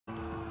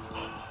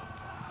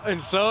And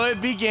so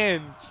it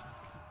begins.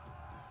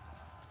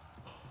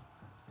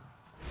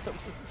 Oh,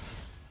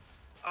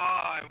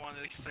 I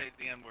wanted to say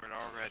the N-word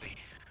already.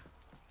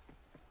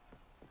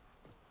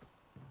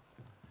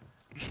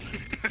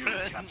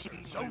 You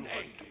captured Zone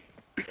A.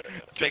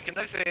 Jake, can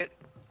I say it?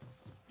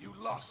 You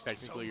lost.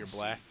 Technically, you're Zone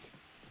black.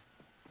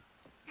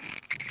 C.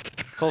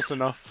 Close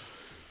enough.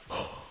 He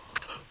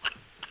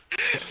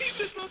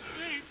did not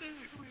say it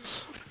technically.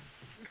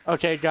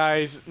 Okay,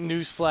 guys.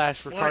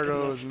 Newsflash: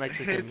 Ricardo is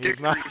Mexican. He's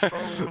not.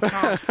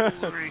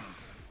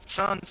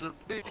 Sons of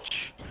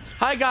bitch.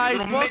 Hi, guys.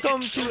 Little Welcome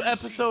midgets. to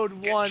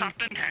episode Get 1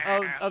 chopped in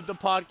half. of the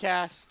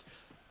podcast.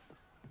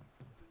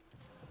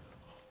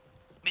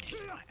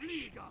 Midget smash.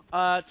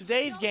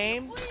 Today's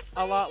game,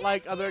 a lot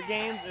like other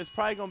games, is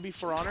probably gonna be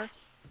For Honor.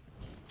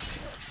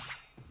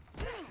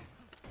 Do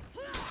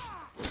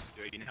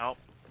you need help?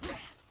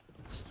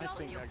 I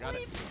think I got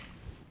it.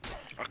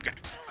 Okay,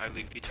 I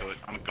leave you to it.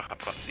 I'm gonna go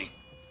have a seat.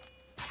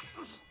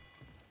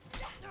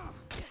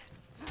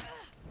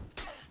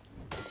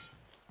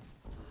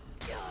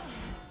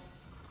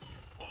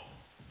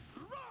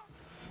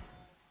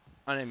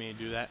 I didn't mean to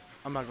do that.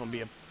 I'm not gonna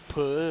be a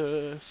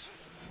puss.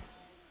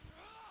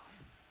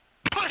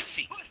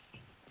 Pussy!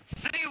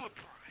 Say it with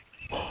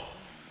pride.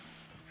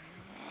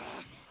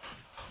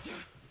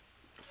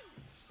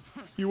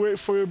 You wait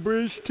for your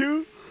bridge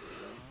too?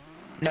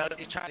 No,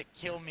 they tried to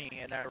kill me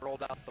and I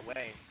rolled out the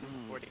way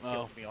before they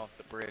killed me off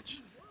the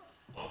bridge.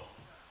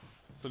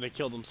 So they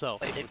killed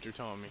themselves. Like That's what you're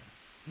telling me.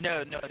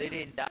 No, they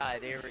didn't die.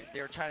 They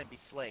were trying to be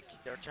slick.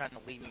 They were trying to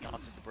lead me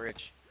onto the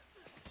bridge.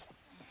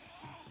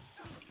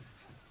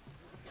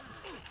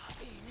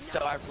 So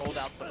I rolled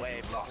out the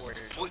way before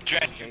they were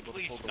Dredge, able to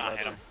please pull the not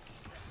hit lever. him.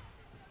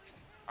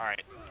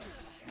 Alright.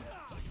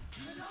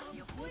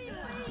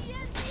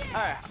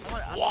 Alright,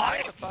 I'm What?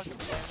 gonna fucking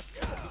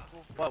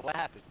play. What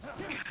happened? God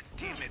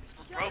damn it.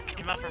 Bro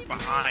came up from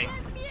behind.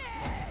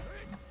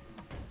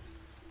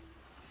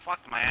 Fuck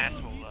my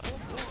asshole up.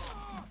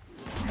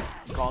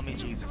 Call me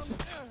Jesus.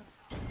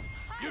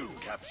 You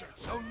captured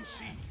Zone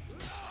C.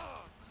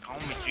 Call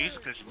me Jesus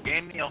because you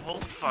gave me a whole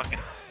fucking...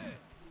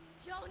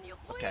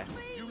 Okay.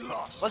 You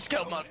lost. Let's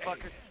go, Zone A.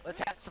 motherfuckers. Let's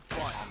have some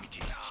fun.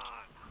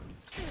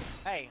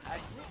 Hey,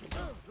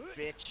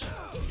 bitch.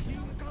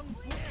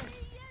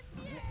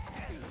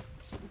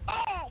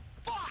 Oh,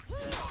 fuck!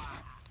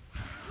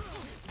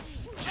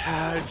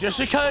 Just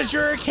because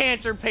you're a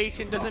cancer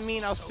patient doesn't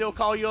mean I'll still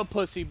call you a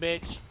pussy,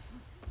 bitch.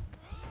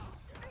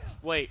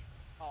 Wait.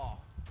 Oh.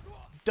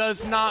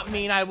 Does not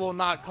mean I will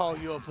not call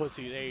you a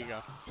pussy. There you go.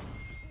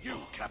 You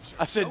captured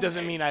I said Zone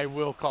doesn't A. mean I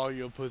will call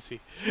you a pussy.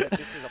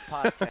 This is a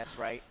podcast,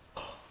 right?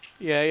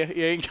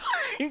 Yeah.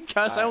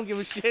 Cuz I don't give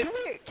a shit.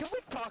 Can we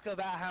talk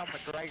about how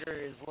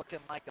McGregor is looking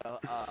like a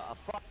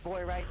fuck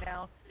boy right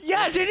now?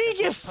 Yeah, did he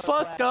get Purple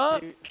fucked black up?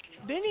 suit.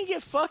 Didn't he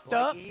get fucked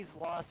Like, up? He's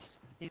lost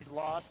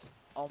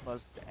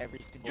almost every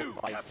single You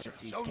fight captured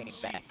since he's Zone came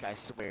C. back. I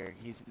swear,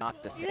 he's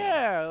not the same.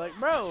 Yeah, like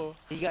bro.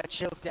 He got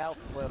choked out.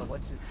 Well,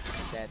 what's his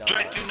that?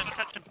 Dredge, do not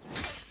touch him.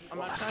 I'm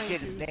not I trying forget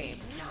his to. name.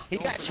 He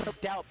got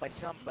choked out by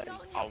somebody.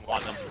 I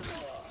want him.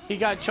 He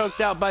got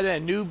choked out by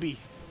that newbie.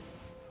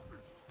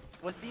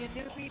 Was he a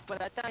newbie?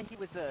 But I thought he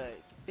was a.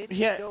 Didn't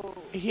He had go,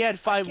 he had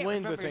 5 can't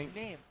wins, I remember his think.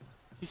 name.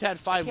 He's had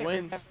 5 Can't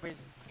wins. remember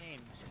his name.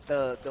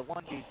 The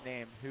one dude's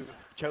name who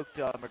choked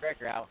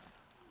McGregor out.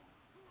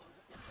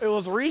 It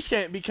was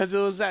recent because it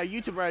was that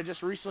YouTuber I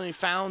just recently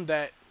found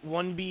that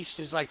One Beast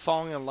is like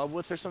falling in love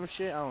with or some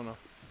shit. I don't know.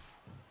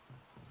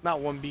 Not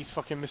One Beast,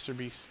 fucking Mr.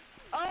 Beast.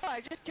 Oh,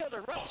 I just killed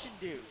a Russian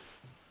dude.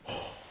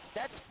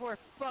 That's for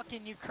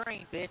fucking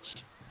Ukraine,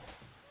 bitch.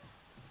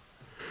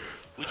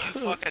 Would you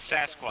fuck a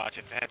Sasquatch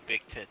if it had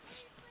big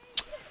tits?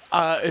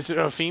 Is it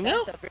a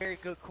female? That's a very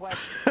good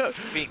question.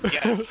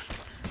 Yes.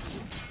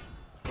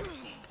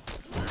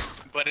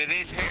 But it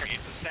is hairy,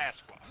 it's a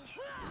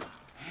Sasquatch.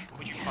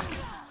 Would you fuck it?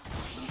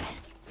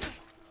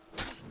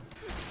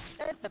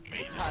 There's a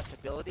big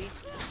possibility.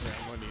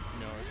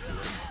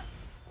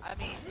 I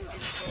mean,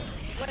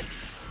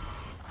 what's...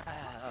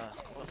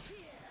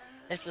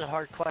 this is a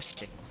hard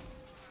question.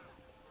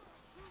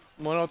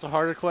 Well, no, it's a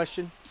harder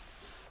question.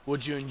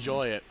 Would you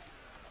enjoy it?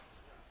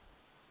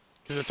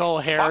 Because it's all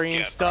hairy yeah,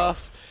 and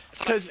stuff.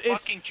 Because like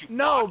it's fucking Chewbacca.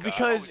 no, I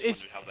because always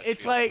it's wondered how that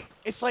it's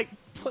feels. like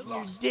putting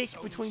your dick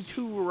between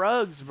 2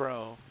 rugs,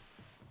 bro.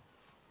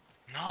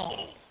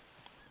 No.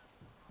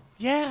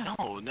 Yeah.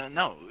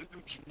 No.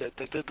 The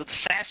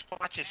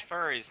Sasquatch's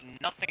fur is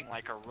nothing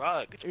like a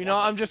rug. It's You know,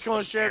 more I'm just going to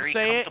like straight up very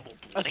say it. comfortable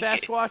A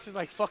blanket. Sasquatch is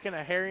like fucking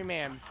a hairy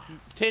man.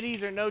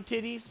 Titties or no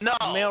titties? No,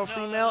 Male or no,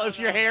 female? no, If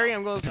you're no, hairy, no,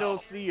 I'm going to still no.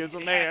 see you as a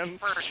It man. has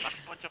fur, not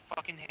a bunch of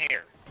fucking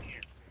hair.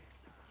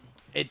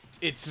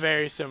 It's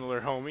very similar,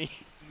 homie.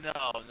 No.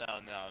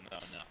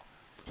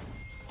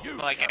 You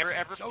Like, ever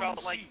captured Zone felt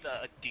C. like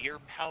a deer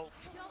pelt?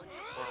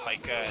 Or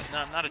like,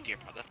 no, not a deer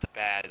pelt, that's the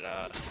bad,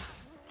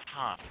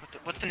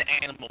 what's an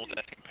animal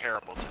that's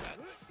comparable to that?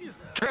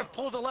 Trip,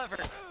 pull the lever.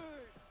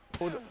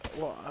 Well,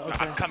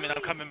 okay. I'm coming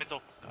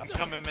mental.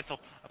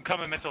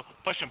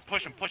 Push him.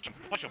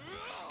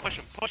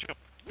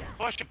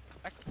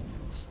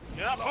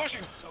 You're not Lost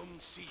pushing. Zone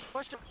C.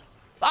 Push him.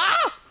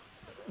 Ah!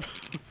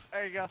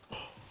 There you go.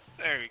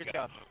 There we Good go.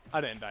 job.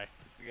 I didn't die.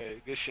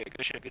 Good shit.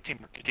 Good shit. Good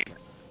teamwork. Good teamwork.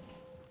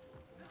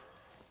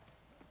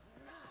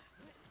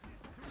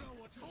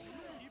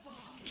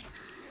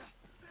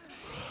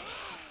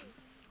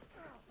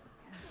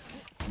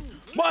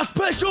 My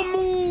special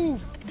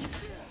move!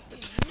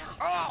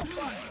 Oh,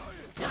 fuck.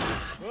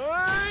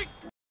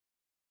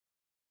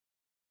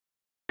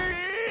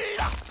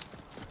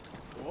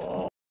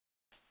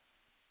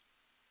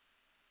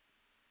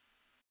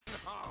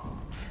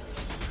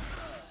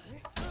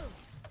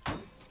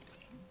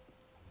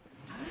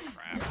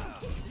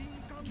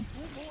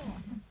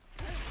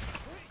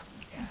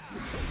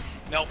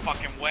 No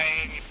fucking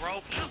way,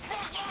 bro.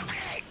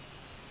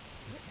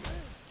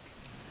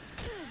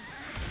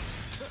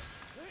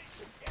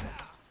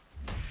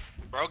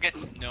 Bro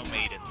gets no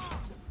maidens.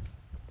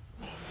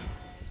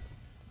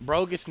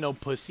 Bro gets no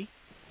pussy.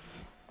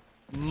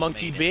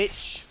 Monkey Maidens.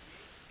 bitch.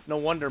 No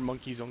wonder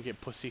monkeys don't get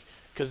pussy.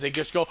 Because they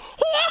just go, wah,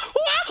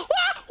 wah,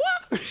 wah,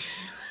 wah.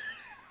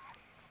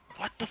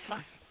 What the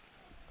fuck?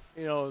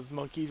 You know, those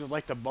monkeys with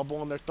like the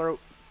bubble in their throat.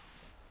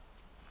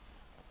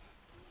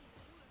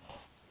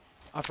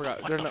 I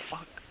forgot. What They're the not.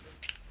 fuck?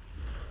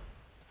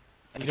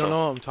 You don't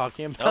know what I'm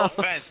talking No about.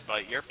 offense,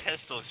 but your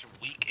pistol is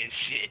weak as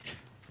shit.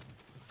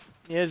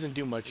 It doesn't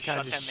do much. You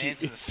Kind of shot just that man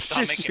shoot. in the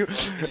stomach Just and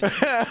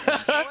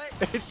shoot. What?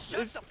 It's Shut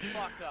just. the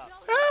fuck up.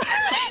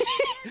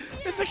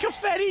 It's a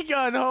confetti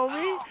gun,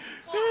 homie.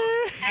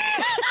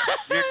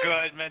 You're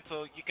good,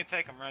 mental. You can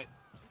take him, right?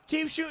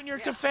 Keep shooting your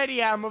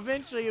confetti at him.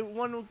 Eventually,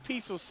 one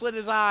piece will slit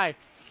his eye.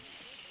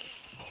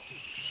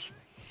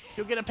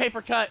 He'll get a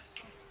paper cut.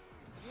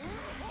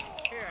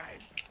 Here.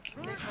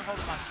 Thanks for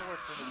holding my sword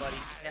for me, buddy.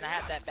 Can I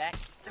have that back?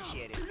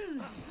 Appreciate it.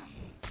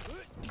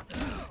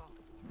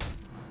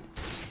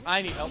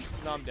 I need help.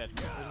 No, I'm dead.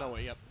 There's no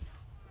way. Yep.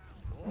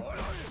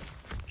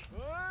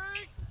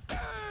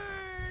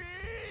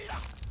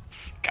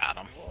 Got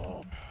him.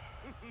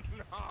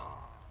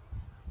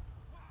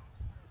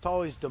 It's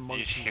always the You just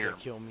monkeys hear that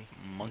kill me.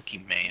 Monkey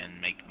man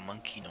make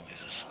monkey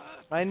noises.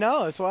 I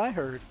know. That's what I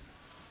heard.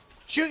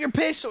 Shoot your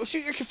pistol.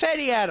 Shoot your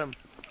confetti at him.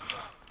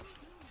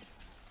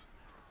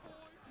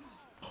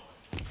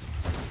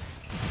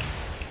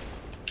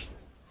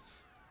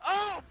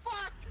 Oh,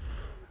 fuck!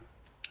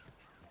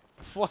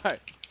 What?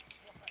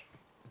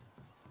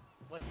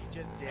 What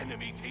you just did.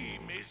 Enemy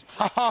team is.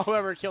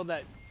 Whoever killed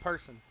that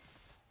person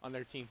on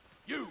their team,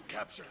 You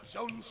captured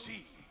Zone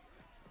C.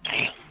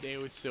 Damn. they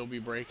would still be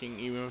breaking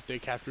even if they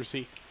capture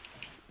C.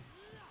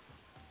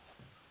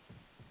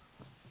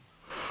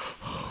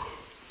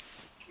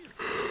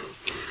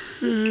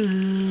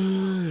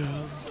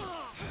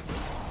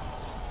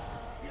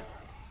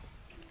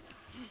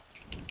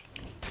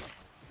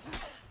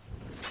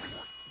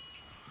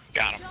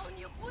 Got him.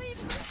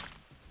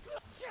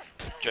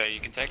 Jay, you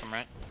can take him,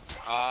 right?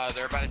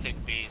 They're about to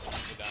take B. So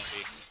go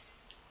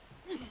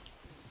down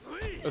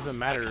B. Doesn't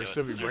matter. do It'll it.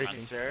 still be Just breaking. run.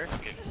 Sir.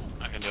 Okay,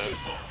 I can do it.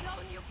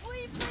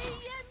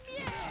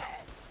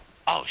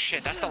 Oh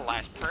shit, that's the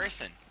last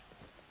person.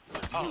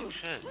 Oh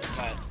shit.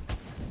 But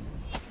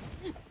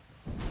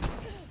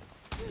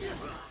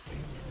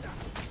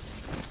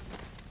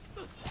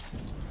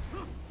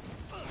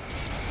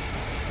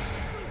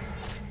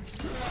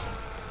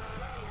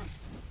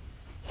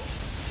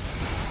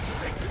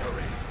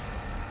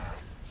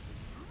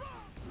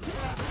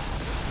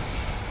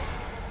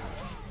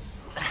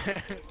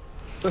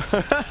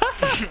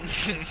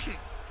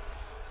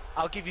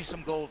I'll give you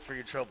some gold for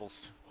your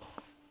troubles.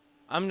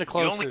 I'm the you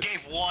closest. only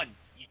gave one,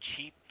 you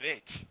cheap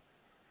bitch.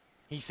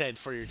 He said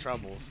for your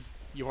troubles.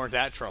 You weren't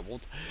that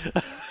troubled.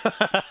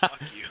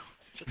 Fuck you.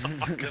 Shut the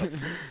fuck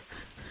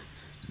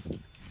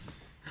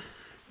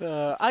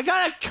up. I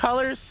got a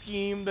color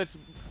scheme that's.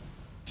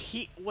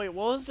 Wait, what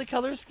was the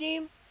color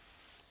scheme?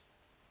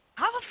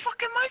 How the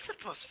fuck am I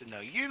supposed to know?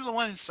 You're the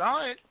one who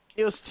saw it.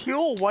 It was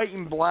teal, white,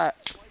 and black.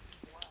 Of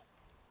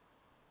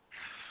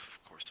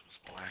course it was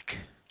black.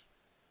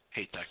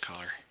 Hate that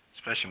color,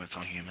 especially when it's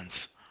on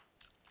humans.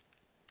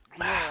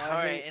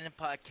 Alright, in the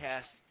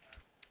podcast,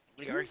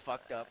 we already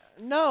fucked up.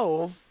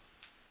 No.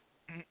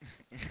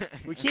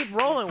 We keep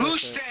rolling with Who it.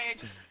 said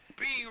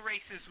being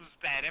racist was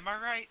bad? Am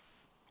I right?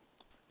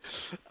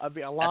 I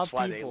mean, a lot That's of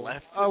why they people.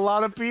 left. A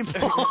lot of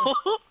people.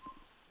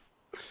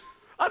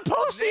 I'm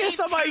posting this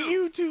on my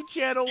Name YouTube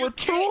channel You with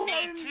can't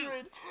name 200. two.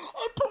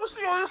 I'm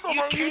posting this on You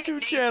my can't YouTube name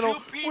channel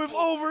two people with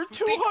over who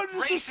think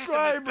 200 racism is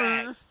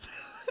subscribers.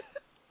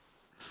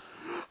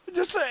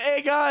 Just say,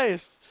 hey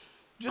guys.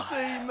 Just so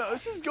you know,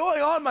 this is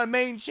going on my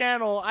main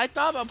channel. I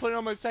thought about putting it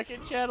on my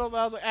second channel, but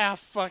I was like, ah,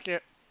 fuck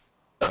it.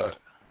 Who Well,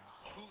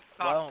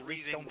 thought at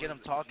least breathing don't get them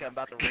was- talking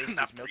about the Not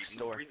racist milk breathing,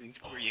 store. breathing's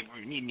breathing.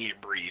 You need to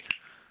breathe.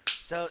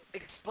 So,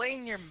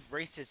 explain your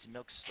racist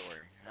milk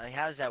store. Like,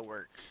 how does that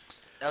work?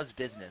 That was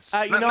business.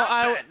 You know, not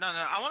I. that. No,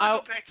 I want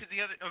to go back to the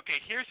other. Okay,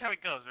 here's how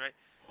it goes, right?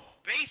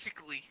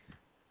 Basically,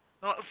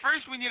 well,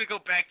 first we need to go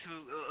back to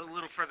a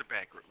little further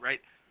back, right?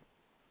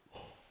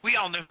 We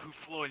all know who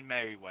Floyd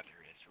Merriweather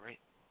is, right?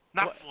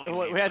 Not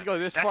Floyd We have to go Mayweather.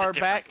 this That's far a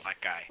different back.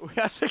 black guy. We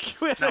have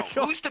to No,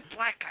 go. who's the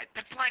black guy?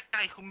 The black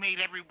guy who made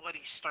everybody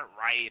start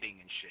rioting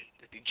and shit.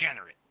 The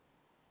degenerate.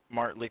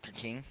 Martin Luther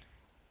King.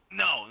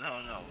 No.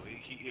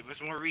 It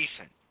was more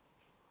recent.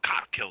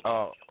 Cop killed him.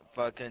 Oh,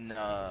 fucking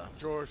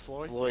George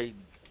Floyd.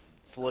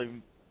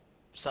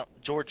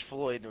 George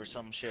Floyd or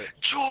some shit.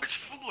 George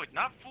Floyd,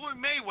 not Floyd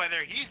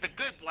Mayweather. He's the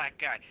good black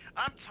guy.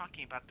 I'm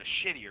talking about the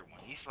shittier one.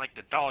 He's like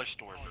the dollar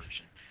store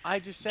version. I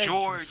just said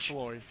George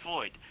Floyd.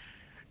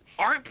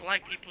 Aren't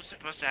black people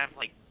supposed to have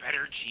like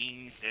better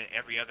genes than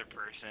every other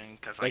person?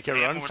 Because like, They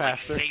can have run more,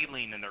 faster. Like,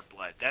 saline in their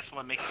blood. That's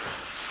what makes their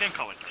skin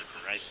color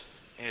different, right?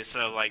 And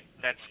so like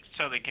that's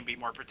so they can be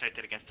more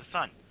protected against the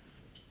sun.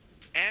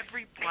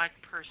 Every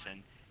black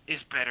person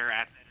is better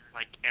at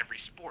like every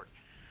sport.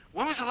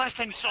 When was the last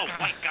time you saw a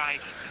white guy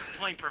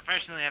playing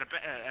professionally at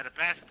a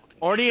basketball team?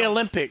 Or the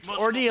Olympics. Most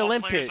Or the football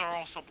Olympics. players are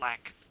also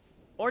black.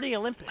 Or the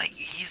Olympics. Like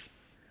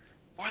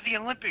or the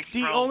Olympics.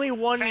 The bro. only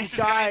one Fastest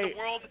guy in the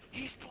world,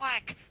 he's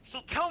black.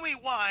 So tell me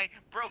why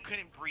bro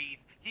couldn't breathe.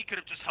 He could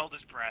have just held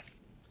his breath.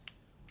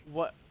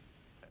 What?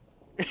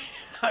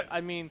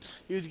 I mean,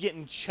 he was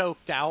getting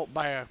choked out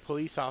by a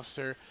police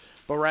officer,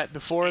 but right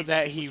before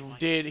that, he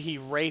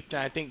raped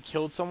and I think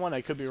killed someone.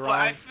 I could be wrong. Well,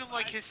 I feel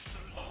like his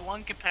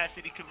lung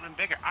capacity could have been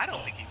bigger. I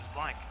don't think he was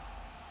black.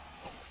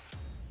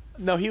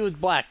 No, he was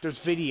black.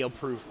 There's video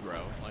proof,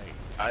 bro.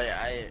 Like,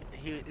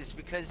 It's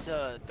because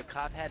the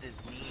cop had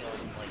his knee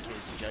on like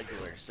his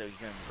jugular, so he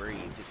couldn't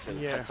breathe, so it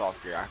Yeah. cuts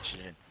off your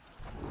oxygen.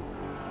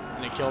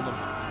 and they killed him.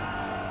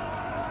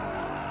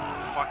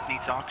 Fuck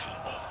needs oxygen.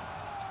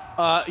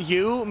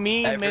 You,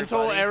 me,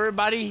 Mental, Everybody.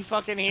 everybody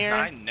fucking here.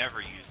 I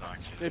never use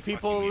oxygen. The Fuck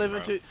people you mean,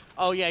 living bro? to.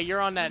 Oh yeah, you're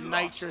on that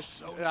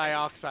nitrous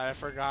dioxide. I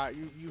forgot.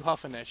 You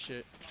huffing that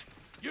shit,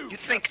 You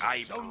think I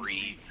captured Zone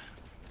breathe? C.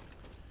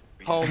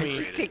 homie.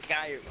 You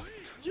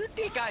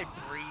think I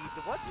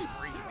breathe? What's he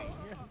breathing?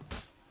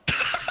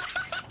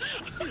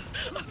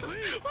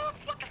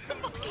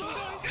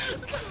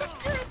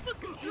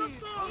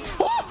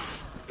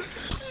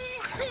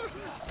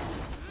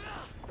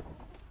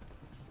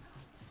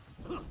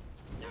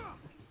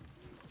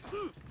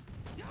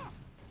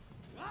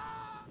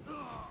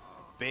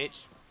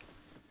 Bitch.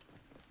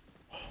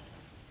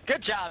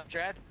 Good job,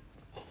 Trev.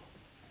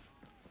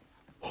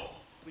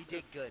 We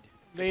did good.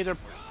 They either.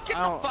 Get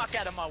I the don't- fuck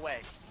out of my way.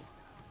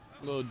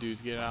 Little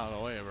dudes get out of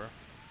the way, bro.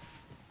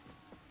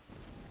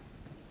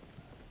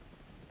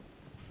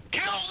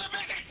 Kill the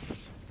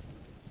bigots!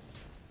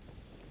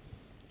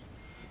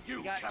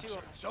 You got two of captured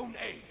them. Zone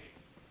A.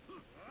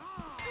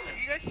 Have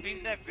you guys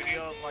seen that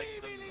video of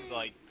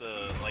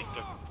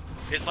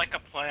it's like a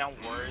play on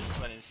words,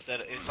 but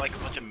instead it's like a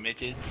bunch of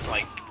midgets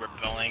like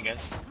rebelling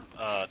against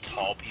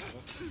tall people.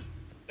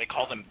 They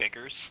call them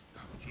biggers.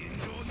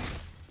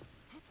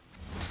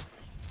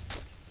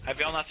 Have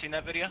y'all not seen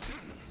that video?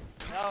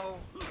 No.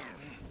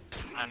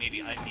 I need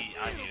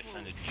to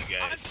send it to you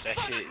guys. That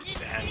shit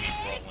had me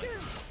rolling.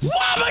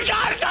 Oh my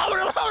God!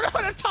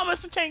 No, the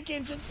Thomas the Tank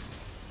Engine.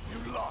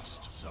 You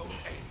lost Zone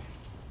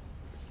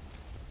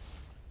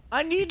A.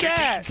 I need They're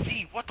that. taking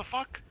C. What the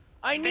fuck?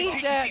 I They're need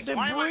taking that C. to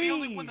Why am I the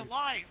only breathe. one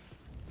alive?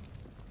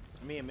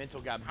 Me and Mental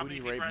got How booty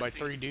many raped by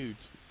people are 3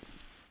 dudes.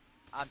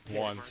 I'm pissed.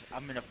 One.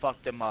 I'm gonna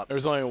fuck them up.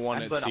 There's only one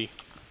I'm at gonna sea.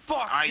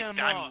 Fuck them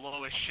I'm up.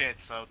 low as shit,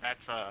 so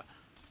that's What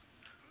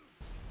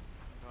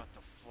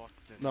the fuck?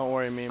 Don't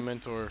worry, me and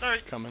Mental are Sorry.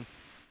 coming.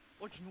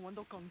 I'm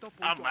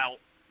out.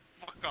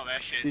 Fuck all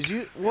that shit. Did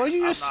you? What did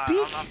you just I'm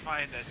speak? not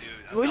fighting that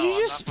dude. What did No, you I'm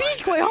just not fighting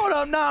speak? that Wait, dude. hold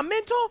up. Nah,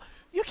 Mental.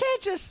 You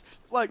can't just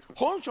like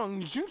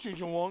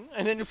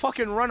and then you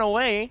fucking run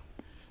away.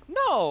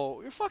 No,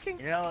 you're fucking.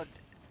 You know,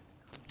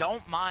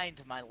 don't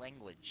mind my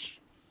language.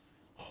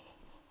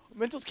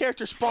 Mental's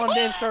character spawned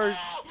in, started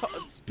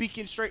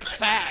speaking straight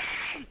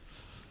facts.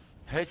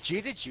 Hey,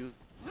 cheated you.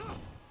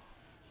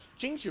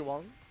 Ching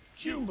chuang,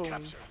 ching You boom,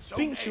 captured Zone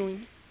ping A.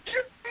 chewing.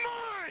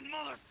 Mine,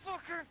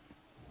 motherfucker.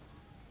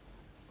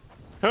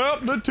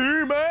 Help the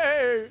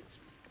teammates.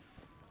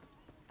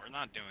 We're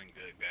not doing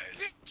good,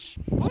 guys. Bitch,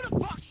 who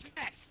the fuck's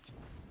next?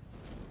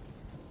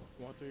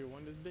 Want to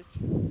win this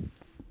bitch?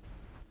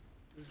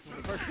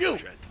 You.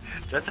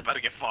 That's about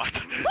to get fucked.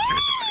 That's about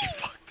to get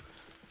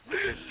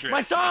fucked.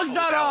 My song's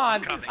not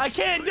on. I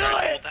can't do it.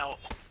 Hold out.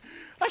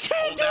 I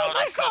can't do it. Hold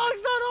My out,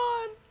 song's not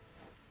on.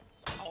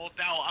 Hold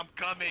out. I'm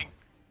coming.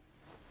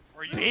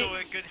 Are you Bitch. still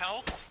in good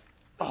health?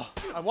 Oh,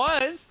 I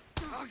was.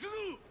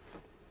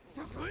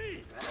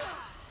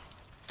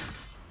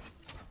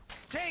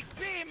 Take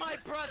me, my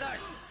brothers.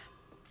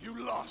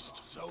 You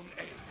lost Zone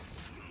A.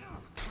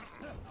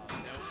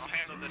 I'll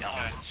handle this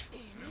match.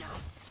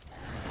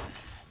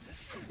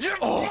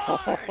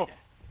 Oh.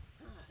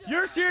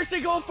 You're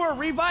seriously going for a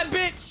revive,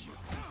 bitch?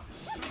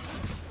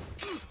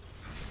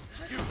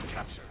 You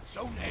captured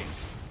Zone A.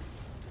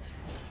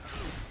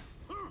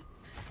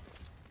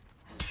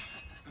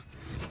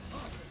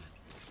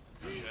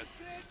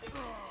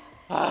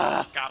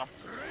 Got him.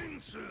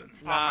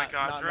 Oh my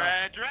god, nah.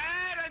 Dread,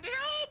 I need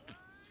help!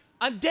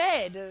 I'm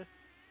dead.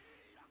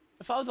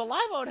 If I was alive,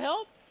 I would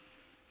help.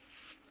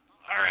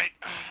 Alright,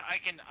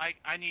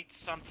 I need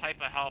some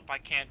type of help. I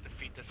can't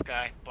defeat this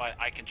guy, but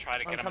I can try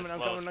to get him as low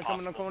as possible.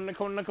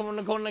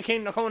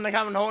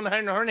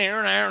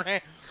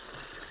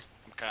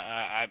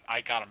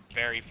 I got him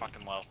very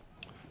fucking low.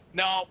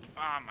 No!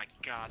 Oh my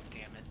god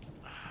damn it.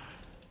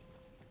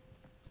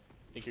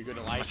 Think you're good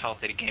at How much life?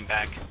 health did he gain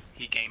back?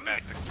 He gained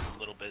back a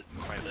little bit,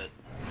 quite a bit.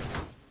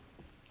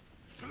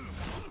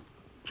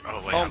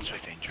 Oh wait, I'm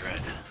switching Dread.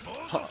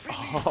 Hold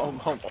him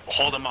off,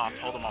 hold him off,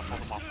 hold him off,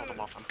 hold him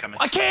off, I'm coming.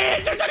 I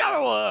can't! There's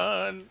another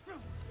one!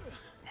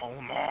 Hold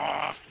him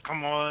off,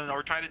 come on,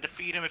 or try to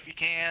defeat him if you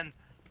can.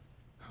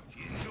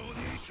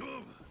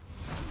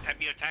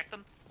 Have you attacked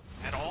him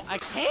at all? I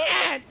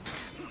can't!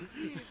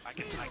 I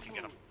can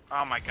get him.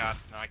 Oh my god,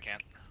 no I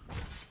can't.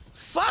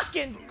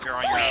 Fucking You're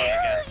on your own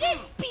again.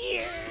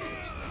 beer!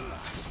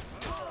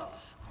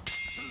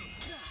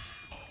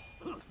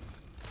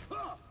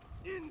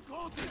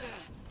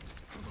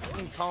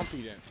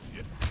 Incompetent.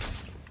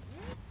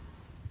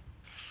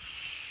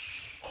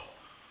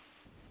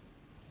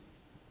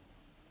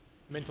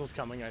 Mental's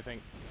coming, I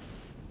think.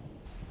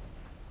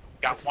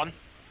 Got one.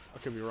 I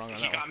could be wrong on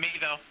He that got one. me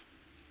though.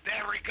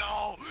 There we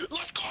go!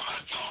 Let's go,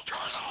 Mental! Turn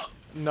up!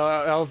 No,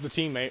 that was the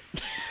teammate.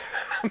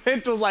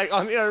 Mental's like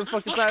on the other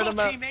fucking side of the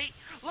map. Teammate!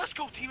 Let's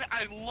go, teammate!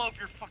 I love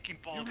your fucking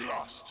ball. You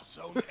lost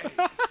Zone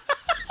A.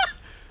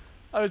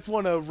 I just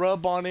want to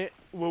rub on it.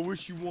 Well,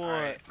 wish you want.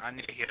 Alright, I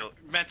need to heal.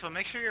 Mental,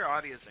 make sure your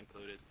audio is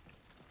included.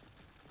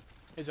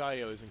 His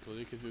audio is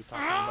included because he was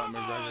talking about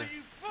McGregor.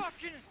 You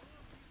fucking...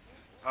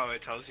 Oh,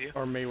 it tells you?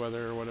 Or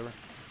Mayweather or whatever.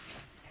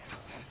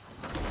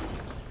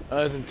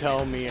 That doesn't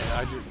tell me.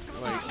 I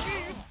just like.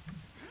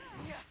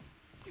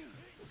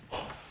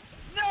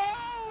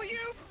 No,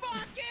 you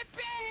fucking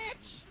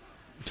bitch!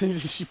 Did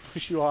she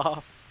push you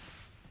off?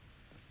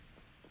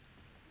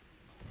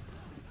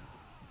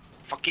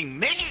 Fucking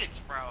midgets,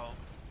 bro!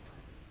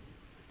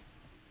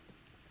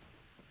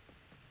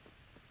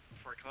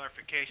 For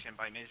clarification,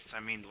 by midgets I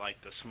mean like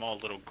the small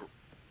little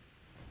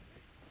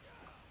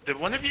Did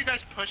one of you guys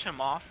push him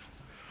off?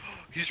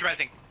 He's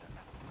rezzing.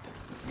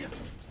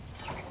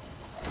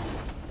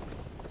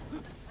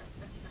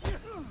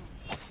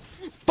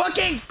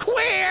 Fucking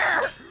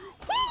queer!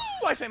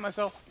 Woo! I say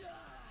myself.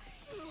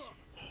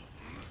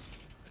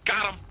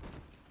 Got him!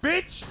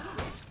 Bitch!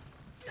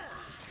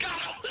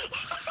 Got him!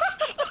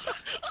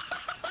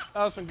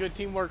 That was some good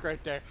teamwork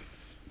right there.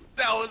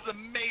 That was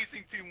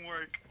amazing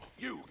teamwork.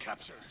 You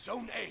captured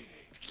Zone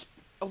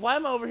A. Why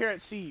am I over here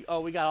at C? Oh,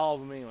 we got all of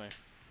them anyway.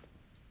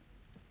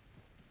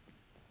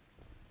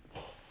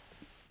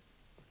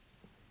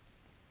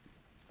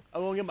 I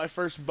won't get my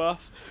first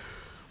buff.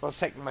 Well, it's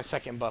taking my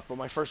second buff, but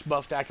my first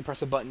buff that I can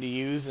press a button to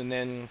use, and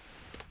then...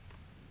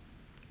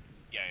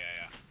 Yeah.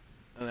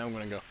 And then I'm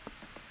gonna go.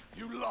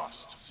 You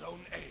lost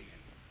Zone A.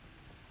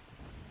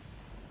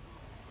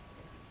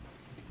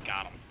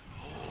 Got him.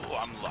 Oh,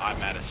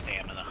 I'm out of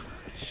stamina.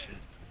 Shit.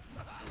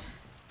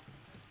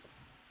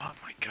 Oh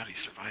my god, he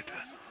survived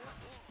that.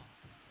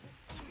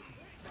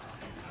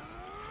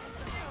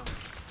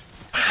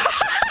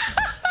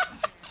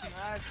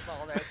 I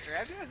saw that,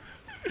 Dread.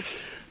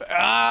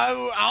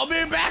 I'll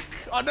be back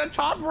on the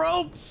top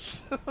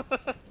ropes.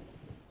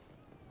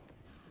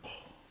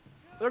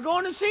 They're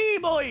going to sea,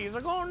 boys.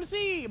 They're going to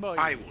sea, boys.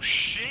 I will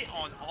shit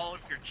on all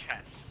of your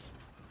chests.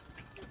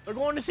 They're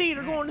going to sea.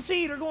 They're going to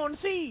sea. They're going to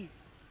sea.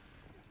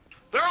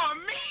 They're on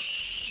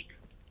me!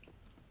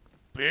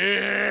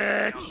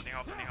 Bitch.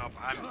 Any help.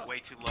 I'm way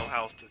too low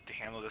health to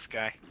handle this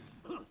guy.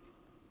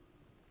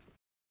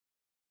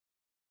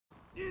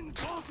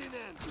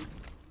 Incontinent.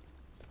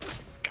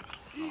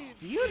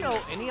 Do you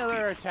know any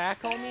other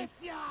attack, homie?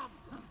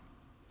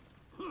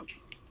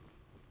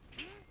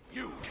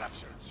 You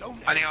captured Zone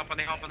A. Any help.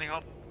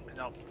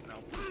 No,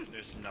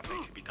 there's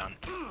nothing to be done.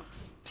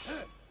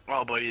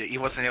 Well, but he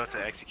wasn't able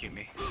to execute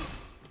me.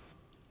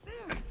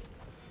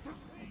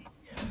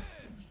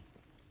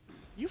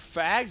 You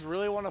fags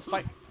really want to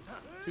fight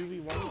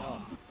 2v1?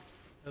 Oh,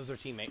 that was their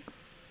teammate.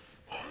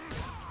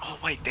 Oh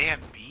wait, they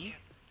have B?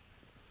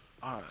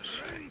 Oh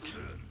shit.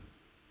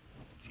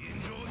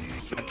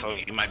 Mental,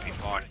 you might be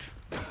blocked.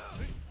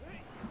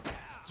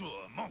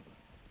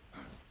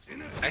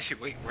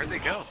 Actually, wait, where'd they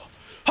go?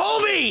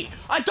 Homie!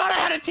 I thought I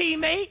had a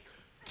teammate!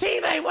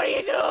 Teammate, what are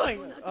you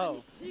doing?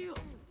 Oh.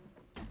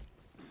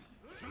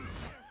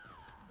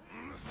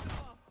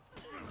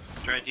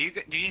 Dre, do you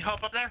need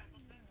help up there?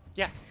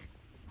 Yeah.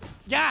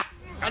 Yeah!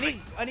 I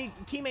need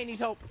teammate needs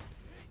help.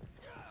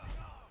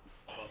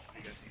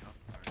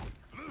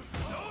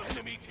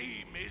 Enemy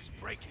team is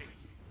breaking.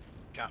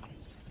 Got him.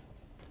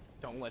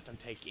 Don't let them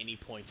take any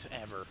points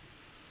ever.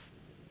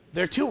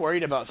 They're too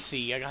worried about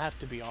C, I have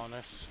to be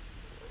honest.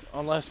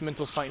 Unless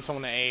Mental's fighting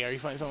someone at A. Are you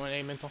fighting someone at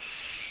A, Mental?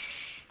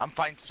 I'm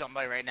fighting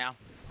somebody right now.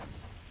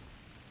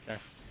 Okay.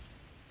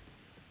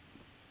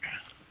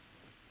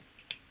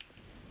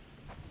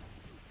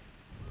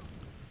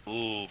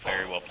 Ooh,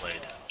 very well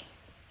played.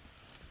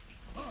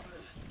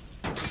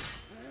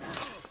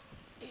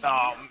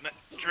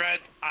 Dread,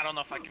 I don't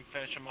know if I can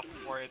finish him up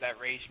before that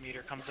rage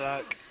meter comes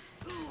out.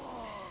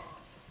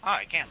 Oh,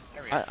 I can.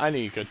 There we go. I knew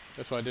you could.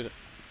 That's why I did it.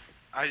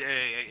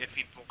 If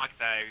he blocked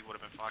that, he would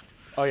have been fucked.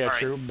 Oh yeah, All right,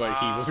 true, but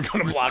he wasn't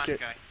gonna where's block the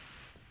it. last guy? Or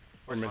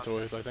Where's the mental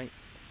last is, I think.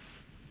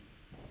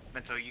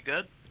 Mental, you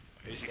good?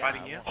 Is he Yeah,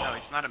 fighting I you? won. No,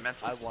 he's not a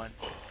mental. I won.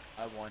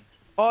 I won.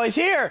 Oh, he's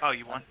here! Oh,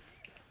 you won?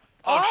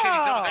 Oh, shit,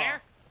 he's over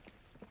there?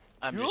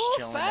 I'm You just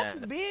chilling fat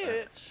at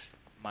bitch!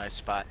 my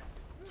spot.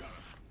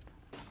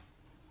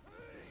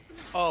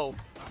 Oh.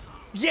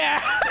 Yeah!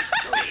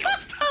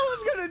 I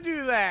was gonna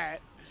do that!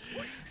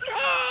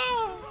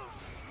 Oh!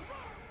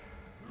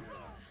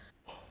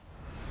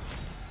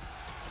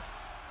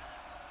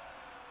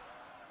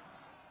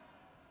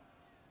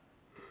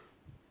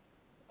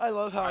 I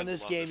love how I in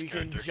this love game this you can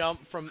character.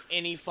 jump from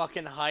any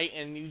fucking height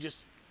and you just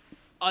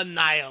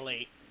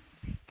annihilate.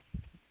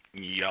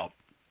 Yup.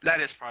 That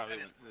is probably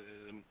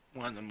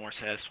one of the more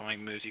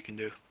satisfying moves you can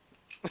do.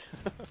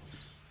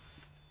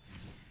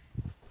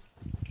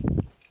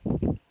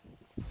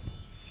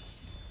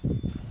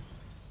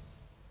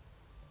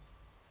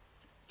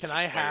 Can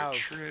I have...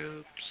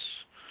 troops.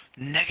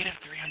 Negative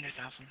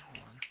 300,000. Hold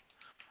on.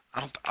 I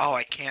don't. Oh,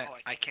 I can't.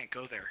 I can't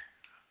go there.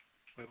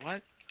 Wait,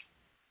 what?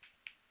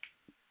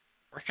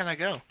 Where can I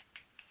go?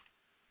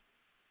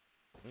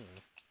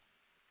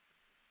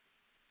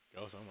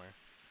 Go somewhere.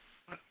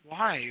 What?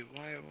 Why?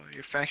 Why?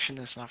 Your faction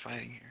is not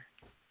fighting here.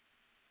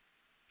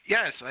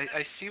 Yes,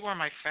 I see where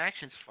my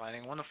faction's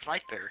fighting. I want to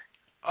fight there.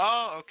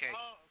 Oh, okay.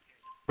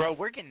 Bro,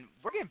 we're getting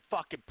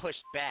fucking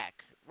pushed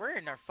back. We're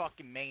in our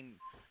fucking main.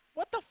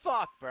 What the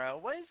fuck, bro?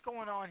 What is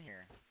going on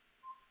here?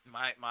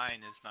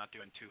 Mine is not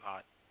doing too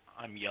hot.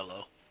 I'm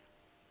yellow.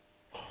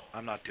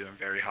 I'm not doing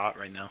very hot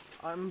right now.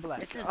 I'm black.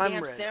 This is I'm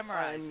damn red.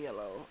 samurais. I'm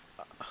yellow.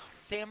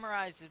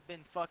 Samurais have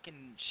been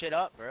fucking shit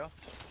up, bro.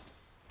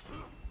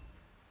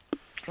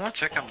 I want to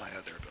check out my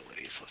other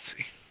abilities. Let's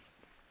see.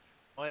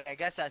 Well, I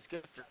guess that's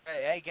good for.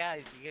 Hey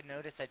guys, you can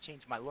notice I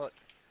changed my look.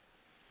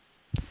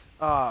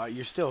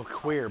 You're still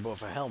queer, but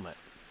with a helmet.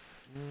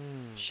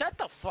 Shut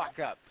the fuck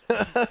up.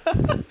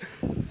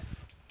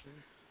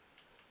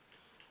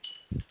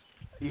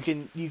 You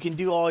can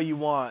do all you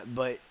want,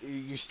 but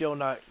you're still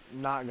not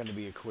gonna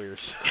be a queer.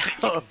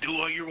 So. Do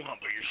all you want,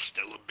 but you're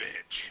still a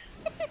bitch.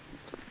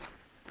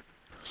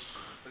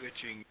 Look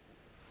at you.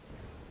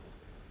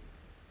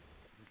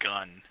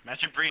 Gun.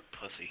 Imagine bringing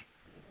pussy.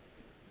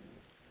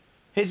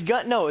 His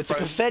gun? No, it's a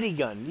confetti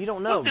gun. You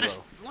don't know, look at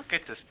bro. Look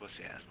at this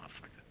pussy ass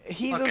motherfucker.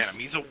 He's Look a at him.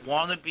 He's a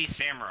wannabe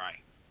samurai.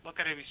 Look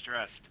at how he's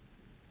dressed.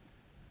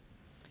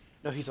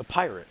 no, he's a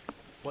pirate.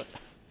 What?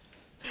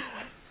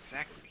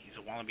 Exactly. He's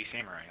a wannabe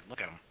samurai.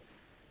 Look at him.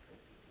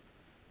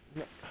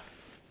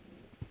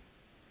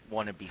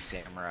 Wannabe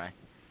samurai.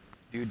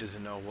 Dude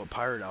doesn't know what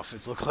pirate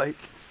outfits look like.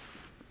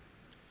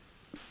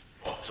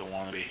 He's a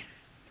wannabe.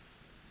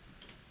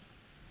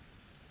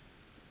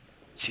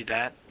 See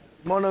that?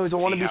 Mono is a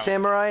See wannabe how-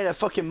 samurai. That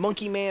fucking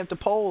monkey man with the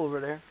pole over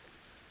there.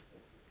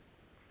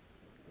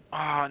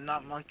 Oh,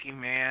 not Monkey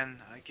Man.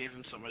 I gave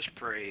him so much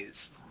praise.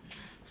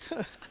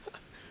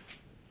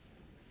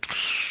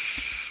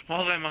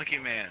 Well then, Monkey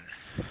Man,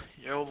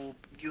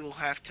 you'll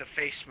have to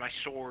face my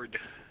sword.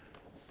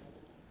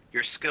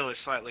 Your skill is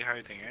slightly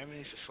higher than your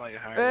enemies, is slightly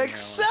higher than your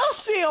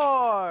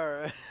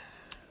Excelsior!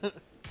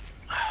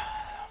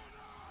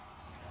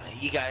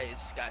 You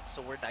guys got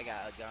sword, I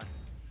got a gun.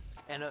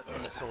 And a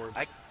sword.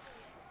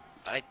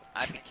 I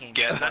became.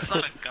 Yeah, sword. that's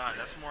not a gun.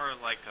 That's more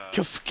like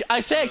a. I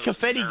said those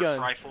confetti Nerf gun.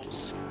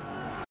 Rifles.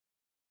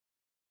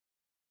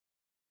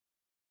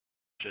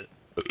 Shit.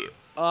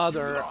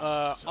 They're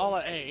all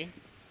at A.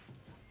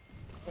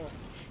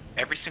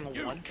 Every single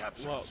You one.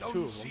 captured Well, Zone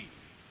two of them. C.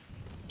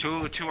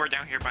 Two are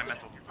down here by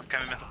mental. I'm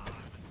coming mental.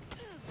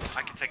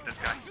 I can take this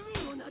guy.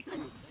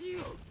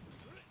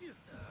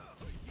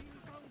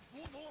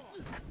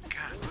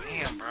 God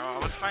damn, bro. I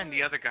would find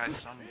the other guys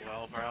some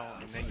well, bro,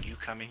 and then you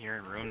come in here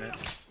and ruin it.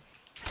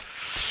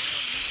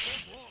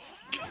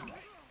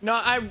 No,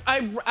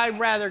 I'd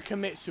rather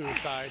commit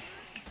suicide.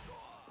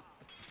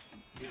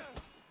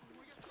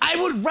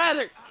 I would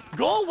rather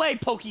go away,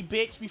 pokey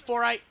bitch,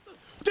 before I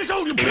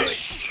disown you,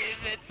 bitch.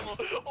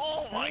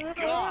 Oh my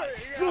god!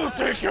 You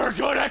think you're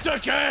good at the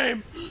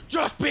game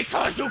just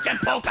because you can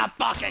poke a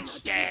fucking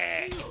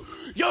stick?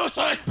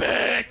 Useless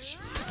bitch!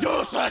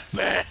 Useless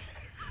bitch!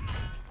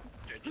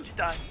 Did you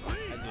die? I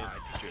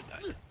did.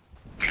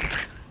 You died.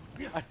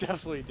 I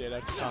definitely did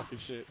after talking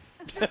shit.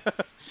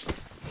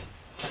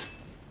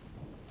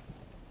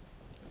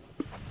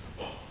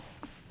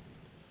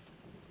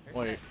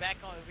 Wait. Back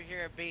on over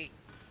here at B.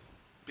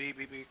 B,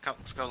 come,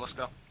 let's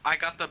go. I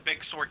got the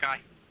big sword guy.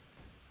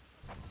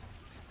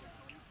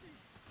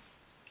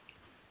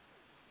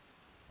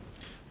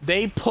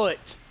 They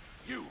put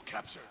You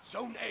captured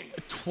Zone A.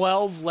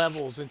 12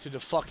 levels into the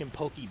fucking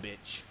pokey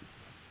bitch.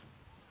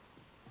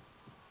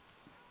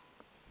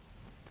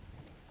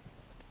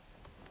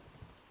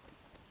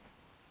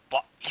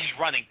 But he's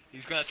running.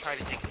 He's gonna try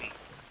to take me.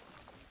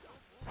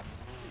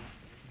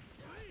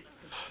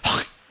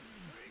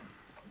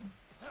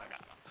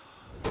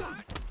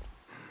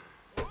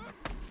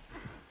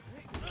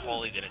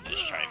 Totally didn't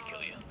just try to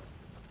kill you.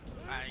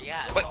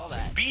 Yeah, I What? saw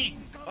that. B!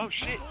 Oh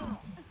shit.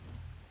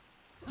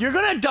 You're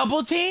gonna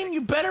double team?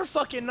 You better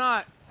fucking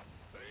not.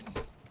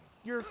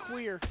 You're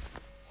queer.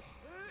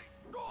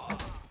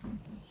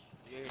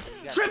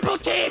 Triple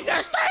team!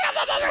 There's 3 of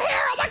them over here!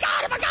 Oh my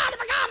god! Oh my god! Oh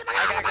my god! Oh my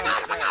god! Oh my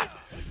god! Oh my god!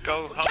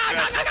 Go help God,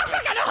 Dread. go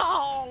fucking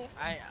home!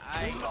 I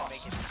ain't gonna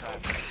make it this time.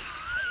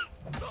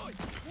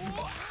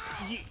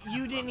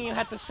 You didn't even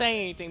have to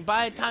say anything.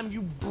 By the time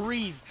you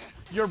breathed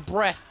your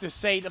breath to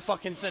say the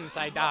fucking sentence,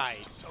 I died.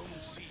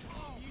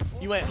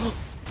 You went,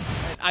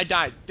 I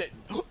died.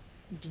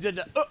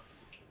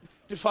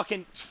 The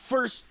fucking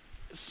first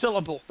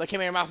syllable that came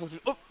out of your mouth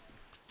was,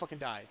 fucking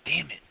died.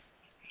 Damn it.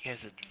 He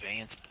has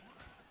advanced.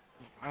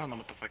 I don't know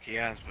what the fuck he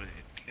has, but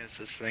he has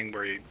this thing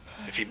where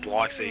if he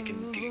blocks it, he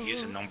can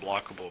use a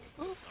non-blockable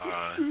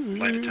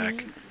light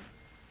attack.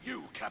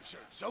 You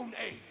captured Zone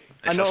A.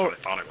 That's just what I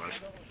thought it was.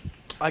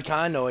 I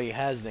kind of know what he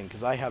has then,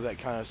 because I have that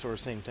kind of sort of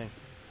same thing.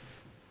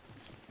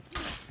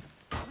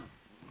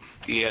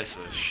 He has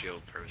a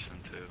shield person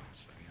too.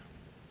 So,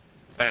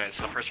 yeah. Hey, it's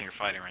the person you're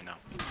fighting right now.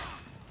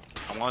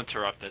 I won't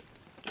interrupt it.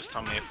 Just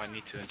tell me if I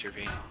need to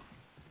intervene.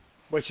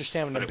 Wait your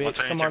stamina, But bitch. once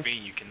I Come on.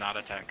 intervene, you cannot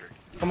attack her.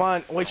 Come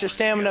on. Wait your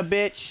stamina,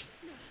 bitch.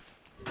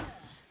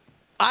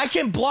 I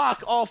can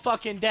block all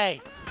fucking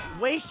day.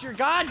 Waste your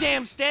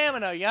goddamn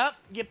stamina. Yup.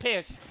 Get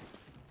pissed.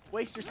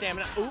 Waste your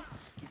stamina. Oop.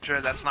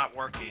 Sure, that's not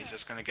working. He's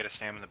just gonna get a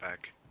stamina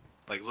back.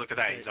 Like, look at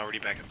that. He's already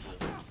back at full.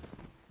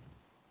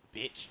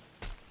 Bitch.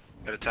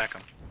 Gotta attack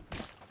him.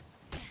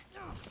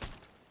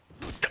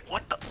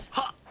 What the?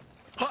 Huh?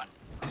 Huh?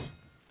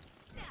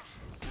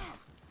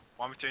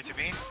 Want me to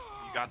intervene?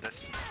 You got this.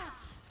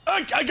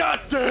 I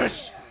got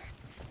this!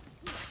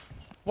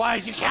 Why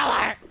did you kill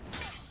her?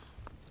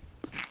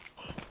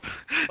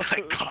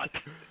 I got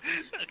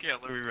this. Okay,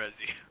 let me res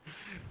you.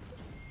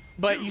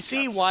 But you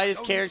see why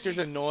this character's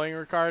annoying,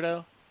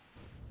 Ricardo?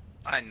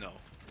 I know.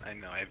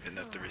 I've been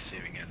at the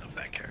receiving end of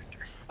that character.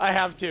 I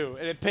have too,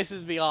 and it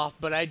pisses me off,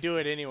 but I do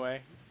it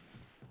anyway.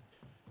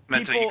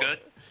 Mental, you good?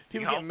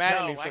 People You get mad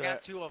at me No, for I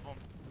got that. 2 of them.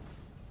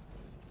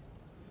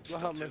 Go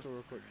help Mental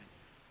real quick.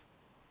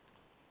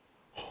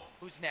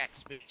 Who's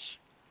next, bitch?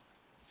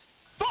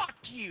 Fuck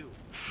you!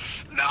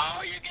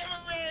 No, you give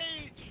him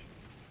rage!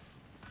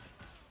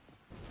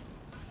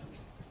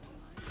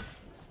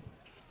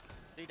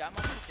 Dude, I'm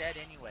almost dead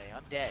anyway.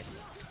 I'm dead.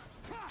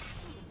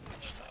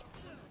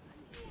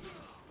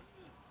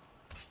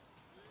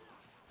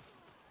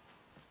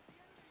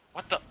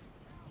 What the?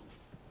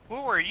 Who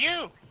are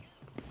you?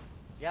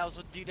 Yeah, I was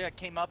with the dude that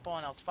came up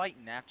on. I was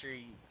fighting after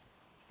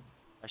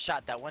I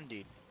shot that one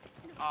dude.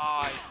 Oh,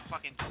 I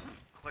fucking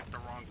clicked the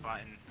wrong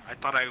button. I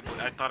thought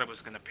I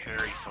was gonna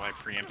parry, so I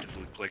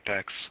preemptively clicked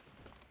X.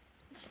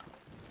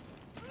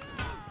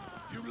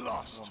 You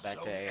lost Going back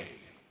Zone to A.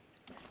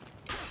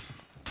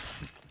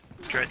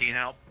 A. Dread, do you need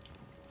help?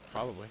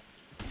 Probably.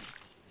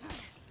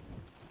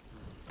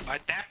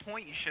 At that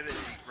point, you should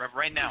have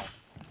right now.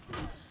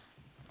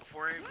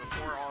 Before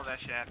all that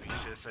shit happened, you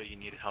should have said you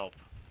needed help,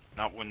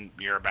 not when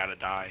you're about to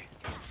die.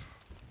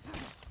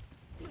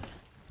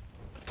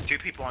 2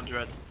 people on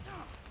Dread.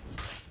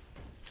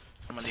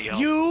 Someone need help.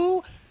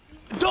 You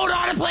don't know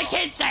how to play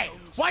Kinsei!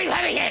 Why are you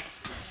having it?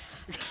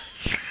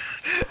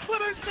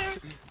 What I said?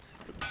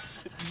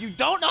 You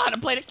don't know how to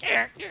play the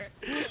character!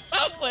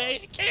 Stop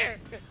playing the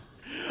character!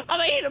 I'm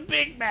gonna eat a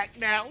Big Mac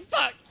now,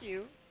 fuck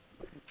you!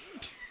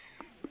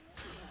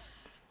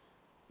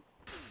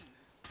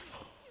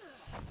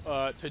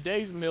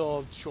 Today's meal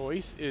of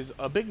choice is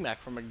a Big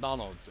Mac from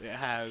McDonald's. It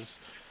has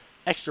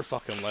extra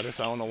fucking lettuce,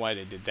 I don't know why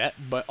they did that,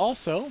 but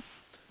also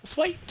a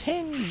slight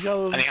tinge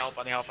of Any help,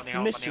 any help, any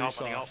help, mystery any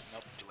help, any help. sauce.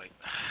 Nope, too late.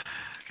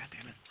 God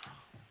damn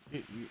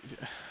it. You-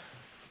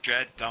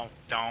 Dread, do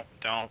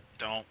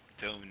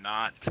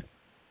not.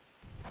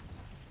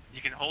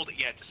 You can hold it,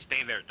 yeah, just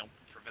stay there. Don't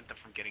prevent them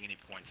from getting any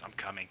points. I'm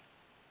coming.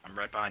 I'm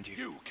right behind you.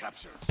 You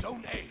captured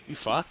Zone A. You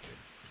fuck?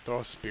 Throw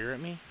a spear at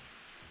me?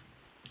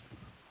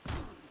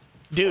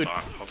 Dude,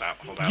 Hold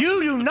out.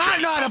 you do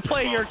not know how to Come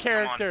play on, your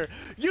come on. character!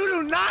 You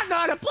do not know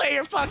how to play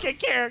your fucking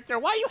character!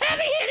 Why you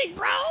heavy hitting,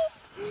 bro?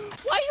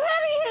 Why you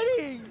heavy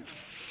hitting?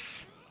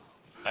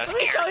 That's Let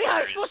me show you how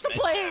it's supposed to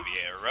play. Heavy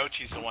hit.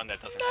 Orochi's the one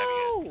that doesn't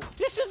No!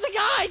 This is the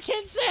guy,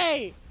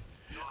 Kinsei!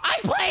 I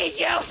played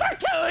you for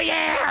 2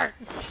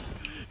 years!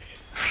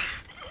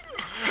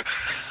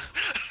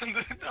 heavy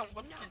hit.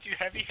 What did you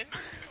heavy hit?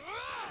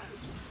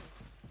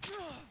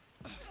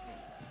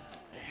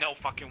 No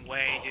fucking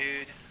way,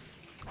 dude.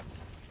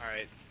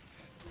 Alright.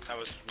 That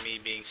was me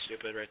being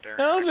stupid right there.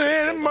 I'm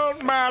I in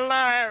most my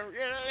life.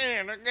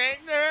 In a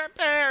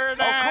paradise.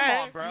 Oh, come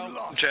on, You bro.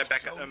 lost Dread,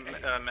 back up. Zone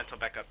A. Mental,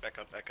 back up.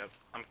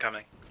 I'm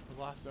coming.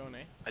 Lost zone,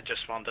 eh? I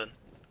just spawned in.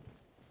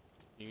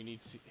 You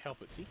need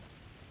help at C?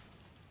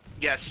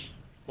 Yes.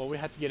 Well, we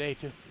have to get A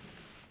too.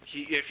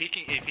 If he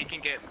can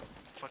get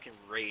fucking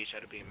rage,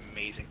 that'd be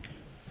amazing.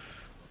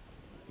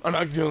 I'm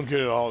not doing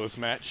good at all this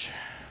match.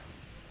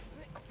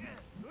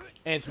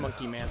 And it's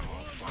Monkey Man.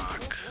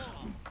 Fuck.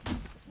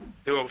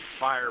 Do a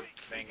fire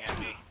thing at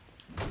me.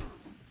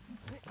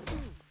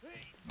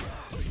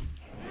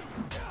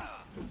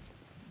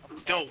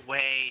 No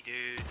way,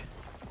 dude.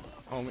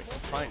 Homie,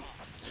 fine.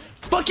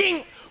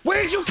 Fucking,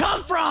 where'd you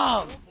come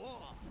from?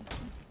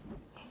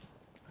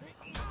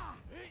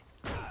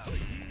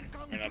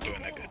 We're not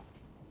doing that good.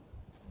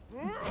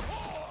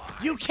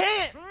 You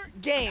can't,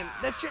 game.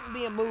 That shouldn't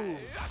be a move.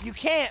 You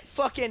can't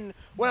fucking,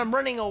 when I'm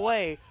running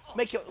away,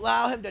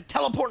 allow him to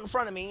teleport in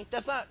front of me.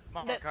 That's not.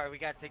 Come on, That, Ricardo, we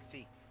gotta take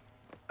C.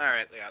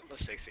 Alright, yeah,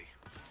 let's take C.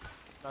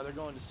 no, they're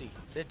going to C.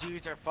 The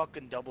dudes are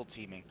fucking double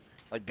teaming.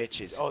 Like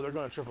bitches. Oh, they're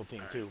going to triple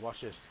team too.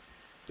 Watch this.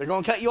 They're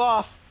going to cut you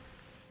off.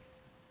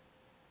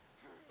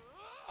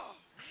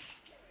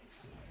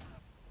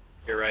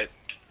 You're right.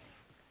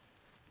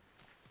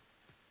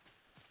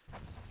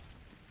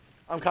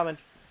 I'm coming.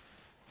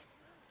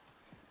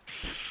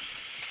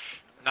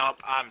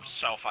 Nope, I'm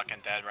so fucking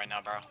dead right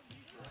now, bro.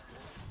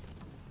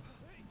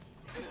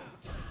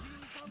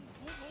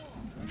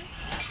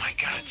 Oh my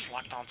god, it's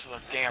locked onto the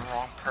damn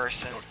wrong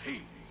person. Your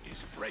team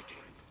is breaking.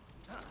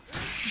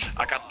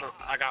 I got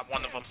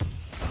one of them.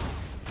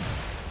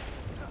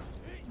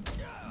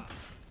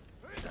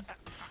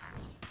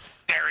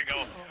 There we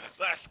go.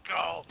 Let's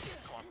go.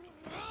 Come on.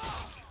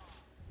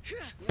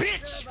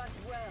 Bitch!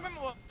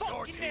 Remember what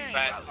fucking name?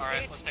 Right,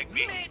 alright, let's take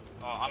B.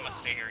 Oh, I'm gonna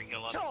stay here and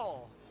heal up.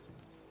 Tall.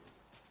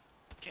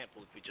 Can't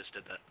believe we just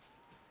did that.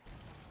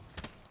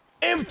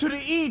 M to the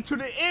E to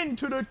the N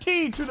to the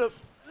T to the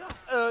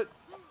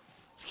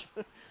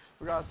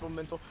forgot I spelled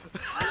mental.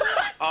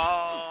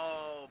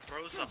 Oh,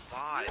 bro's a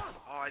bot.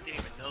 Oh, I didn't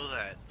even know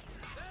that.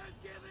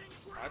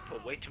 I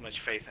put way too much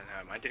faith in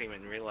him. I didn't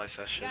even realize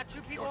that We shit. got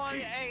two people Your on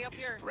team A up is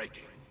here.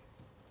 breaking.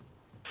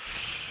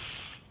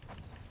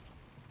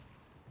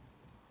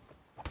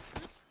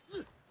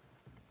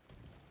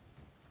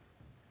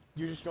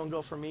 You're just gonna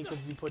go for me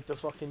because you put the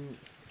fucking.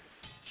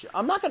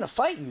 I'm not gonna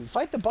fight you.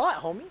 Fight the bot,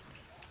 homie.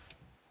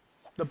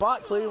 The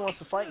bot clearly wants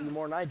to fight you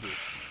more than I do.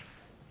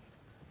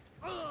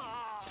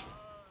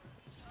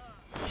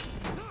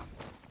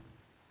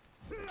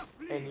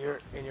 And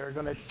you're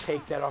gonna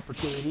take that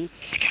opportunity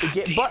to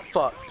get butt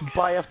fucked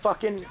by a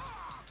fucking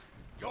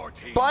Your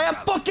team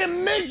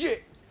fucking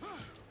midget.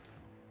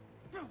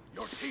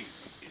 Your team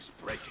is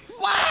breaking.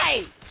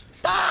 Why?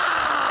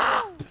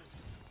 Stop!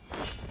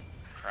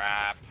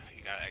 Crap,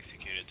 you got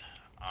executed.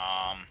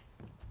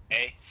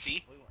 A,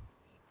 C.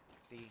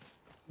 See.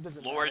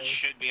 Doesn't Lord matter.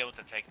 should be able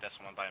to take this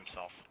one by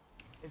himself.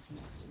 If you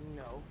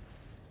no.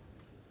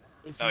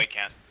 If No, you, he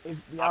can't. If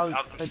I'm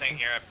staying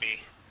here at B.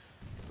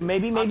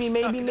 maybe, stuck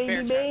maybe, in the bear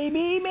trap. baby.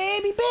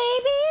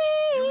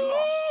 You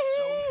lost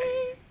zone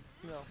A.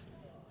 No.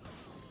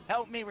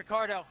 Help me,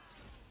 Ricardo.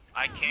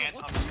 I can't.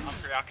 I'm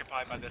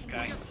preoccupied by this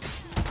guy.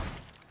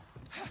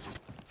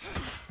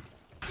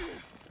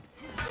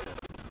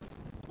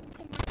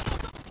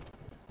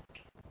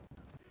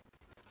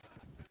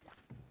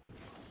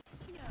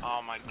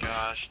 Oh my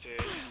gosh, dude.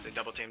 They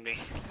double teamed me.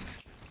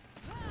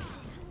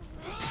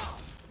 We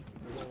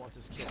don't want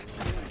this kill,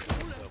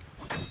 so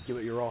give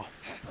it your all.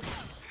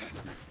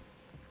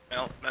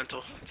 Well,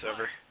 mental. It's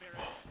over.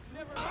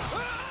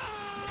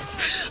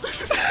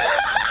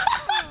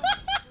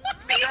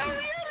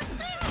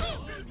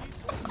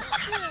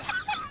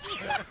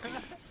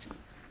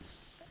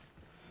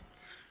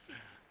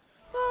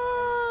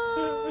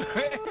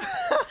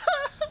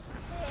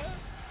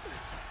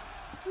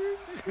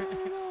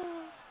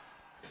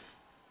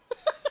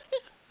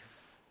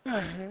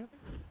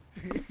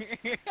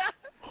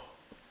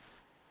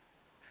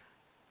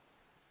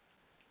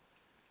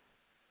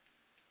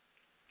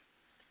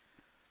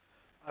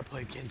 I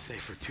played Kensei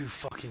for 2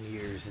 fucking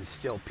years and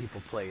still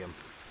people play him.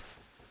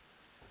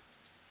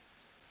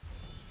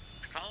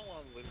 I kind of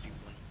want to live you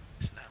one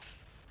now.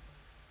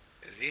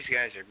 Because these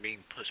guys are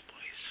being push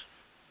boys.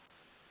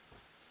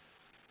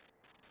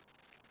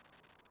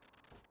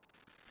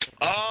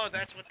 Oh,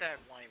 that's what that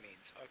line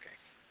means. Okay.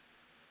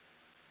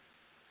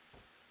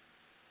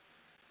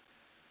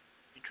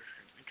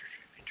 Interesting,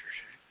 interesting,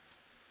 interesting.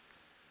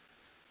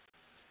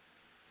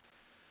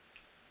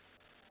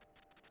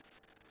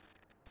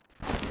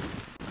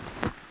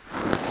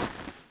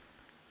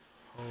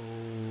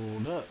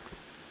 Hold up.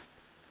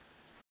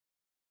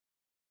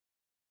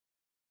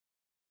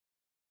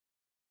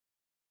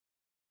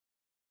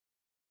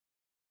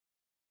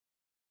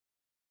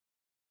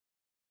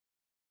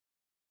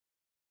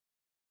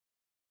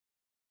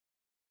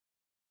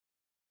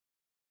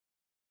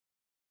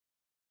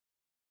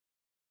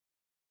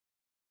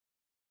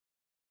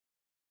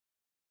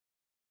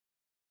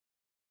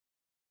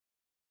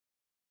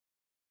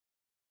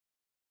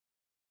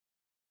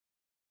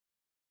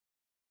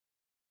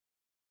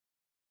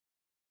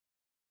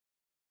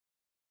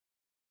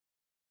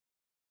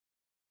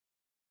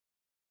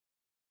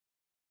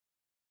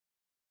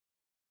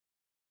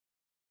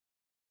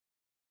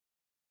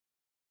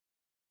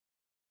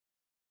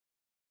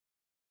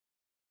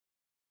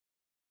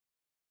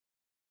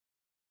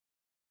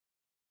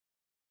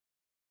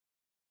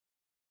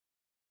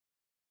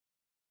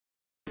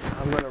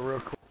 I'm gonna real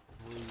quick.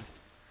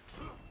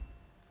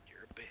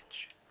 You're a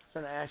bitch.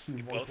 I'm trying to ask you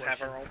We one both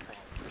question. have our own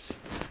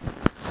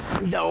problems.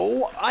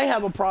 No, I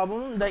have a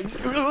problem that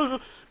you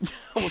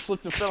almost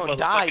slipped and fell and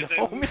died,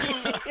 homie.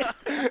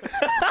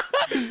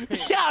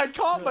 Yeah, I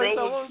caught Bro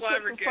myself. was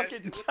Almost slipped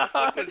and flabbergasted. fucking What the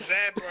fuck died. was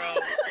that, bro?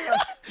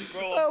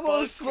 Bro, I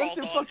almost slipped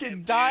and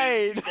fucking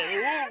died.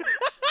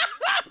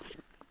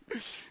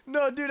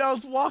 No, dude, I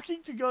was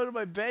walking to go to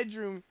my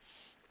bedroom,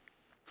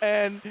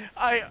 and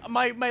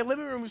my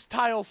living room is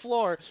tile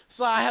floor,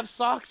 so I have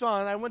socks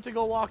on. I went to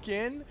go walk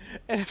in,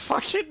 and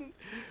fucking,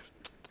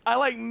 I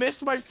like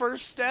missed my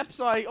first step,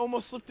 so I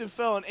almost slipped and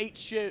fell and ate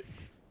shit.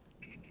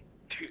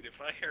 Dude, if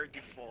I heard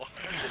you fall,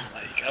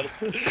 like,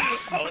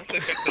 I would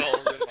take a goal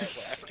in my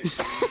laughter,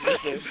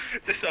 dude.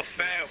 This a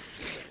fail.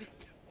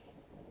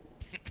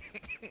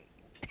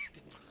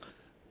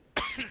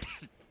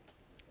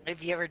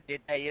 If you ever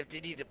did that, you have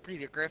to do the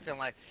Peter Griffin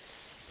like,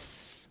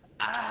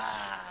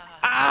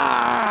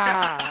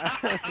 ah,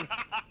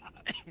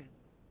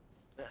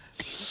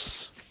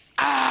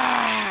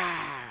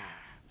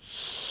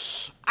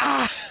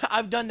 Ah!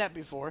 I've done that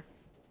before.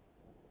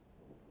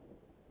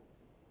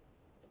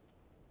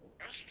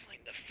 I was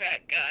playing the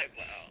fat guy,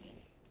 wow.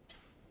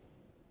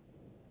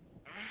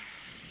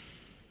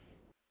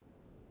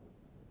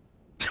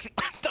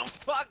 what the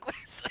fuck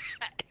was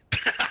that?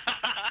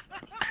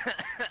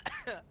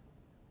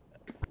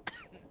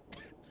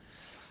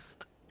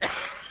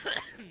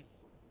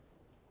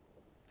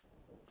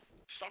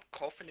 Stop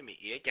coughing in my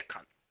ear, you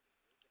cunt.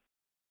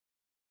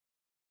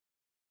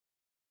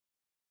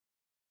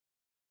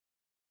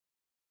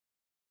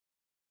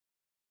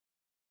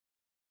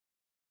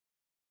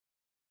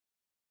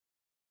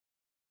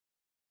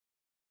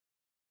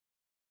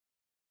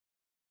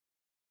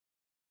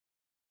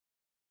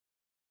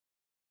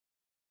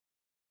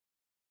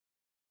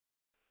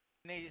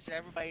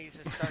 Everybody's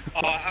just start Oh,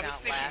 I busting was out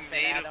thinking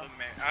laughing at him.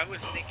 I was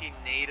thinking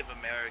Native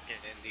American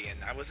Indian.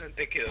 I wasn't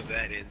thinking of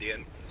that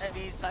Indian. And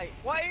he's like,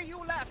 why are you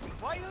laughing?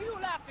 Why are you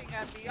laughing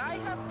at me? I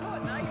have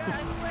gun. I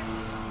went.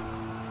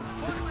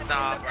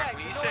 Nah, bro.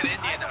 When you said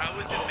Indian, I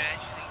was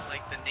imagining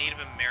like the Native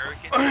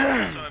American.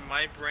 So in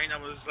my brain, I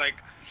was like,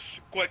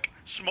 quick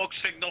smoke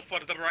signal for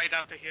the right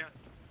out of here.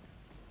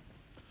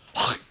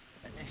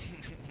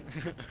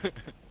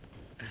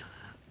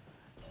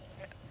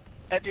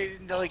 And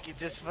dude, like, it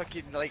just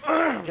fucking, like,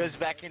 goes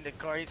back in the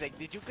car. He's like,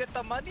 did you get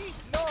the money?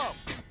 No.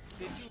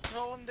 Did you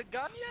throw him the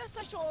gun? Yes,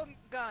 I showed him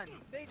the gun.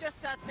 They just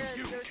sat there and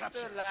You just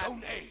captured laughed.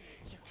 Zone A.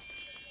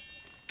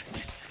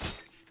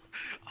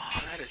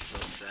 Oh, that is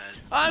so sad.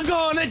 I'm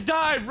gonna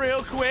die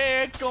real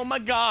quick. Oh my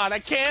god, I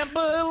can't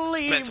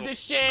believe Mental. this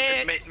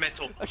shit.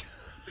 Mental. Do you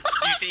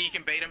think you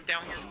can bait him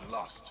down here?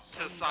 Lost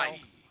To the Zone side.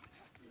 C.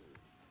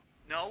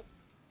 No?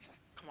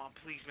 Come on,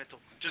 please, Mental.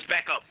 Just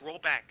back up. Roll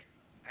back.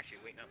 Actually,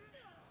 wait, no.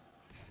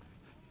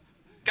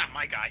 Got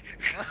my guy.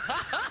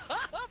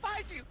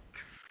 Behind you.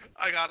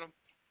 I got him.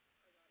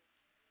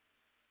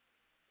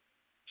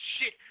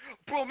 Shit.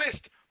 Bro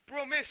missed.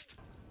 Bro missed.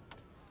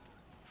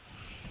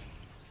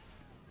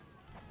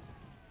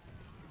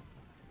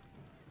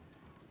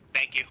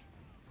 Thank you.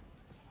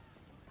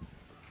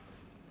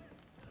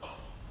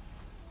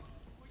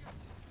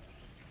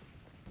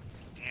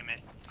 Damn it.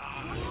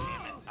 Ah,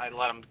 damn it. I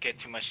let him get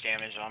too much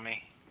damage on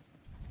me.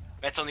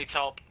 Mental needs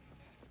help.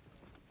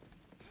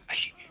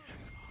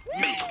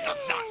 Mental does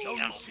not need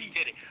help. He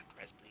did it.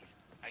 Res, please.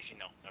 Actually,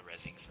 no. No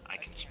resings. I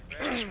can just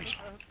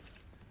respawn.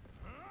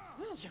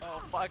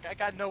 Oh fuck, I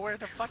got nowhere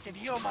to fucking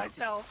heal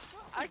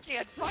myself. I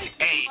can't fight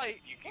this A.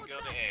 fight. You can go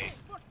to A.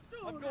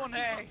 I'm going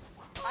A.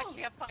 I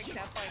can't fight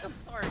that fight. I'm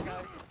sorry,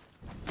 guys.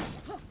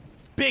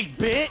 Big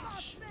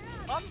bitch.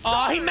 I'm Oh,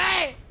 sorry. he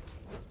mad.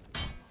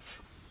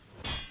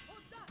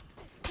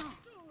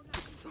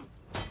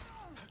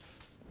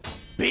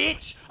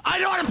 Bitch, I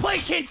know how to play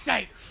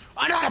Kinsey.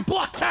 I know how to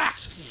block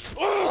tax.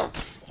 I'll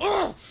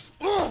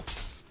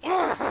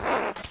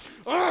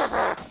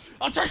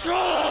take you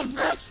on,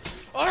 bitch.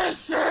 I'm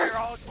scared.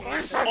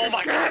 Oh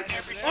my god,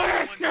 every single I'm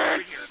one's scared.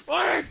 over here.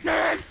 I'm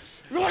scared.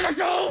 You wanna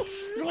go?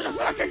 You wanna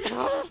fucking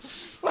go?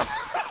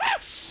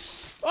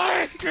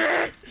 I'm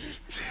scared.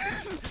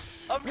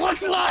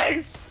 What's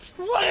life?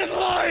 What is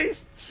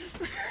life?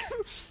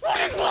 What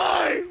is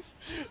life?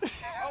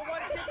 Oh,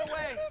 one take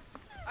away.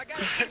 I got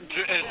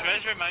Does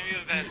Rez remind me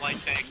of that, like,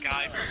 that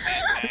guy from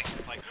Mad Max?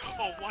 It's like,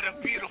 oh, what a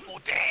beautiful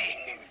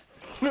day!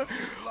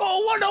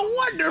 Oh, what a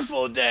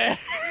wonderful day!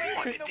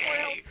 What a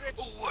day!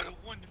 Oh, what a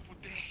wonderful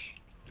day!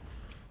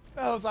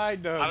 That was I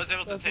done. I was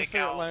able to That's my take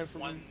favorite out line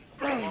from one him.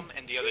 problem,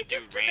 and the other He two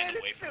just ran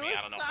committed away from me.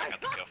 I don't know if I got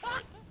the kill for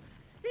it.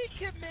 He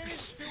committed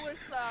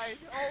suicide.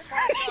 Oh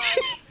my god.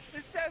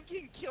 Instead of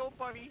getting killed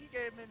by me, he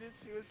committed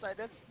suicide.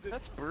 That's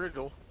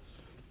brutal.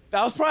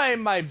 That was probably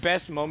my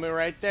best moment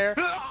right there.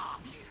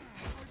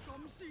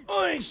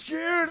 I ain't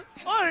scared.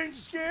 I ain't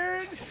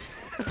scared. Is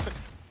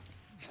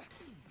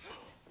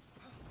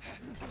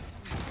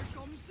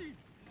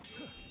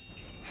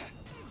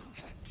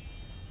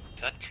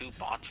that two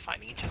bots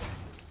fighting each other?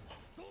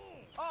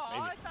 Oh,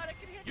 I thought I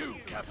could hit you.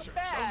 You captured Come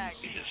back.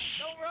 Zone C.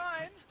 Don't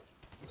run.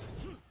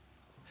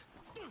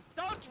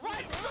 Don't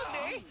run from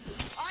me.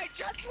 I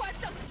just want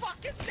to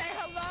fucking say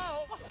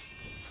hello.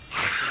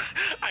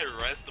 I I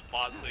rest the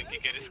bot so he can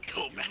get his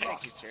kill You back.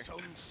 lost sir.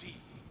 Zone C.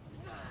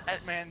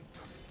 That man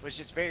was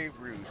just very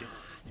rude.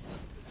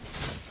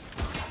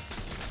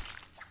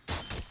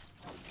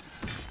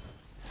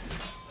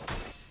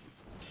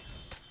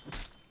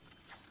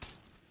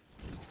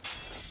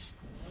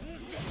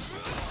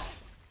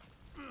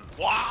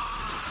 Why?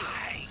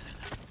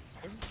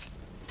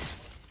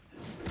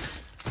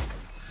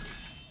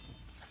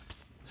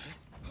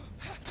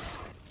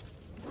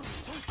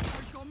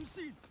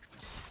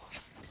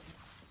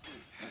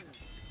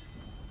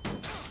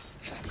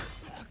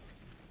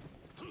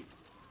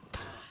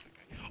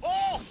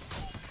 Oh!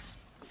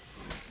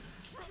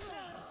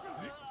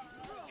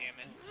 Damn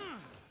it.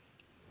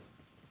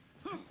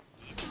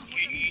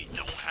 You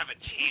don't have a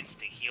chance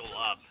to heal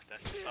up.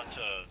 That's such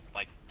a,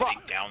 like,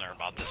 big downer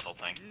about this whole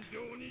thing.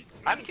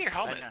 I haven't seen your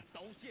helmet.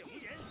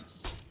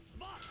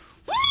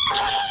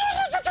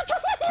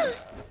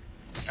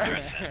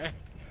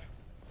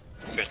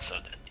 Good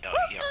son. Oh,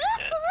 he already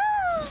dead.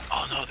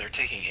 Oh no, they're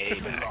taking A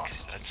back.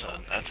 That's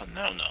a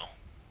no-no.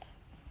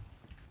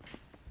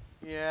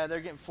 Yeah, they're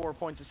getting 4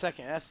 points a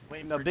second. That's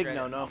Waiting no for big Dread.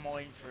 no-no. I'm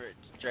waiting for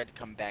Dread to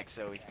come back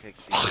so he can take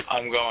C.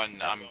 I'm going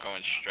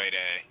straight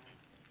A.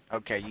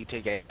 Okay, you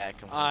take A back.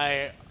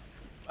 I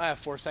have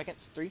 4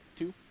 seconds. 3,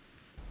 2,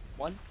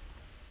 1.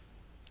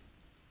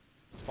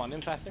 Spawn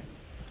in faster.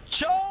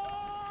 Charge!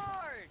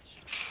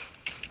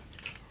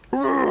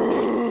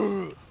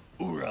 Hoorah!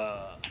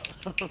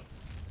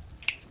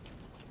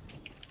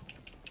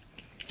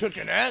 Took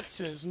an ass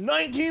since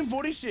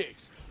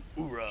 1946.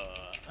 Hoorah!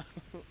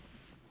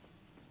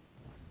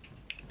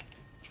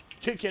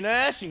 Kicking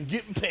ass and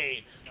getting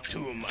paid.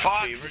 Two of my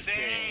favorite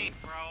things.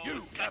 Bro.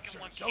 You The captured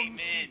second one Zone came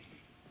C. in.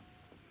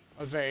 That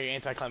was very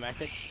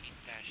anticlimactic.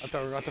 That I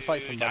thought we were about to shit, fight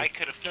dude. somebody. I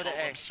could have Go killed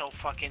to A. him so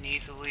fucking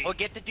easily. Well,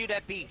 get the dude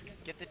at B.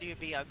 Get the dude at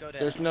B. I'll go to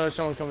There's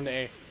someone coming to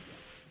A.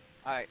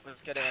 Alright,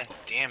 let's go to A.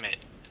 Damn it.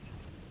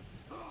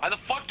 Why the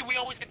fuck do we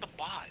always get the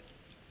bot?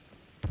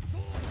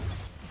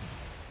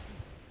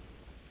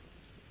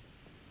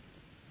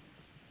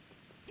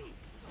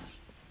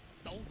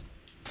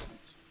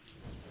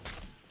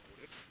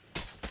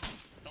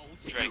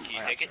 Drake,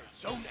 can you take it?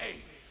 Zone A.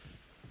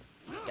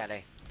 Got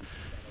A.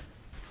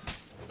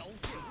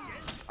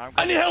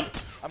 I need help!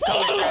 I'm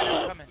coming, Dread.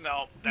 I'm coming.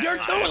 No, that's You're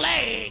not too it.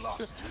 late!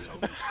 Lost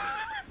Zone C.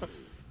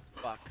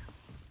 Fuck.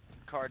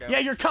 Ricardo. Yeah,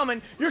 you're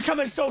coming. You're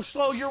coming so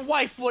slow. Your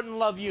wife wouldn't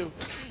love you.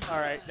 All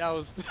right, that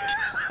was. The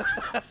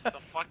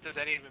fuck does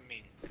that even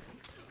mean?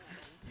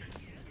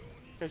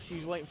 Because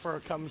she's waiting for a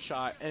cum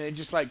shot, and it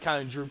just like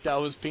kind of drooped out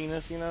of his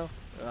penis, you know.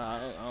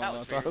 I don't That know.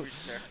 was very rude,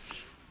 sir.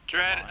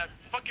 Dread,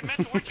 fucking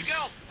Mental, where'd you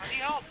go? I need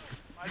help.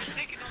 I've been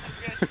taking on this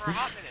guys for a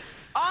hot minute.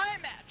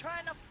 I'm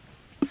trying to.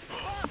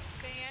 Fuck,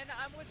 man.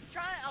 I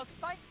was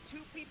fighting 2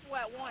 people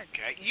at once.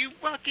 Okay, you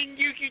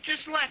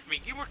just left me.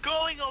 You were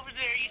going over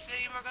there, you said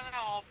you were gonna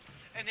help,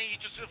 and then you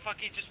just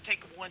fucking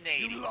take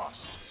 180. You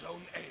lost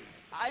Zone A.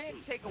 I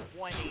didn't take a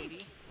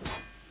 180.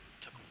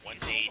 Took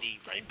 180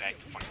 right back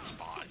to fucking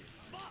spawn.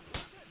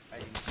 I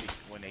didn't take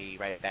 180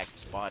 right back to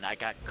spawn. I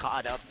got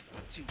caught up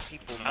with 2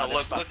 people. Oh,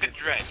 look at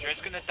Dread.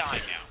 Dread's gonna die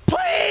now.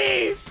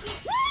 Please!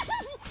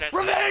 That's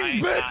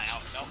Revenge, not,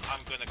 bitch! No,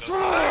 I'm gonna go.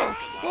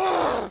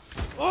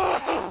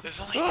 There's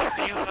only 3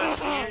 of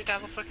us here. That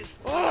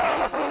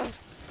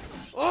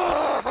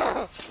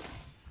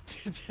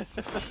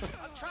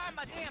I'm trying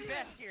my damn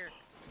best here.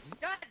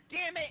 God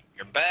damn it!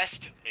 Your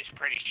best is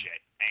pretty shit.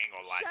 I ain't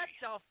gonna lie Shut to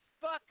you. the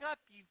fuck up,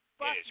 you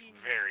It is fucking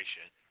very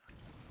shit.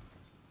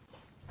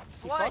 He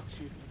slut. fucked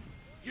you.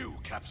 You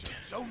captured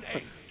Zone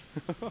A.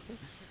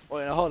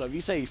 Wait, now hold up. You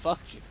say he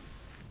fucked you.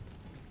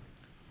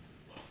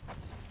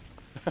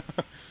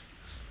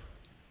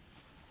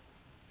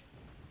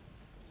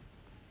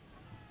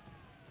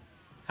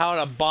 How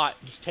would a bot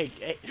just take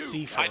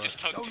C for I us? just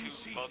took Zone 2.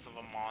 C. Both of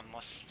them on.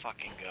 Let's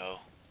fucking go.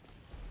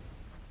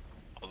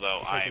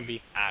 Although Taking I'm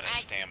B. out of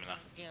stamina.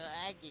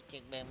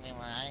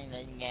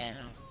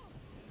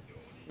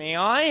 Me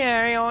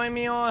oi,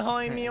 me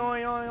oi, me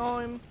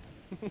oi.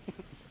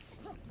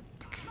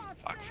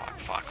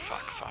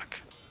 Fuck.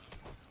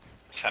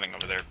 He's heading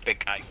over there.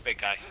 Big guy.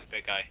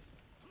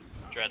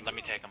 Dread, let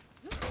me take him.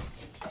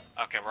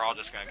 Okay, we're all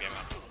just gonna game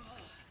up.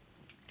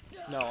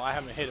 No, I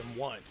haven't hit him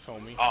once,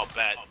 homie. Oh,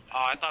 bet. Oh,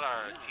 I thought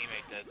our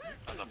teammate did.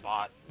 As a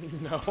bot.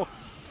 No.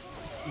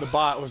 The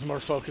bot was more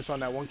focused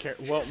on that one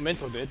character. Well,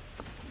 Mental did.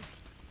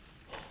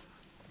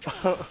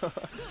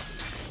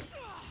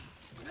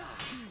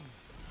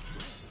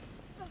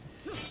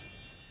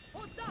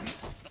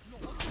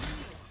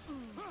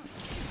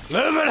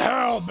 Live in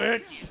hell,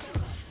 bitch!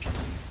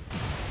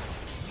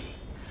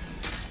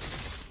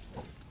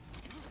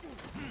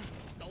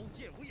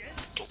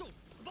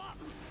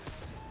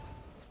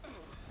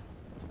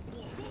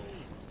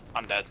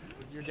 I'm dead.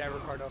 You're dead,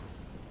 Ricardo.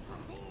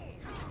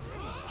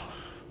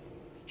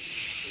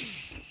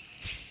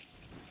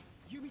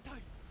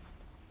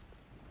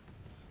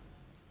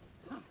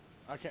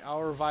 Okay,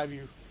 I'll revive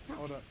you.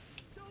 Hold up.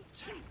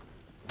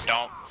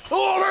 Don't.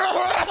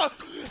 Oh,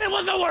 it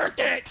wasn't worth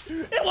it!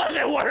 It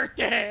wasn't worth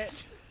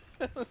it!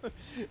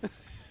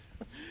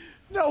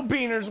 No! No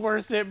beaner's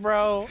worth it,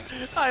 bro.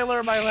 I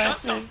learned my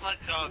Shut the lesson. fuck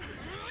up,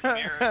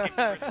 American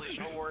privilege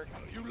whore.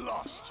 You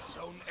lost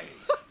Zone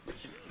A.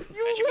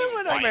 You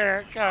live in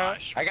America.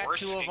 Gosh, I got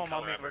worst 2 of skin them on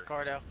color me, ever.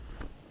 Ricardo.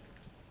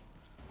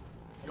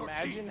 Your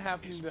Imagine team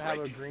having is to have a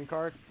breaking. green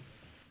card.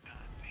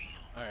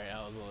 Alright,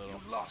 that was a little. You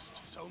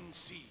lost Zone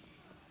C.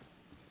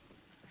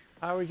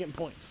 How are we getting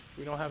points?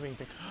 We don't have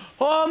anything.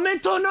 Oh,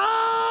 mental no!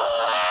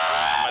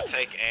 I'm gonna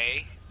take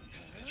A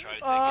and try to take it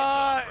to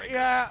Unbreakers.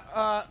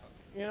 Yeah,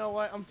 you know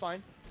what? I'm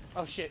fine.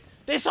 Oh shit.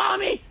 They saw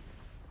me!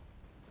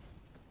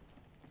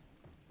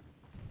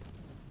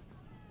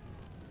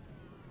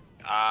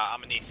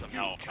 I'm gonna need some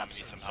help. I'm gonna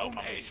need some help. I'm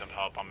gonna need some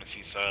help. I'm gonna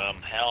see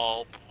some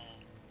help.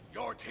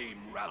 Your team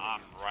I'm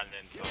rallied. running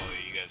until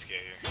you guys get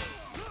here.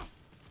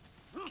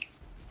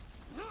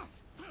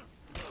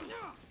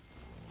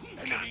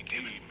 Enemy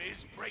team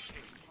is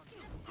breaking.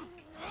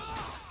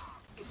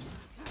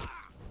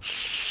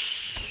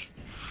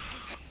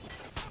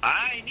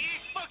 I need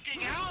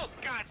fucking help!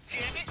 God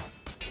damn it!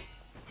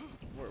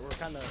 We're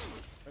kind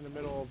of in the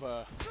middle of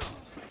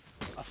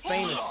a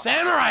famous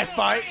samurai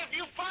fight. Why are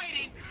you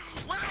fighting?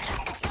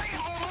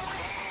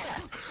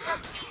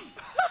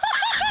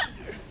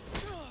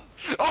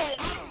 Oh,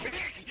 I'm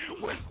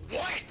busy with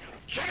what?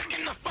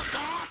 Jerking the fuck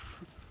off!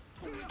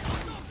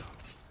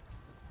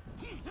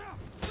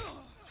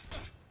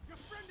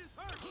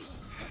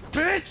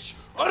 Bitch!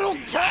 I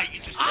don't care! You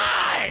just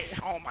I!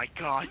 Oh my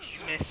god,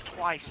 you missed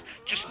twice.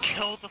 Just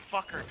kill the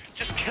fucker.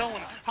 Just kill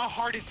him. How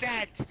hard is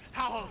that?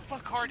 How the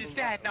fuck hard is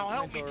that? Now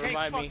help me Mentor, take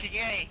revive me. fucking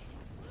A.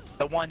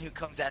 The one who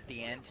comes at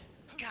the end.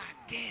 God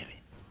damn it.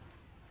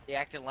 He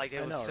acted like it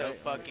I was know, so right?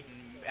 fucking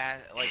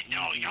like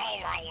No, easy. y'all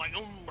are like,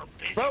 we're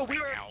busy Bro, right we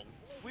were now.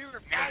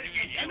 fighting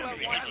and you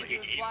at once and he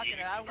was blocking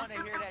it. I want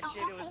to hear that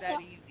shit. It was that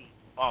easy.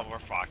 Oh, we're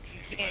fucked.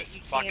 You can't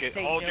Fuck say it.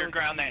 Hold no your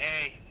ground to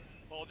excuse.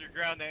 A. Hold your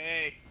ground to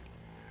A.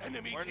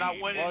 Enemy We're team not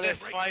winning is this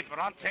breaking. fight, but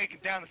I'm taking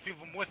down the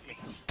people with me.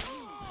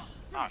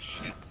 Oh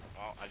shit.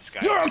 Well, I just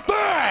got. You're a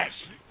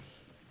bitch!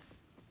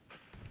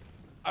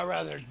 I'd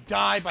rather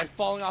die by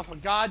falling off a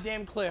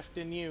goddamn cliff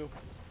than you.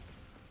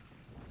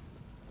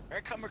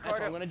 Here come That's what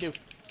Ricardo. I'm gonna do.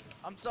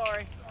 I'm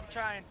sorry. I'm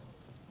trying.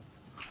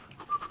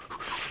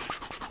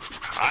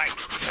 I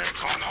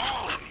take on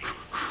all of you.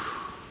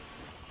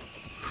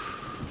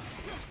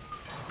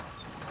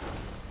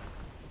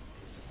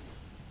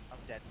 I'm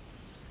dead.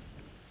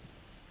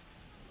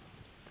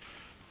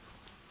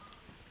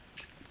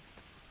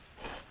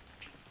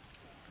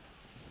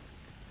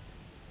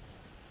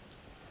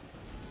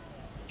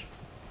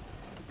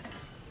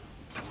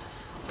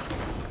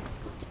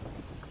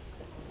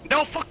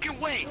 No fucking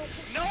way!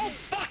 No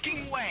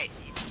fucking way!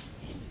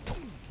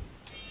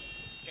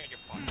 Yeah, you're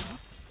fucked.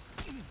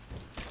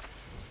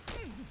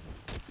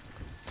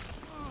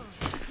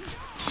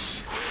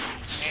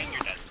 And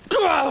you're dead.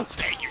 Oh,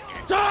 And you're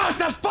dead. oh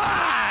the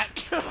fuck!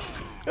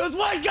 It was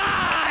one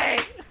guy!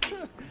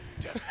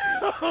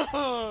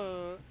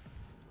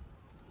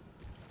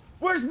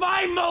 Where's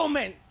my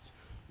moment?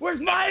 Where's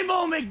my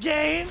moment,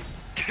 game?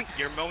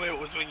 Your moment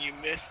was when you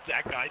missed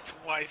that guy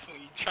twice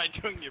when you tried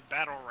doing your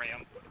battle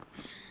ram.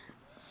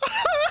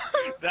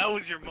 That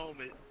was your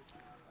moment.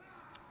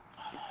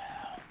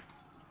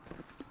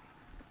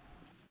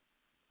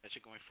 That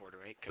shit going forward,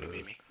 right? Could it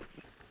be me?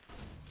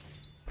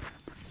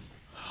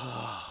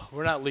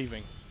 We're not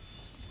leaving.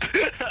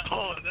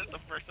 Oh, that's the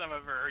first time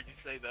I've ever heard you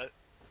say that.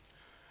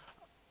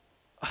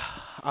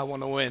 I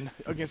want to win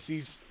against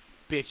these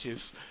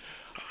bitches.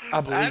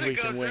 I believe we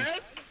can win.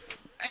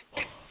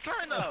 Hey,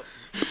 turn up!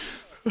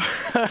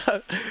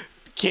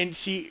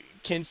 Kinsey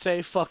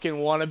fucking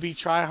wannabe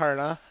tryhard,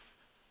 huh?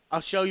 I'll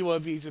show you what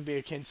it means to be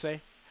a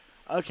Kinsey.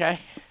 Okay.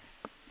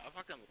 I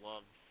fucking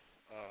love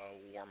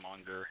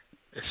Warmonger.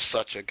 It's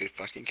such a good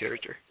fucking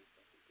character.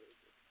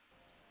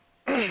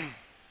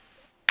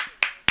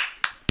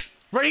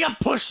 Ready up,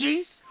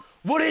 pushies?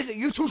 What is it?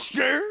 You too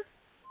scared?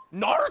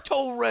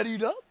 Naruto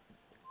readied up?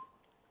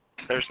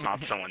 There's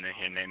not someone in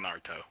here named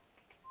Naruto.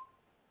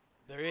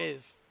 There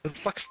is. Who the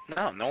fuck's...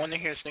 No, no one in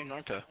here is named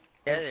Naruto.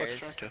 Yeah, Who the there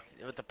fuck's is. Naruto?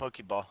 With the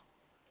Pokeball.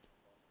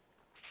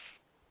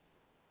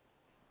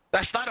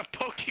 That's not a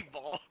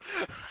Pokeball!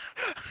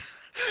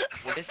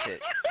 What is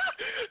it?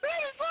 That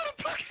is not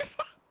a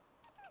Pokeball!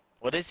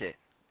 What is it?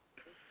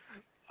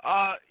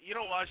 You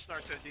don't watch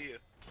Naruto, do you?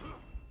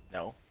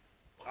 No.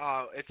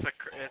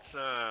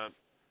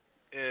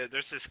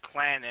 There's this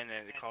clan in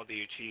it called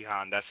the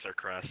Uchiha, and that's their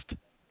crest.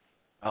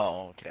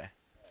 Oh, okay.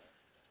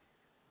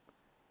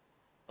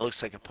 It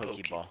looks like a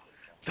Pokeball.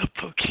 The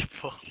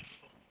Pokeball.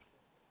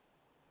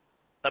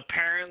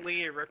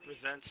 Apparently, it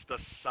represents the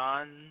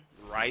sun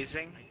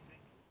rising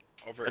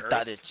over I Earth.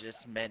 thought it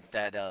just meant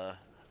that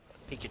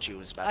Pikachu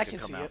was about I to can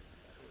come see out. it.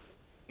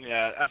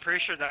 Yeah, I'm pretty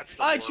sure that's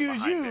the I lore choose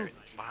behind you.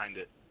 behind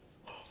it.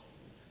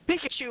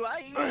 Pikachu, I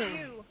use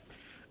you.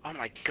 Oh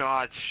my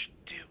god,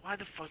 dude, why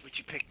the fuck would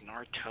you pick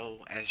Naruto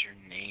as your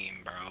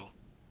name, bro?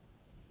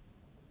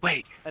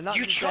 Wait, And not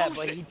you just chose that,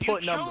 but it. he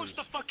put you numbers. chose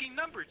the fucking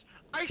numbers.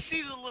 I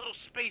see the little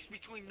space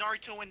between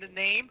Naruto and the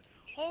name.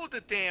 Hold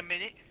a damn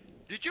minute.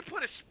 Did you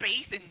put a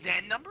space and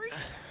then numbers?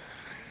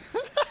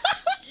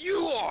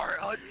 You are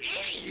an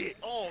idiot!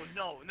 Oh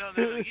no,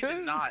 you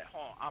did not.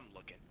 Hold on, I'm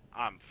looking.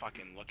 I'm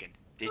fucking looking.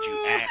 Did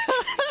you actually?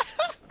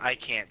 I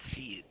can't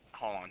see it.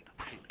 Hold on.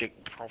 The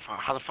profile.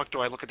 How the fuck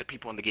do I look at the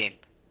people in the game?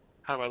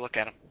 How do I look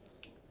at them?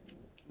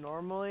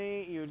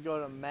 Normally, you would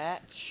go to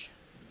match.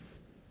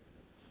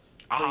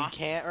 But you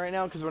can't right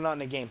now because we're not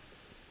in a game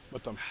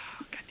with them.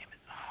 God damn it.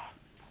 Oh.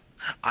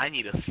 I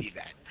need to see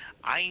that.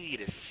 I need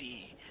to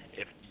see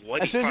if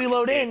what As he soon as you fucking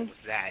load did in,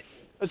 was that.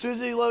 As soon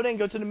as you load in,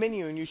 go to the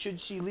menu and you should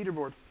see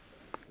leaderboard.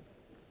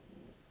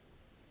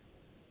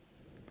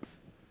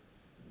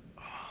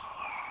 Oh,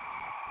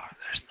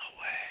 there's no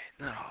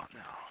way.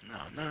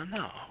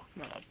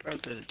 No, bro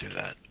didn't do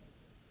that.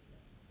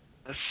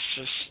 That's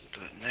just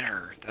an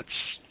error.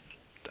 That's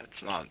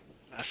not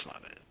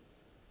it.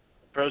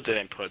 Bro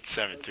didn't put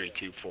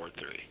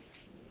 73243.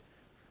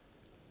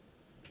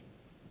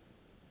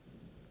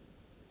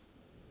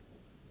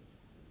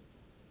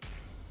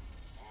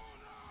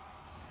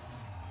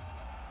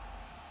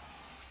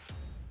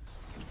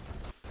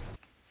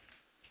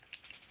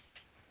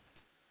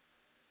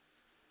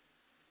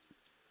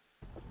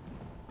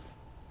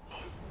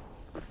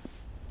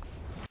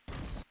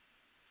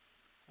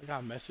 I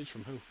got a message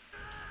from who?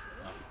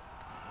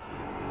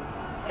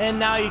 And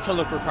now you can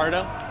look,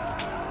 Ricardo.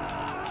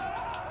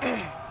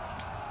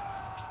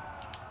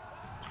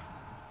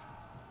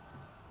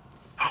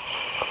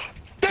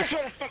 This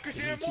motherfucker's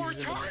even more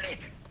retarded!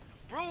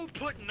 Bro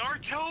put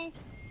Naruto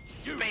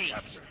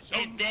space,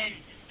 and then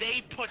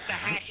they put the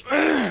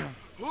hashtag.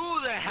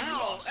 Who the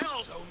hell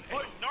else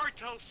put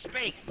Naruto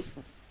space?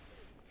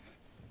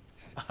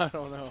 I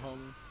don't know,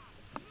 homie.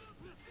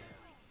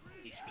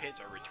 These kids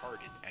are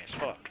retarded as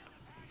fuck.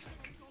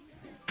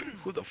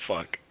 Who the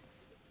fuck?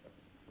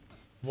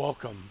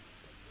 Welcome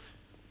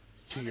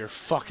to your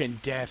fucking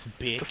death,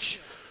 bitch.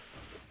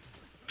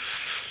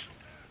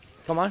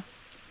 Come on.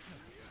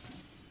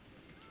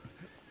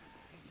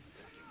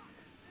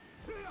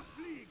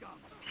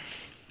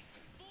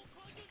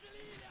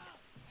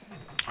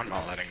 I'm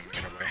not letting him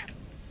get away.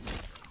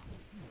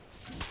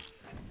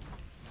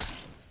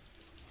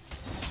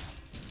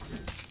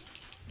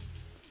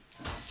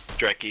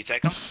 Drake, can you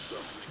take him?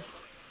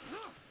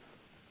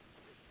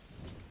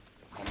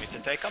 Want me to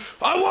take him?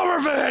 I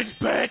want revenge,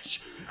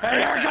 bitch! And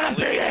you're gonna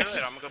beat it!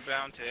 I'm gonna go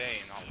down to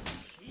A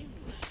and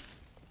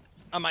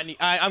I might need.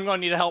 I'm gonna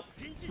need help.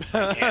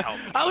 I'll can't help.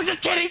 I was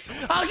just kidding!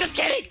 I was just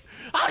kidding!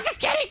 I was just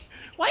kidding!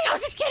 Wait, I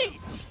was just kidding!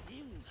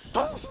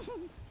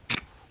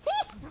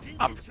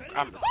 I'm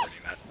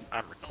recording that.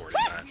 I'm recording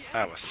that.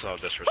 That was so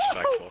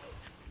disrespectful.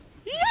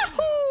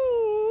 Yahoo!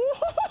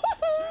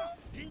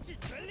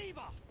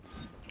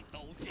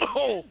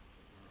 Oh!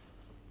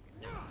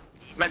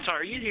 Mentor,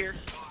 are you here?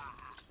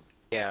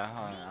 Yeah,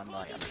 hold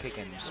on, I'm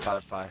picking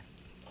Spotify.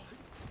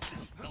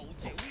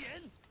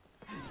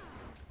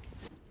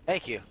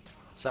 Thank you.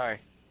 Sorry.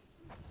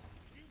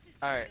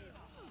 Alright.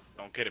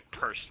 Don't get it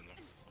personal.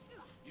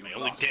 I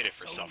only did it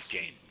for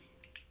self-gain.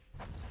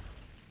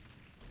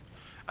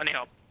 I need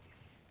help.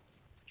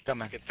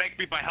 Come on. You can thank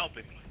me by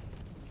helping me.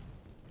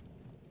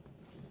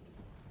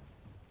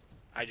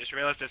 I just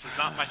realized this is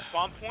not my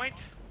spawn point.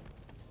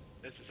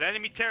 This is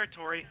enemy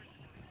territory.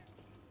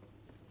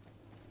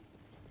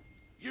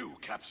 You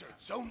captured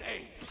Zone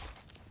A.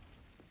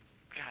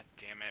 God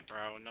damn it,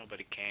 bro.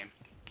 Nobody came.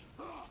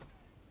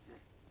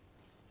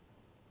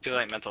 Too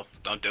late, mental.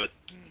 Don't do it.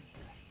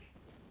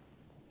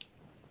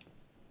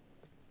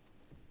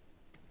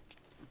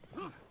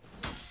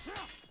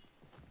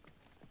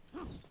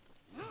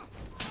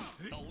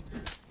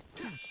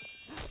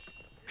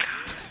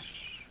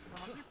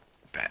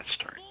 Bad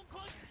start.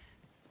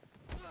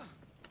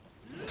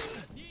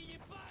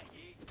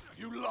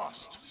 You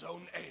lost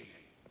Zone A.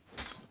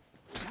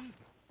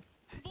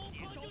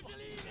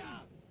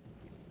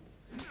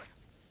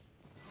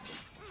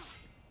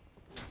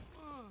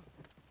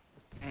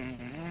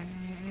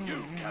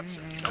 You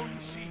captured Zone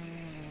C.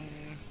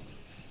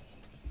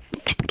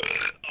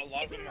 A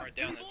lot of them are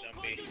down at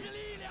Zone B.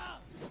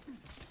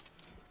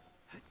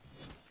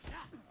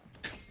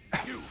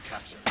 You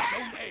captured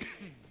Zone A.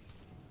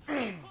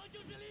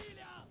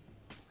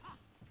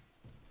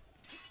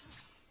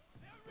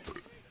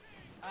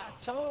 I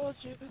told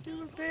you to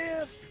do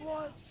this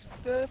once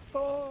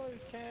before. You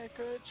can't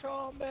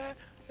control me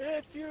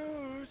if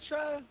you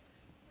try.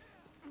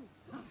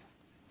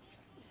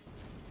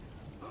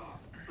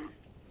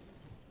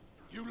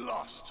 You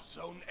lost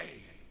Zone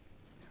A.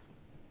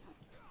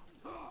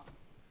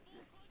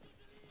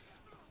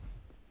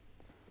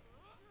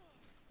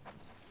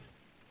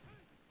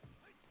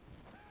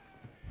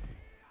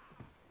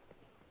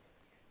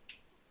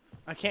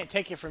 I can't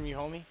take it from you,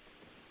 homie.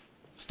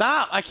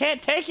 Stop! I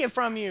can't take it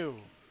from you!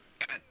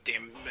 God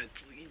damn it,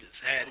 mental. You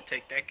just had to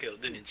take that kill,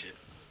 didn't you?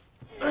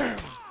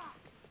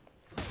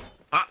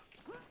 Ah.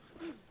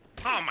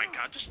 Oh my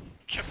god, just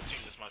chip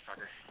between this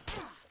motherfucker.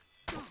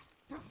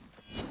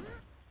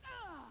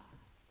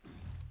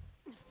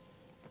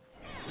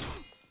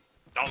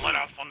 Don't let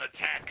off on the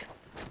attack.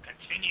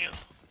 Continue.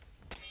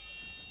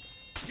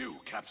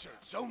 You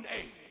captured Zone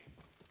A.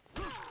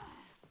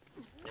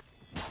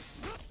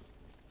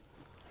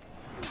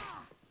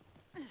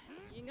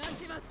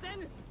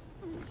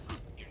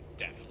 You're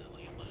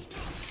definitely a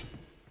lesbian.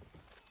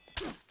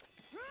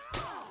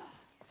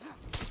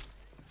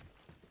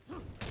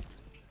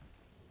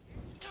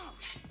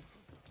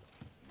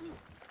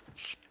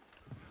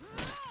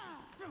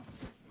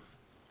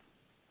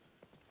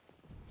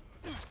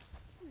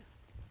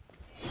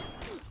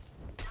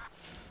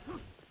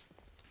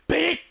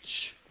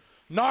 Bitch!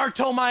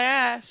 Naruto my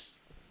ass!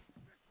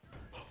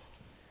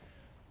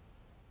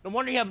 No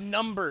wonder you have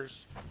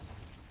numbers.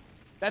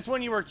 That's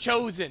when you were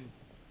chosen.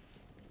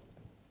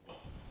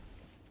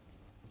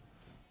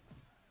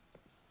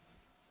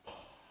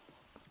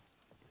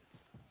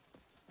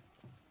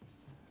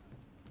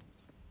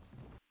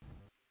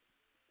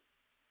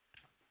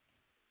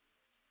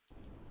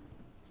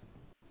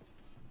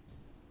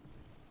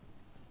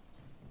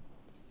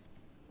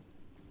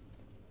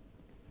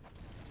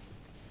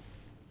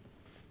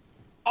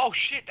 Oh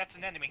shit, that's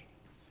an enemy.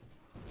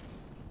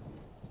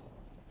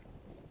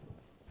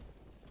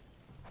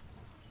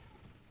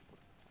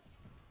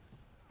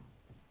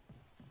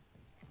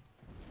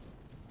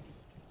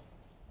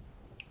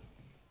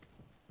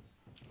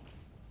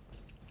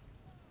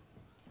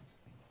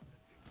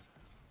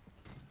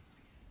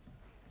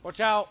 Watch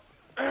out.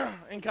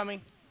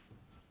 Incoming.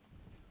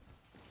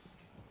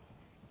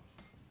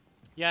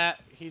 Yeah,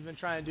 he's been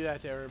trying to do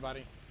that to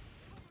everybody.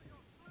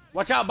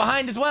 Watch out,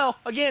 behind as well.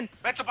 Again.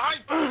 That's a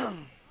behind. I'll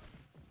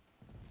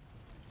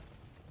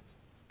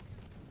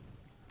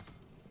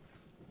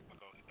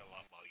go heal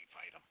up while you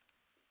fight him.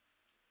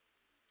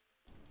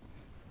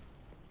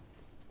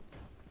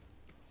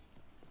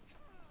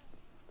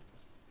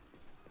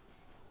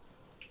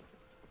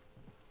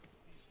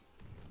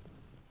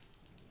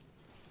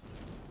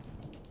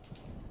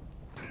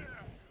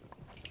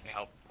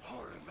 Help.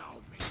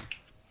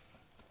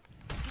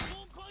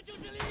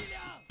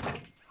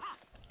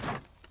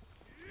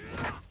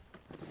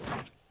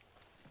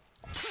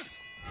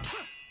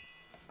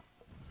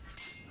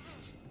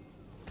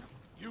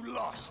 You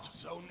lost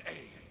Zone A.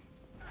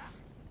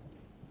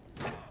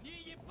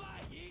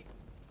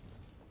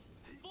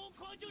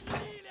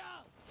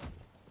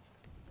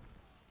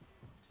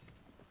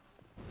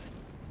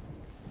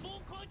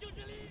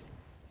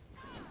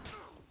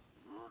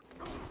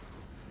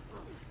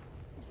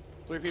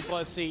 Three people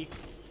at C.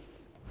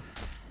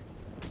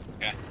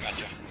 Okay,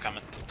 gotcha. I'm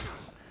coming.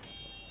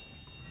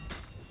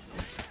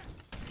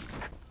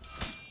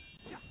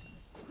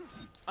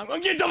 I'm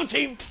gonna get double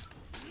team.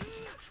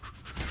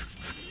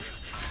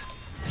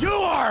 You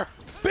are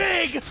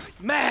big,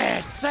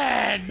 mad,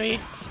 sad, bitch.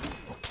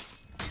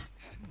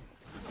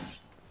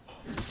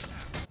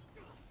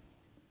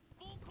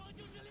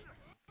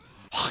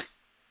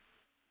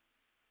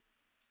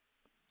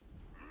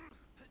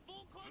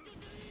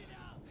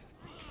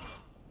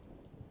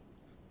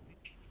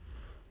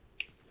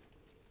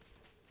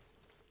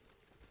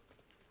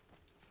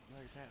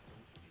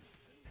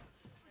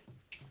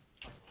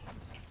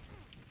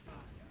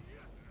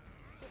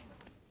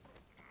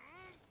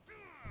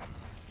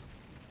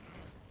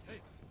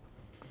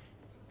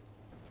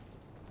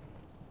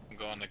 I'm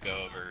going to go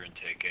over and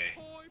take A.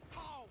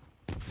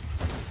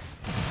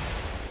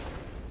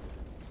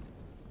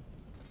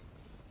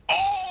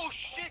 Oh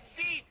shit,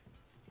 see?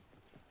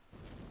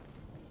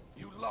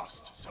 You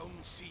lost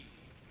Zone C.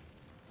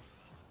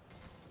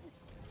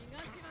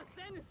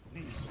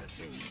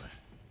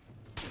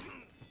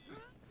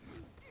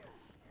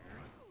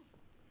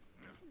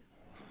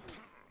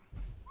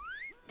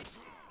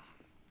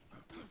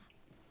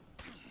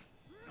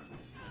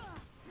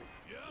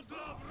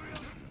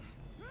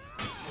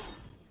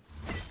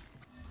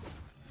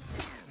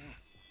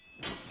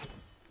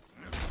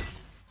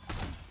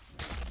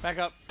 Back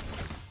up.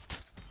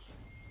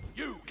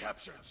 You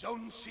captured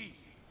Zone C.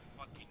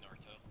 Fucking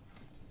Naruto.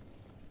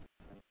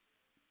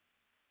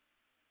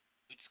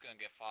 We're just gonna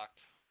get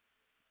fucked.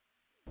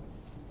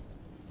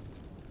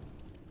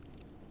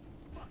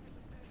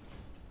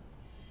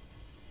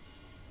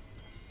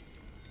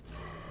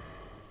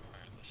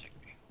 Alright, let's take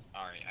me.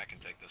 Alright, I can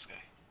take this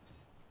guy.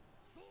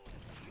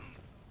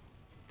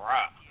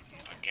 Bruh.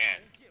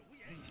 Again.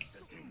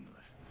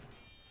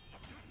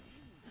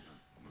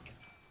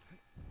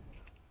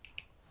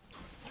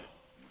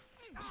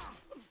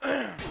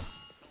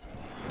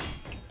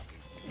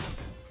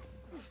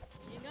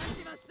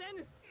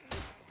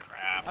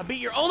 Crap. I beat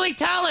your only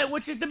talent,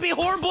 which is to be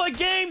horrible at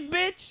games,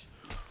 bitch.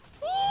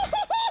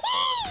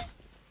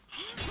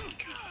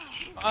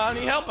 I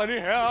need help. I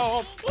need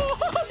help.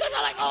 They're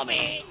not like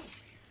homie.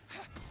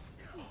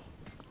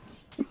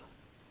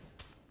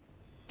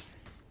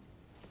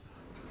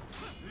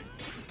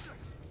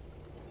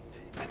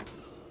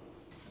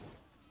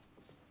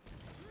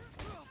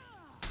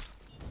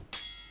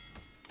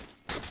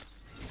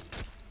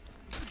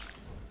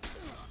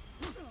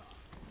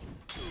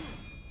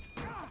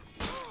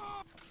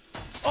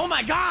 Oh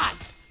my god!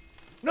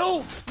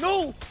 No!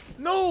 No!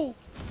 No!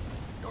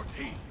 Your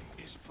team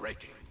is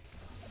breaking.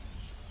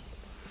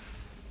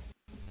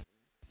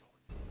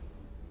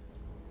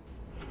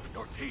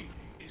 Your team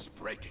is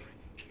breaking.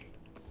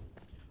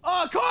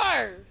 Oh,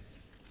 cars!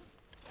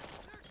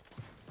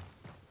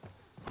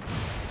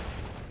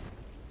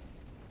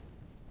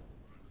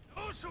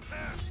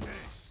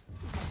 Fastness.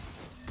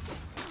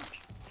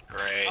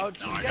 Great. Oh,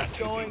 No, I got just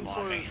two going people for.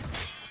 on me.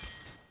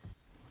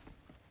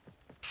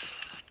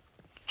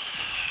 Oh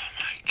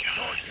my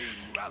Your god.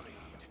 team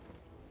rallied.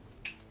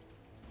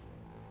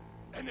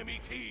 Enemy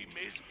team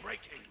is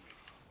breaking.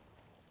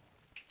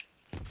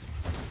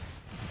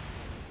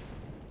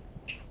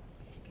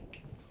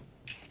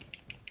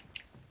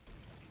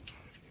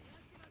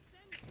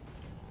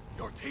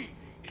 Your team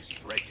is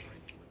breaking.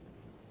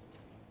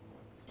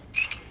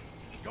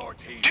 Your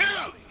team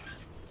rallied.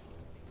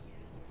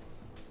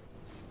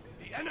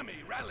 The enemy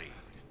rallied.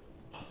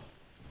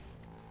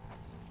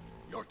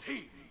 Your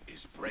team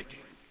is breaking.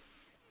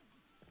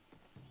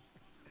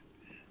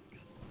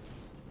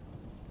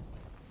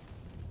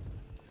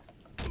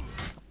 Can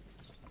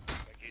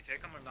you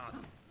take him or not?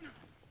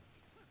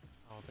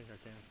 I don't think I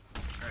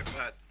can. Alright,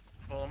 but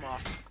pull him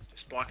off.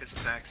 Just block his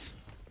attacks.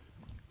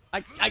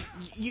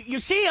 You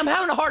see, I'm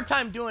having a hard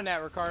time doing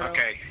that, Ricardo.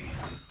 Okay.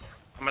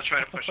 I'm gonna try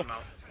to push him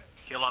out.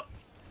 Heal up.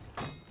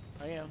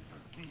 I am.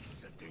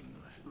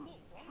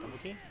 Double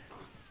team.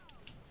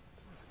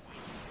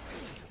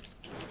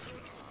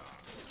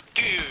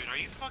 Dude, are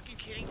you fucking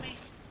kidding me?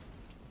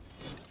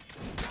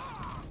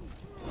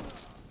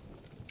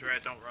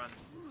 Dread, don't run.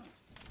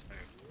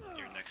 Alright,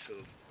 you're next to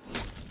the...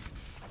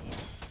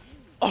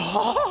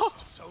 Oh,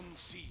 Zone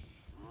C.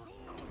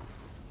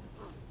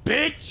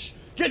 bitch!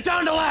 Get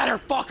down the ladder,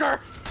 fucker!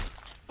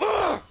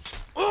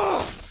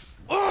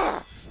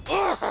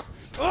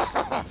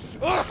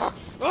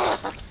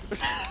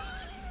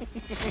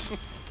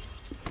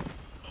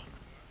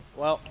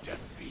 Well,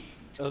 Defeat.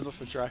 that was a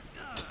for try.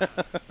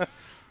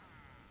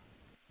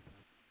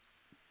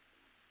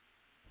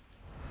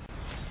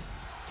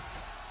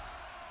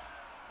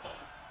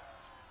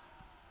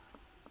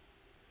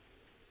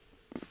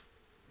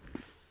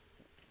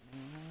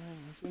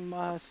 To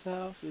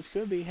myself, this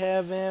could be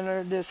heaven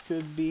or this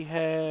could be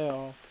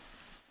hell.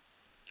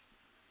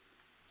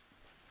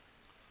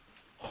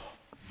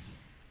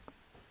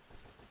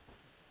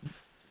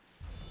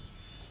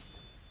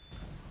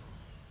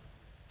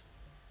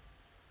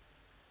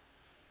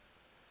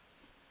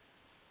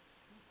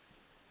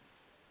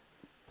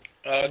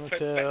 Quick, back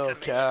 10 Hotel minutes, I need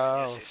to say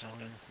California.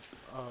 something.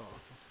 Oh,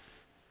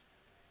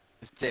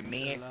 Is it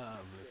me?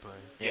 lovely place.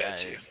 Yeah,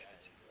 it it's is.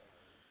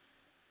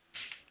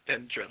 you.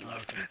 And Dread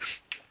left.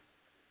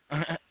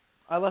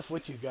 I left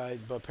with you guys,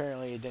 but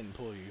apparently it didn't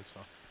pull you, so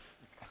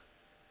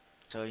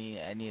So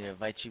I need to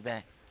invite you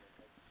back.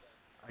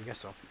 I guess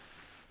so.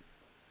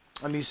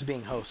 I'm used to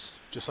being host,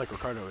 just like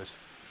Ricardo is.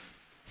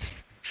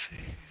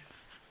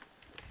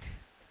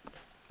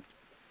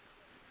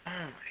 Oh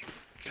my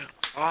god.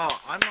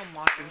 Oh, I'm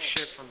unlocking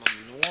shit from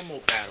a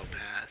normal battle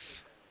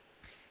pass.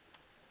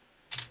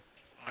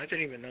 I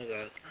didn't even know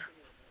that.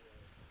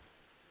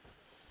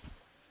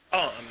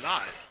 Oh, I'm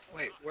not.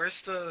 Wait,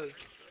 where's the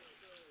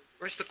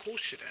cool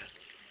shit at?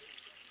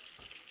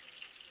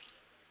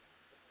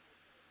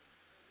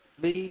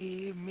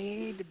 Leave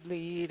me to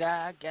bleed,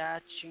 I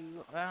got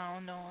you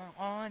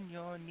on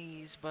your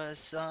knees, but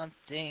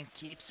something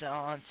keeps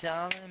on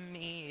telling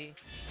me,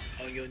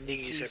 On your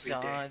knees keeps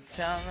every day. on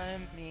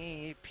telling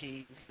me,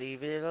 Pete,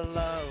 leave it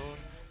alone,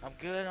 I'm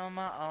good on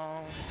my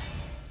own.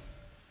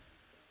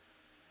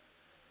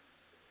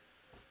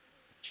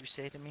 What you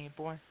say to me,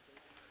 boy?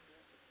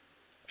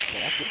 Did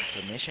I get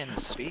permission to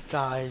speak?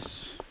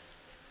 Guys,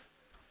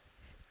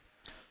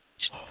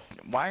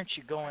 Why aren't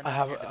you going I out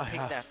have- here to I pick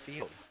have- that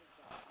field?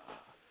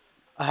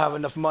 I have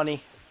enough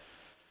money.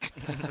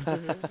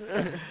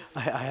 I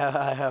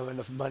have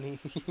enough money.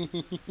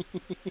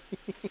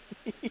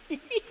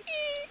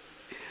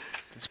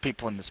 There's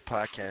people in this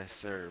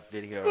podcast or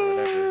video or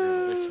whatever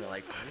that are listening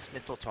like, who's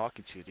Mental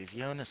talking to? Is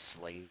he on a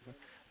slave? What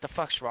the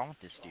fuck's wrong with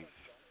this dude?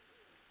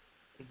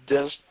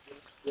 Do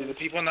the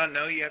people not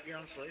know you have your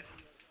own slave?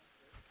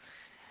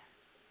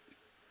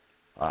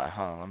 Alright,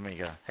 hold on, let me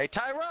go. Hey,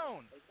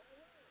 Tyrone!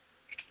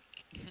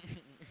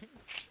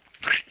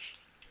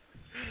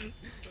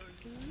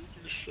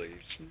 Your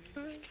slaves.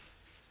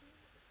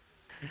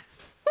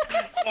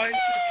 Why is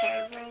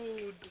it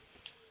Tyrone?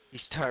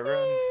 He's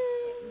Tyrone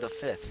the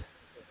Fifth.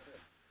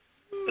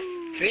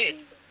 The fifth?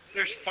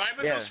 There's 5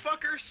 of Yeah. those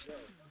fuckers?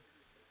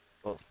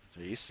 Well,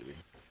 there used to be.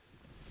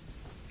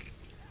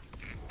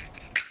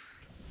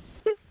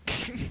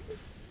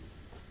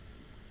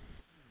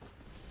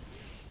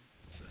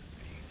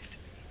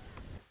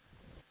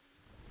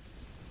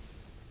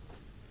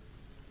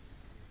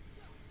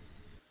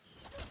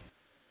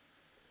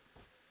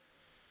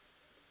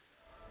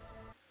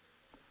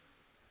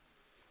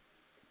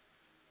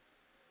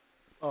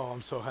 Oh,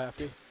 I'm so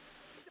happy.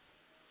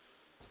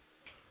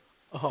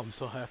 Oh, I'm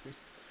so happy.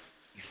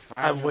 You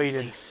I've finally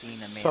waited seen a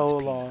man's so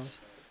long. penis.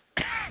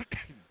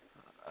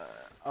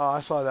 Oh, I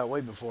saw that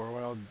way before.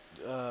 When I was,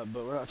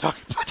 but we're not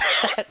talking about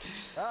that.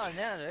 Oh,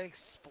 no,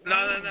 explain. No.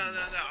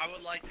 I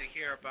would like to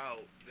hear about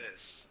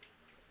this.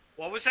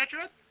 What was that,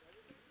 Dread?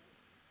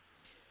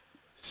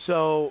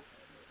 So,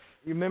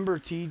 you remember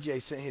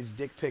TJ sent his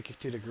dick pic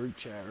to the group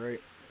chat,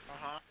 right?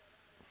 Uh-huh.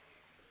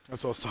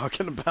 That's what I was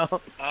talking about.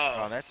 Oh,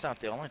 Oh. that's not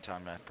the only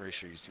time I'm pretty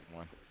sure you've seen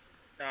one.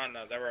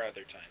 No, there were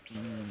other times.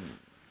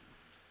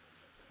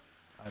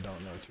 I don't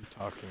know what you're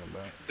talking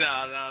about.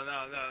 No.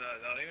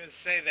 Don't even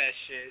say that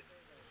shit.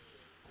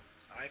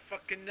 I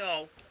fucking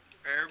know.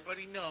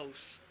 Everybody knows.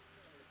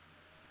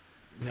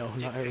 No,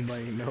 not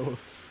everybody knows.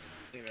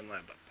 Don't even lie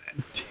about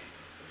that.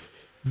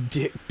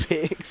 Dick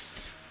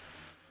pics.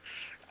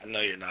 I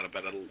know you're not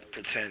about to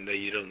pretend that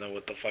you don't know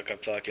what the fuck I'm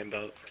talking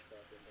about.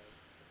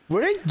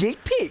 What are dick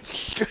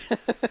pics?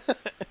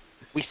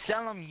 We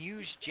sell them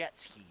used jet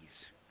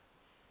skis.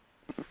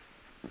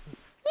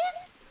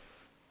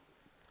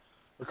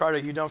 Ricardo,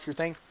 you done with your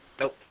thing?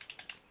 Nope.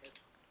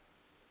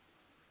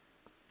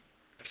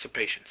 Have some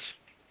patience.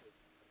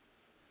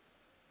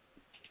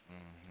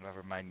 That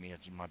remind me of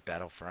my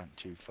Battlefront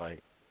 2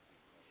 fight.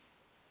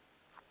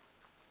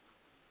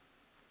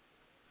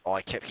 All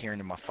I kept hearing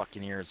in my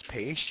fucking ear is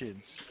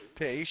patience,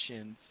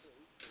 patience.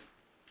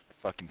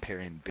 Fucking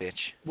parrying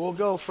bitch. We'll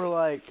go for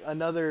like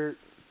another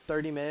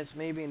 30 minutes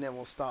maybe, and then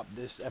we'll stop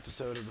this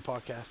episode of the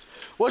podcast.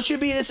 What should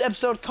be this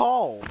episode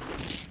called?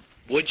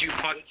 Would you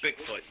fuck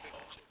Bigfoot?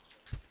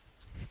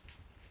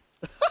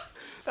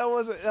 That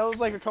was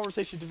like a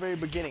conversation at the very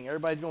beginning.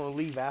 Everybody's going to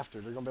leave after.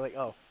 They're going to be like,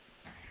 oh,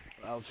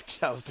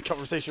 that was the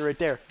conversation right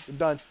there. We're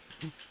done.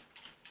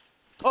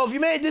 Oh, if you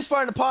made it this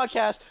far in the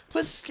podcast,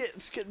 please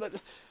if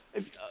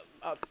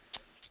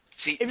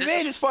you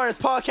made it this far in this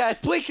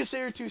podcast, please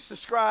consider to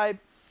subscribe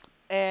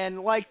and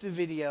like the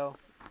video.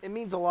 It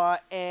means a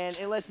lot, and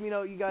it lets me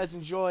know you guys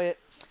enjoy it.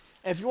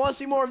 And if you want to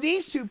see more of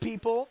these two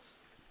people,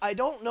 I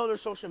don't know their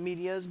social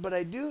medias, but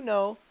I do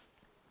know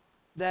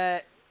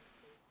that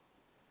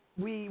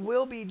we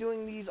will be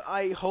doing these,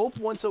 I hope,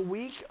 once a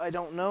week. I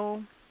don't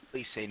know.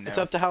 Please say no. It's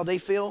up to how they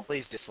feel.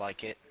 Please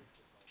dislike it.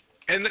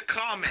 In the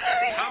comments,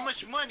 how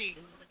much money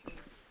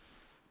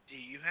do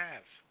you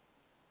have?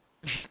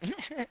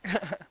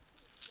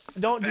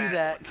 Don't do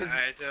that, because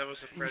That was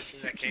the first thing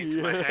that came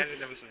to my head,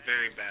 and it was a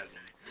very bad one.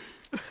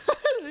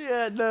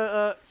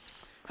 yeah.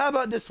 How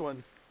about this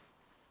one?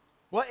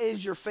 What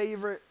is your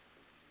favorite?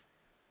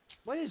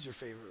 What is your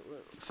favorite?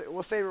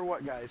 What favorite?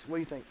 What, guys? What do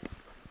you think?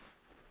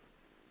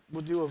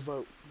 We'll do a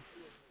vote.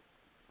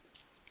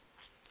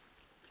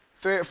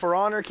 Favorite For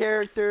Honor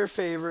character,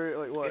 favorite,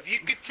 like what? If you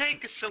could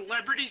take a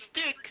celebrity's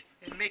dick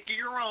and make it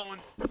your own,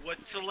 what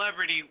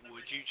celebrity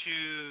would you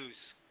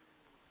choose?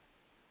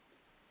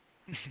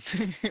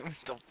 What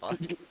the fuck?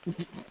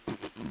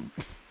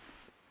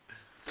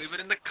 Leave it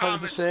in the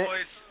comments, 100%.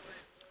 boys.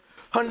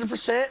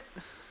 100%.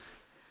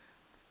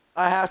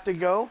 I have to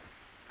go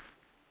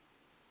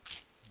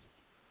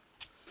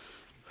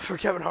for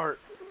Kevin Hart.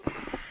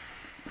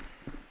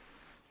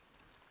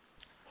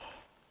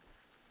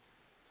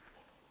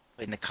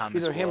 In the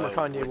comments Either him or below,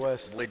 Kanye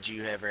West. Would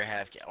you ever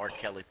have R.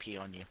 Kelly pee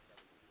on you?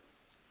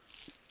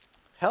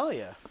 Hell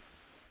yeah.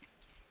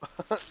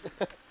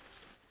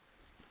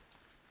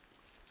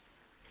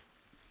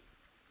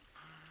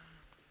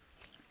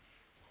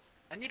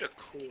 I need a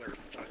cooler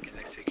fucking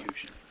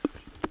execution.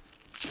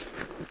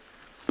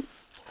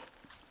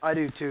 I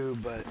do too,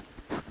 but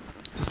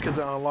just because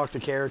I unlocked the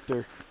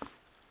character.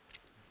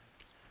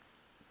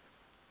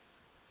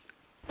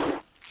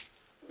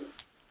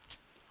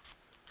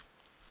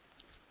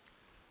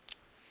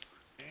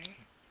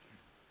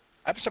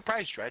 I'm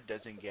surprised Dredd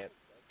doesn't get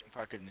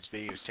fucking his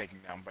videos taken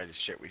down by the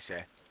shit we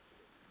say.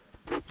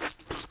 That's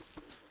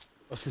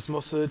because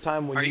most of the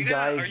time when you are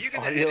guys you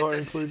gonna audio edit are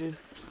this? included.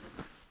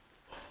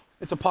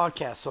 It's a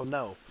podcast, so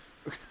no.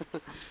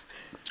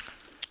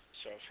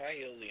 So if I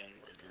yell the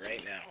N-word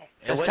right now,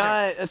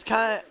 It's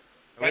kind of.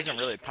 It wasn't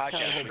really a podcast.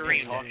 kinda We like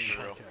didn't talk a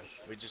for real.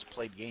 podcast. We just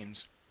played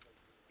games.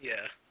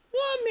 yeah.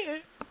 Well, I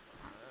mean,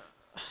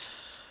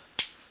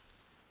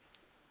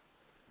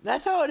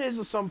 that's how it is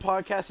with some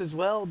podcasts as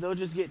well. They'll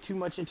just get too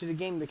much into the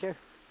game to care.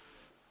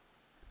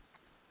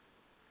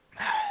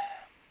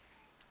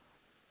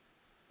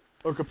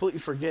 Or completely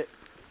forget.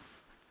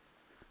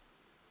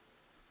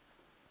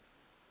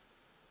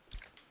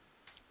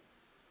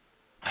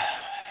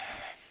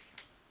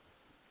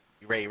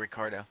 You ready,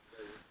 Ricardo?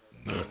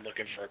 I'm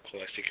looking for a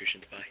cool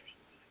execution to buy.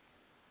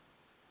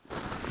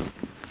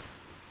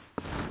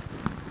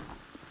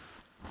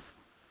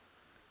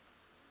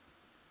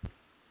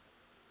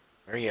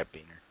 Hurry up,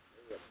 Beaner.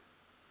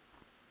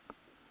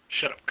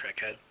 Shut up,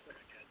 crackhead.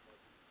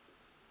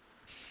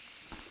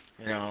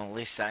 You know, at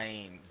least I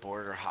ain't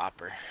bored or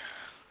hopper.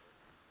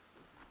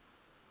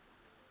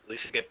 At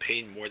least I get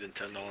paid more than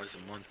 $10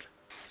 a month.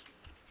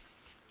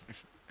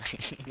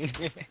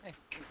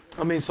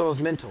 I mean, so is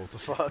mental. The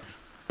fuck.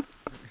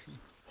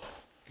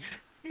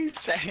 You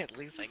say at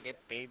least I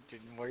get paid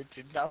more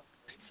 $10 a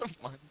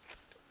month.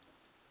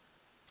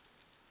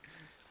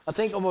 I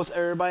think almost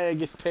everybody that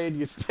gets paid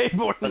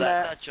more than But I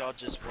that. thought y'all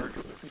just work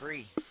for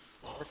free.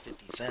 For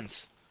 50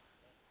 cents.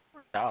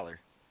 $1.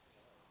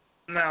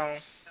 No.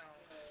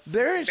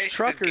 There is Basically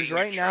truckers being a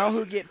right now who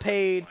truck. get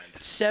paid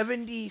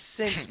 70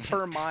 cents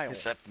per mile.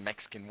 Is that the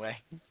Mexican way?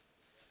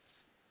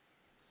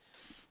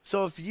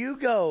 So if you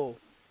go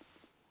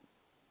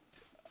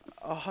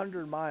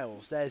 100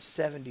 miles, that is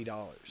 $70,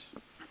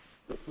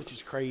 which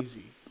is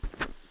crazy.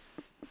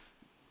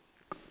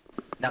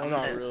 No, Well,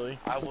 not really.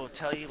 I will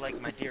tell you like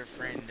my dear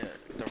friend,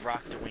 The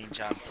Rock Dwayne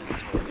Johnson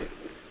told it.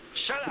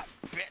 Shut up,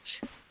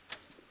 bitch!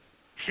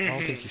 I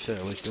don't think you said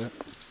it like that.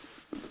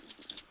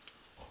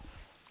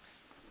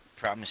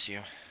 Promise you,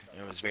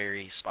 it was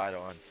very spot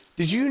on.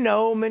 Did you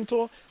know,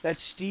 Mental, that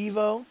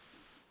Steve-O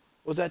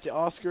was at the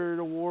Oscar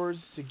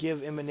Awards to give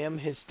Eminem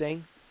his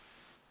thing?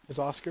 His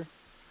Oscar?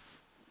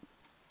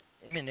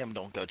 Eminem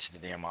don't go to the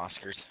damn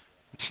Oscars.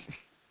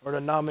 Or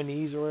the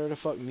nominees or whatever the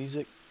fuck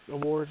music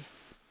award?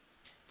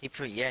 He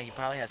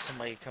probably had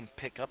somebody come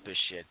pick up his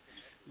shit.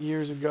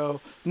 Years ago.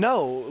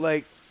 No,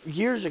 like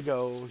years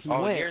ago he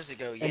went. Years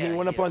ago, yeah. And he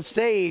went up on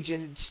stage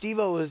and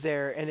Steve-O was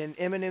there and then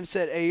Eminem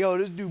said, "Hey yo,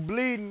 this dude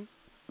bleeding."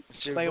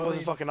 Like it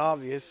wasn't fucking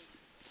obvious.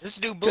 This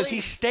dude Because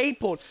bleeding.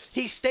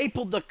 he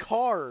stapled the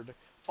card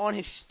on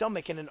his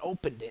stomach and then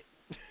opened it.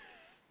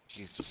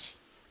 Jesus.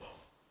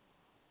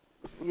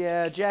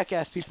 Yeah,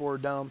 jackass people are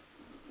dumb.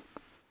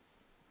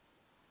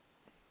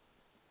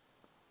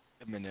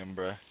 Eminem,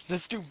 bruh.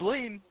 This dude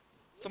bleeding.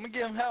 Someone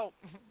get him help.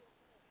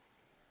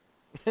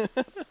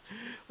 At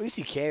least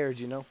he cared,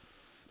 you know.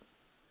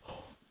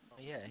 Oh,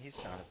 yeah,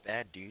 he's not a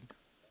bad dude.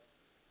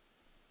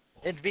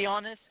 And to be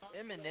honest,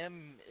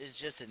 Eminem is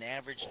just an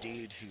average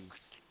dude who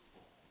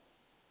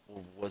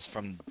was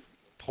from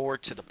poor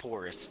to the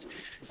poorest.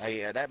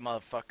 That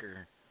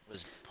motherfucker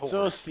was poor.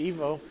 So is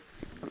Steve-O.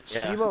 Yeah.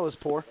 Steve-O was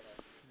poor.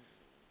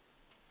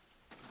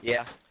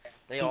 Yeah,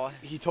 they all.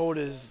 He told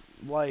his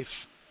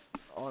wife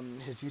on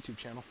his YouTube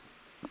channel.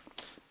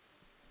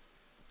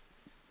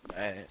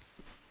 And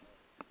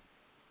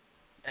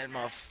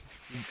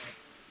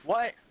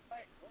What?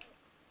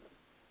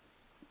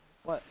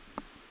 What?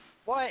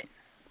 What?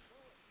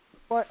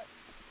 What?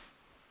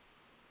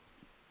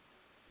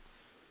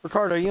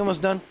 Ricardo, are you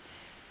almost done?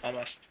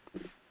 Almost.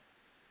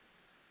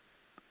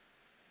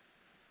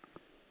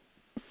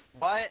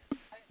 What?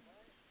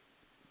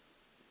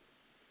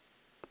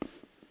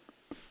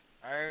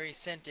 I already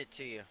sent it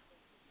to you.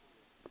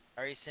 I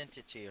already sent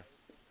it to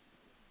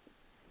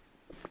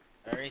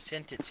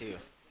you.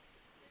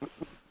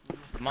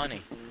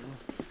 Money.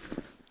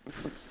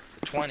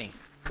 20.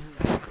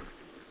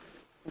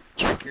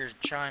 Check your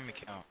Chime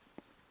account.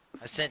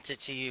 I sent it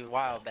to you a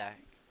while back.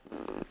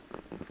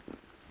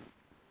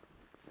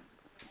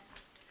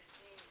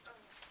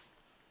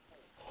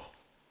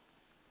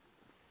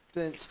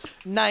 Since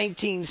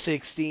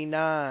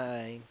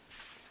 1969.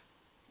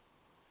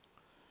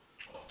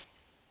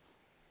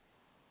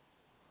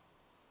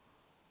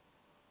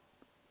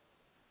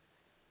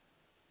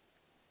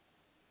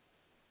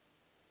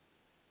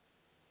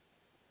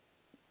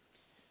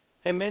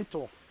 Hey,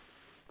 Mental.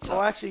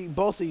 So actually,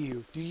 both of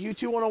you. Do you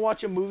two want to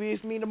watch a movie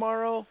with me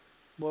tomorrow?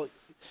 Well,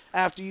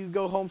 after you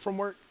go home from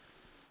work?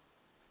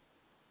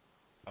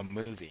 A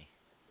movie.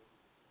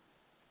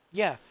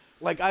 Yeah.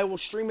 Like, I will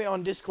stream it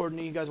on Discord and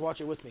then you guys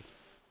watch it with me.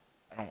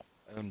 I don't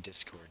own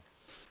Discord.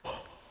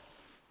 Well,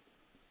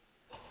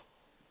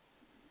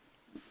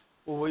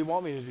 what do you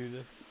want me to do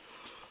then?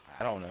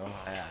 I don't know.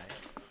 I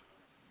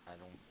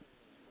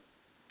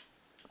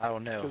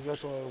don't know. Because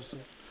that's what I was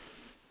saying.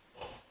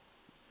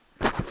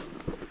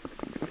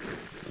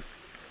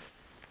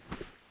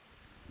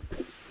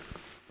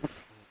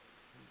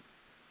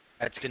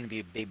 That's gonna be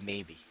a big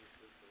maybe.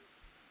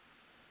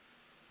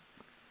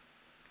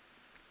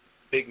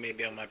 Big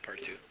maybe on my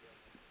part too.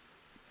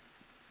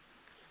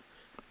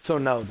 So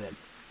no then.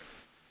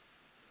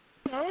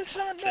 No, it's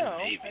not Said no.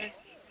 maybe.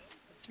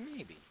 It's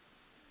maybe.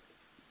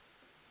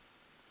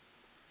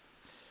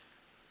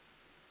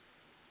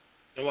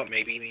 You know what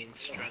maybe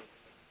means, Trent?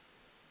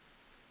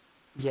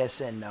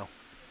 Yes and no.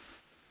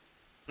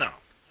 No.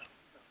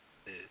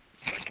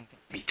 Like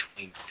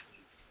between.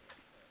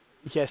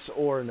 Yes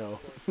or no.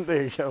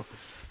 There you go.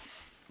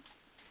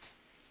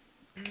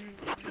 I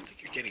don't think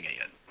you're getting it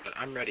yet, but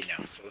I'm ready now,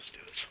 so let's do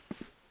this.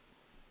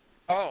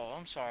 Oh,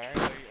 I'm sorry.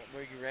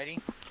 Were you ready?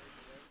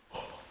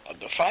 I'll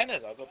define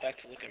it. I'll go back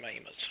to look at my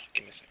emails.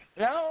 Give me a second.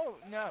 No.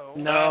 No,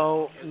 You're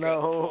no, good.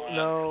 Come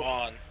no.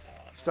 on.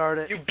 Start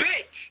it. You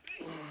bitch!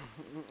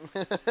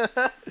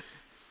 Are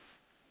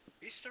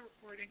you still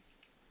recording?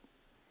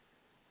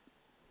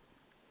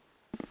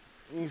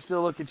 You can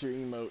still look at your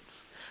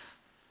emotes.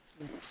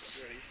 You already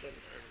still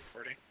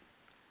recording?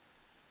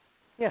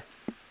 Yeah.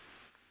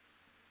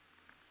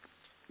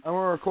 I'm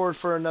gonna record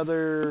for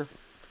another.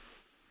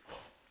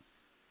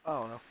 I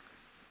don't know.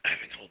 I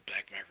haven't held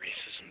back my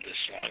racism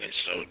this long and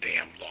so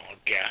damn long.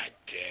 God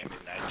damn it!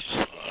 I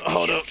just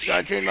Hold up,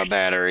 gotta change my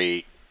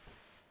battery.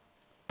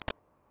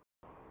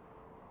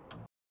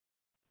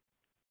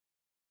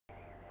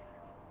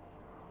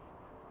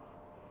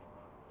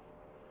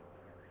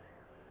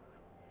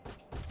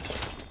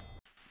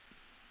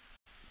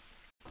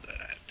 I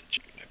have to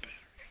check my battery.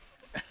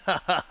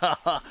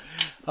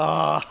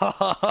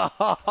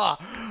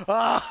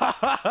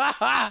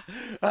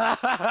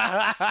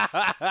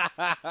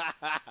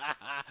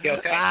 You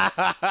okay?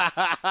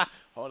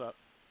 Hold up.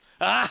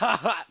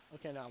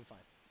 Okay, now I'm fine.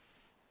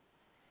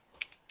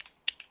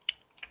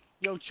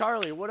 Yo,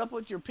 Charlie, what up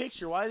with your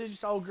picture? Why is it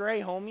just all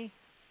gray, homie?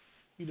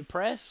 You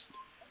depressed?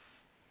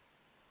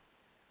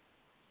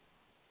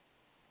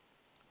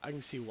 I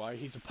can see why.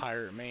 He's a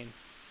pirate, man.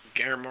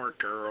 Garamore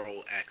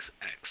Girl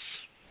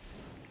XX.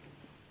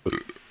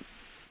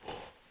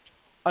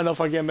 I don't know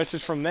if I get a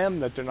message from them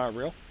that they're not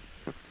real.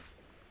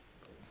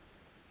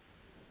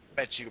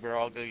 Bet you we're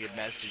all gonna get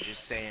messages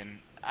saying,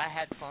 I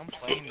had fun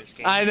playing this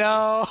game. I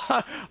know.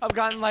 I've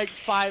gotten like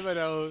 5 of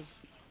those.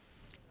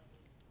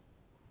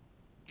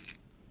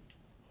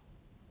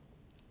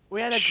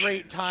 We had a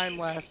great time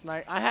last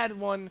night. I had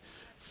one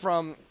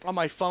from on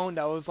my phone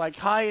that was like,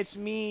 "Hi, it's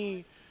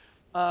me."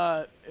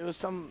 It was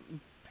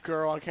some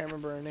girl, I can't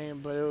remember her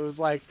name, but it was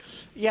like,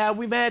 "Yeah,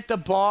 we met at the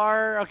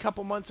bar a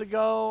couple months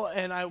ago,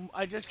 and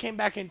I just came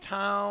back in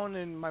town,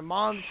 and my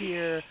mom's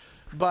here,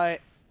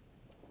 but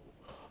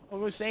I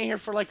was staying here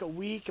for like a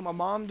week, and my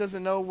mom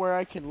doesn't know where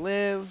I can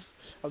live.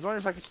 I was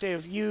wondering if I could stay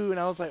with you." And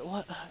I was like,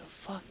 "What the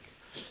fuck?"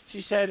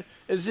 She said,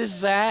 "Is this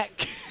Zach?"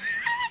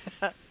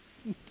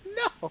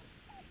 No.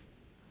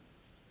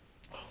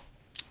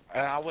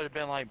 And I would have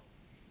been like,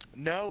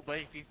 no, but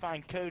if you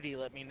find Cody,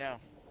 let me know.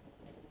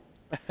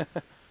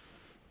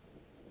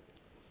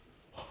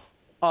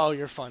 Oh,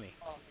 you're funny.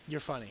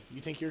 You're funny.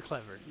 You think you're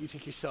clever. You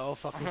think you're so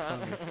fucking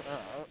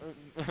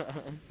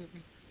clever.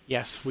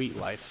 Yeah, sweet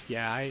life.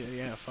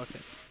 Yeah, fuck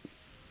it.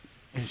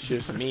 It's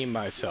just me,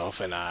 myself,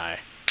 and I.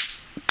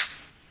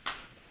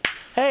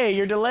 Hey,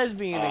 you're the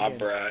lesbian again.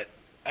 Brad.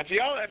 Have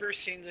y'all ever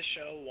seen the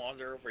show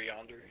Wander Over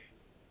Yonder?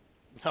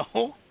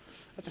 No?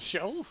 That's a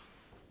show?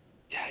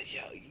 Yeah,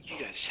 you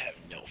guys have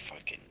no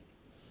fucking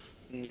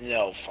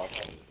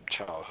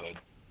childhood.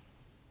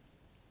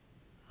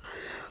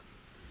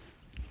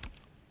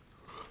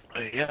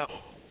 Yeah.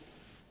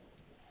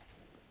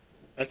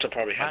 That's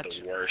probably had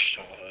the worst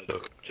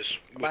childhood. Just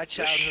with My the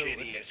childhood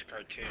was- shittiest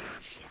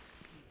cartoons.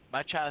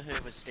 My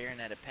childhood was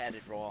staring at a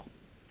padded wall.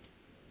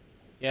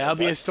 Yeah, I'll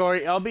be a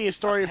story. I'll be a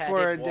story A for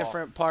a padded wall.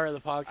 different part of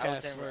the I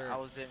podcast.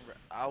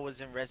 was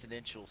in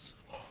residentials.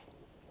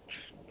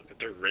 Look at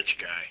the rich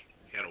guy.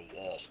 He had a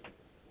wall.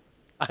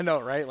 I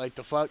know, right? Like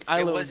the fuck.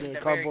 I It lived wasn't in a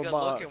a very cardboard good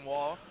box. looking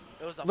wall.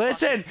 It was a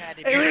Listen, fucking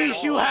padded at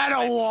least you wall. had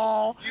a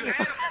wall. You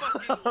had a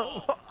fucking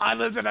wall. I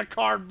lived in a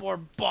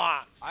cardboard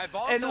box. I've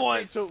And also what,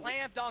 been so-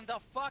 slammed on the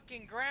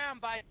fucking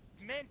ground by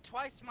men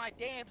twice my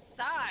damn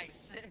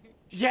size.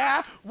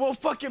 Yeah, well,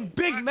 fucking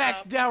Big Shut Mac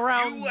up.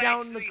 down You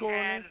down the actually corner.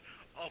 had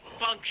a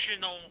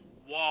functional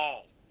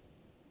wall.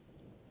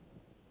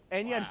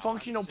 And you had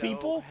functional I'm so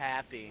people.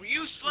 happy.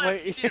 You slept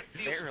Wait. in a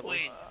field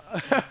Barely.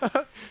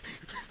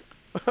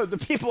 The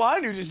people I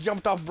knew just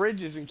jumped off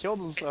bridges and killed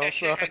That themselves.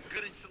 shit So. had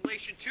good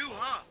insulation too,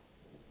 huh?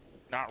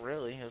 Not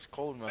really. It was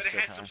cold But most it of the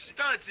had time. some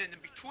studs in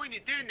between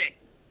it, didn't it?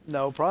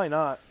 No, probably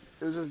not.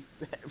 It was just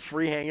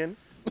free hanging.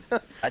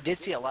 I did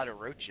see a lot of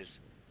roaches.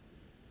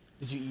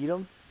 Did you eat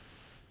them?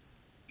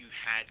 You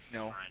had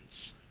No.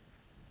 friends.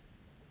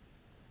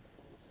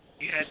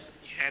 You had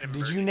Did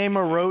emergency you name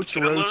a roach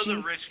food. I love Roachy?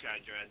 the rich guy,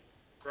 Dread.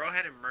 Bro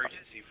had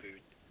emergency food.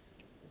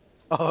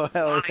 Oh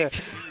hell Nice yeah!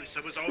 food, so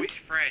it was always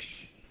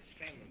fresh.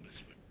 His family was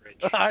rich.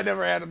 I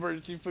never had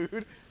emergency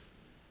food.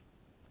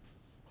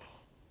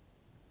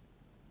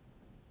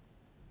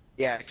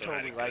 Yeah, I So I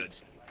had totally it like good.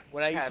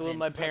 When I used to live with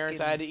my Having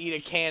parents, I had to eat a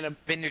can of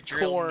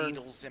Benadryl corn.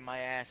 needles in my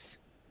ass.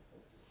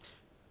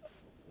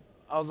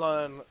 I was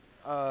on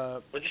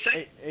What'd you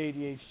say?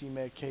 ADHD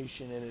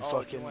medication and it Oh,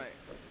 fucking. you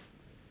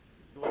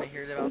want to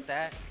hear about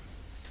that?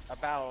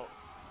 About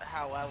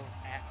how I would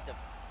act the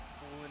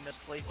fool in those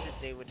places.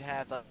 They would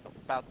have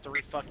about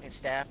 3 fucking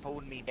staff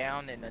holding me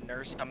down, and a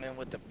nurse come in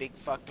with a big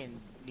fucking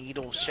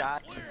needle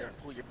shot and then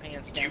pull your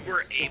pants down. You and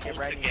were stick able it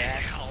right to in get your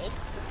ass. help?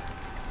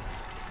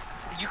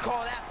 You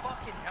call that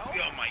fucking help?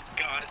 Oh my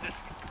god, this.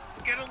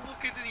 Get a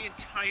look at the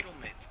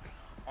entitlement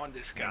on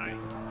this guy.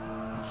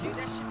 Dude,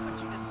 that shit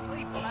put you to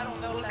sleep, but I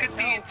don't know Look if at that's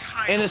the help.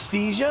 entitlement.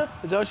 Anesthesia?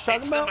 Is that what you're It's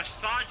talking the about?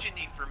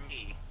 misogyny for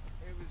me.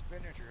 It was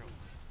Benadryl.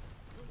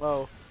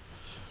 Whoa.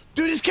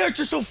 Dude, this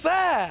character's so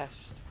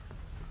fast!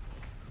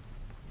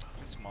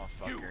 This You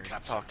motherfucker is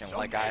captured talking some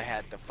like I man.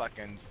 had the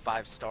fucking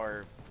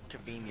 5-star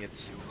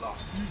convenience. You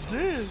lost.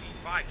 Dude.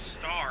 5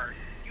 star.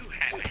 You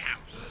had a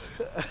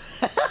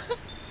house.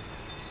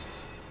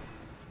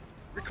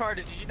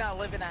 Ricardo, did you not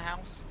live in a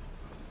house?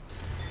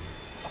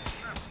 Oh,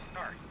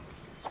 sorry.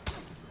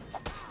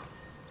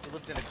 You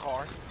lived in a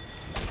car?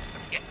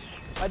 Yes.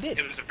 I did.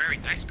 It was a very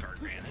nice car,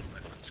 granted,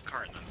 but it was a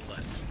car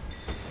nonetheless.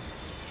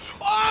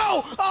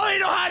 Oh! Oh, I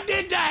know how I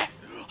did that!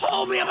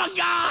 Oh, me, oh my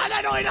god!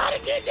 I know how I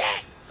did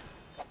that!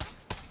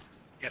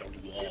 You had a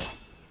wall.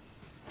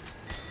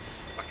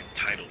 Fucking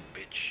title,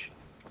 bitch.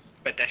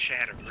 Bet that shit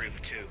had a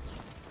roof, too.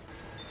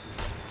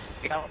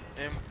 Out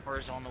and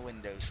horizontal on the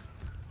windows.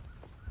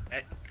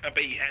 I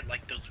bet you had,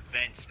 like, those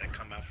vents that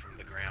come out from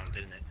the ground,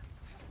 didn't it?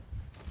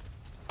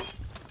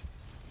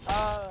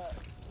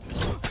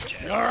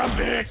 You're a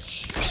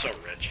bitch! You're so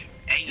rich.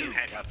 And you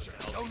had captured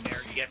health some care.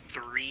 sea. You had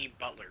 3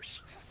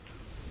 butlers.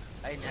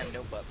 I didn't have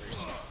no butlers.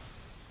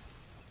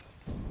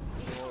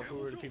 Or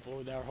who are the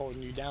people that are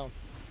holding you down?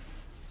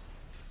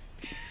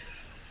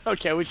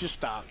 Okay, we should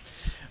stop.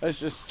 Let's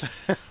just...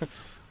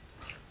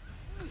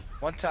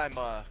 One time,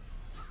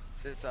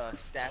 this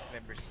staff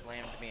member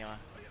slammed me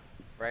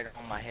right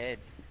on my head.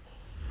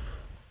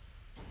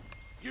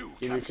 You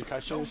Give you a captured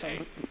concussion or Zone A.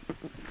 something?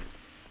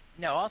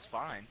 No, I was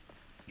fine.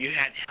 You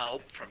had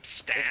help from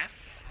staff?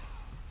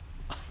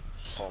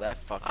 Oh, that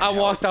fucking. I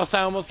walked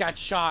outside, almost got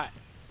shot.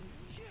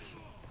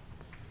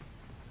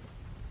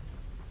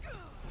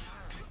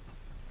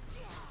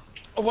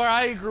 Where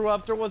I grew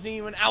up, there wasn't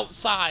even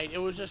outside. It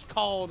was just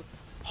called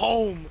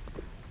home.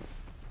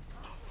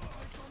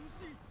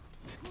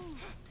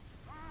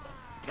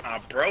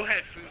 Bro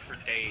had food for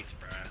days,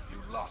 bro.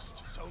 You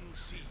lost Zone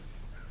C.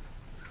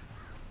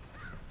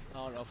 I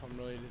don't know if I'm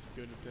really this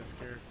good at this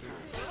character.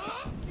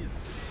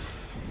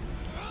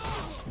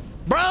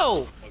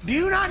 Bro, do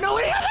you not know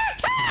any other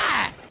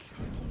attack?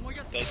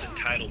 Those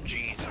entitled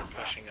genes are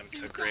pushing them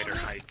to greater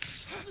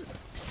heights.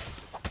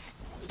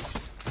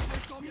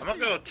 I'm gonna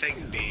go take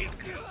B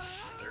because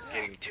they're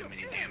getting too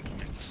many damn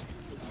points.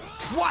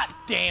 What?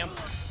 Damn.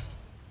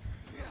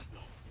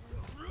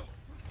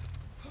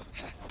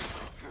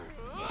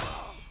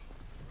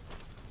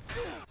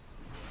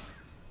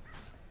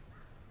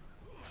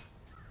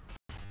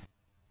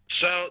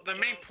 So the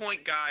main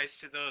point, guys,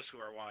 to those who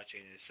are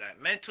watching, is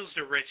that Mental's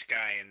the rich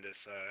guy in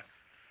this,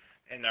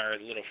 in our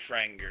little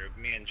friend group.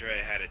 Me and Dre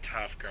had it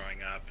tough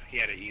growing up. He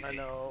had it easy. I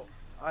know.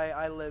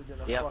 I lived in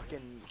a Yep.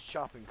 fucking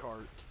shopping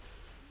cart.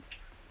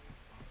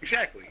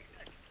 Exactly.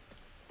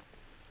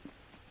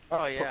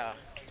 Oh yeah,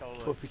 Put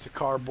totally. a piece of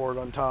cardboard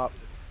on top.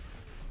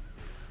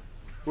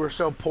 We were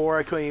so poor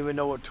I couldn't even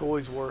know what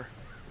toys were.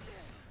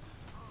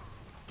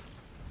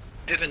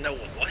 Didn't know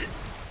what?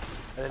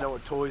 I didn't know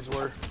what toys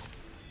were.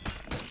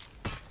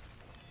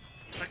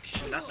 Like,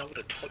 did you not know what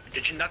a toy?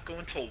 Did you not go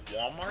into a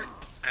Walmart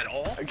at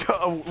all?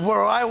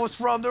 Where I was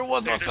from, there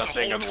was no There's a such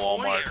thing as whole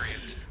toy Walmart. area.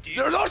 Do you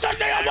There's no such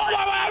thing as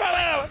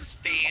Walmart!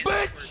 stand Bitch!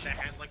 where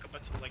that had like a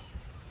bunch of like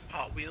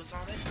Hot Wheels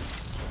on it?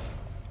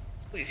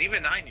 Please,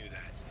 even I knew that.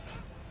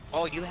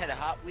 Oh, you had a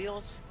Hot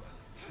Wheels?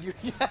 You,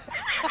 Dude,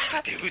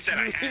 who said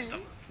I had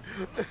them?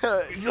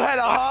 you had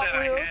a Hot Said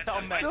I Wheels? had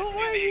them. The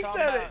way you Talking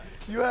said it. about-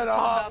 You had a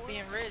Talking Hot about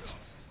being rich.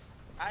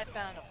 I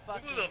found a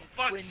fucking. Who the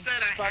fuck wooden said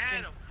I had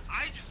fucking- them?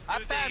 I just I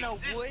knew found they a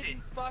existed.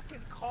 wooden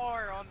fucking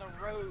car on the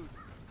road.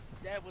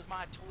 That was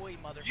my toy,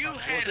 motherfucker. You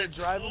had it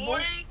a drivable?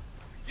 toy?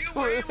 You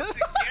were able to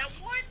get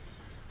one?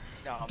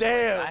 No,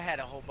 Damn. I had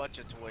a whole bunch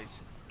of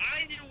toys.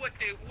 I knew what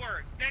they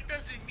were. That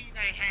doesn't mean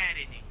I had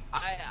any.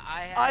 I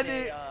had I a,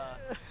 did.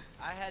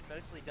 I had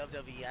mostly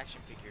WWE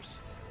action figures.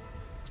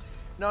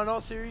 No, no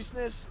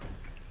seriousness.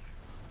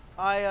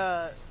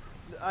 I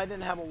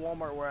didn't have a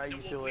Walmart where I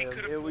used to Well, we live.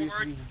 could It used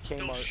to be afford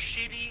those Kmart.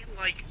 shitty,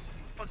 like,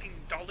 fucking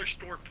dollar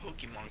store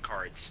Pokemon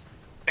cards.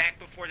 Back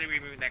before they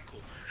removed that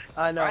cool.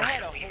 I know. I had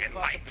a don't whole even fucking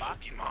like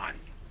box of Pokemon.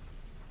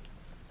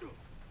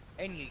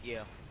 And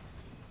Yu-Gi-Oh.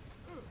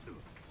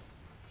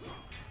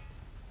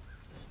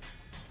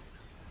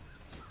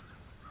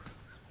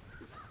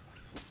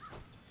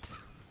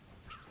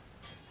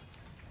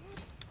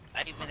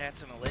 I even had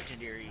some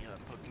legendary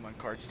Pokemon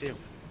cards too.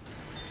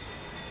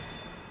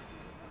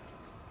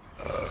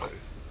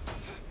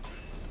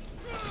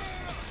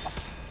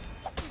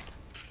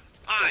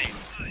 I'm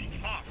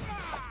tough.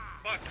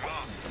 Fuck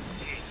off.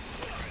 Jesus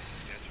Christ,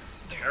 you guys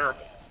are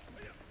terrible.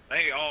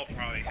 They all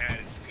probably had as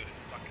good a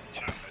fucking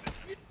childhood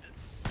as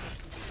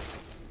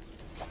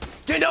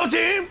Get no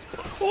team!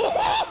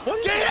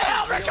 Get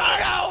out,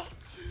 Ricardo!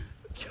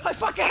 I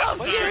fucking helped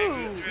Sorry, you!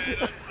 Madrid,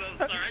 I'm so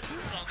sorry. I just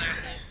saw that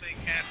whole thing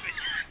happen.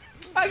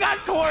 I got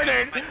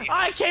cornered!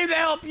 I came to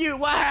help you!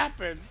 What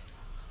happened?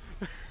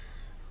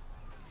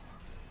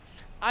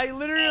 I Oh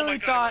literally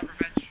my thought... God,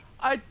 revenge.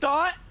 I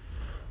thought...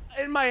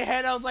 In my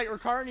head, I was like,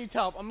 Ricardo needs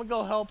help. I'm gonna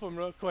go help him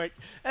real quick.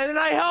 And then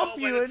I help Oh,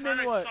 you, by the and then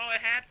time what? I saw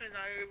it happen,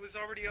 it was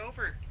already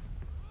over.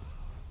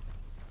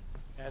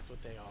 That's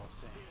what they all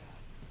say.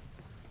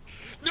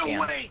 No Damn.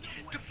 way!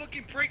 The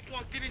fucking break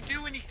block didn't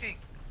do anything.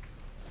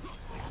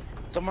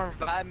 Someone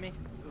revive me.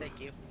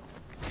 Thank you.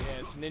 Yeah,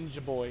 it's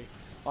Ninja Boy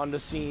on the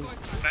scene. The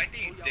fact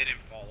that you didn't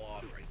fall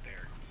off right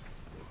there.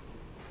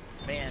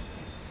 Man,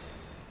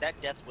 that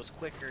death was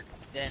quicker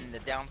than the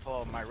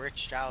downfall of my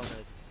rich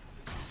childhood.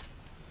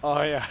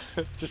 Oh yeah,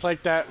 just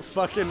like that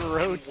fucking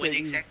road And when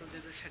thing. exactly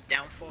did this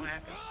downfall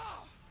happen?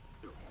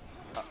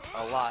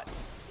 A lot.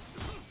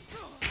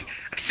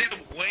 I said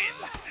when,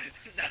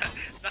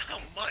 not how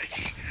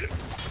much.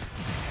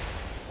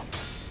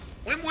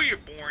 When were you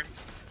born?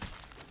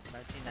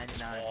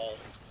 1999. Oh,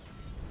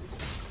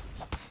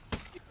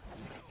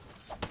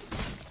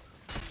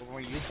 When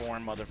were you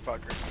born,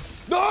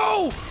 motherfucker?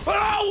 No! But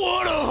I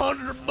want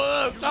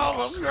 $100. I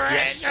was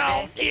scratch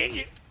off. Dang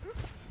it.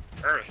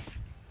 Earth.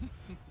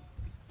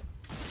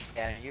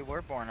 Yeah, you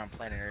were born on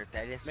planet Earth.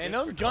 That is. Man, good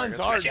those for guns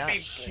Ricardo. are I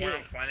Good should job. be shit. born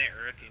on planet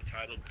Earth, you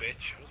entitled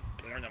bitch. I was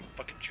born on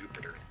fucking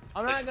Jupiter.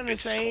 I'm This not gonna bitch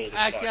is say. cold as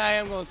Actually, fuck. I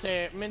am gonna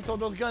say it. Mental.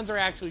 Those guns are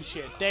actually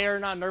shit. They are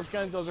not Nerf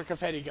guns. Those are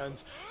confetti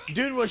guns.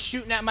 Dude was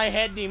shooting at my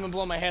head. Didn't even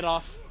blow my head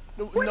off.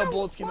 No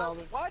bullets came out of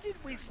it. Why did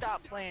we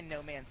stop playing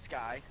No Man's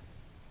Sky?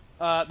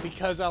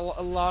 Because I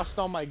lost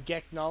all my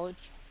Gek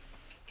knowledge.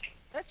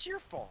 That's your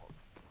fault.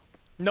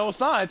 No, it's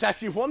not. It's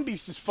actually One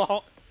Beast's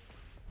fault.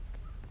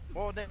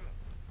 Well, then,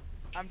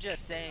 I'm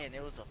just saying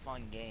it was a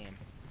fun game.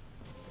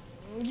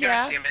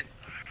 Yeah. God damn it.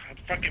 I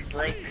fucking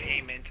broke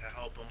came in to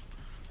help him.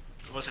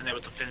 I wasn't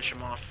able to finish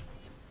him off.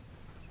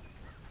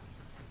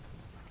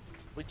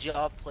 Would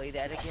y'all play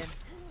that again?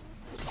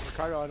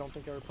 Ricardo, I don't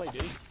think I ever played,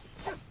 did he?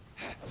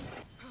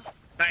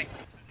 Night.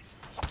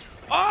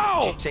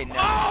 Oh! Say no.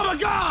 Oh my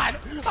god!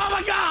 Oh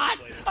my god!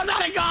 I'm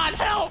not a god!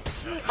 Help!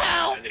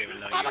 Help! I didn't even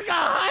know Oh you. my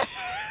god!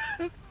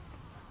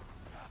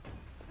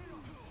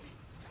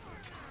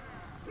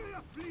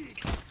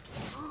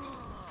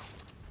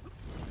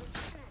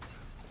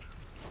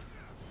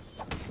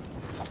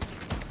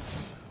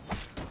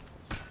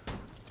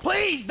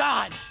 Please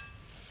dodge!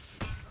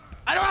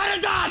 I don't want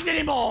to dodge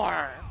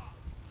anymore!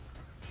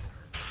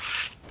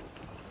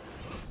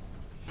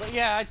 But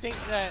yeah, I think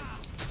that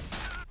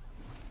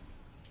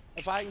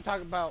if I can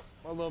talk about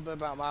a little bit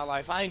about my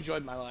life, I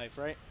enjoyed my life,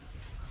 right?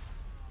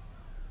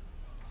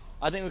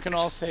 I think we can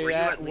all say Were you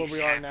that at where least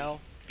we are happy now.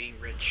 being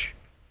rich?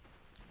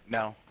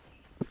 No.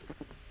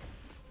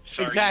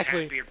 So Exactly.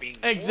 Are you happier being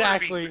poor or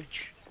Exactly. being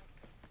rich?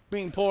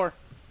 Being poor.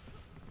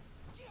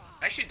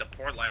 Actually, the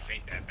poor life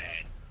ain't that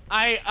bad.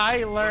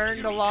 I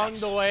learned you along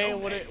the way so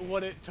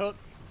what it took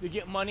to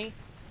get money.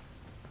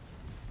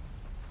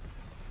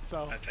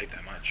 So That take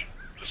that much.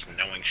 Just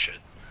knowing shit.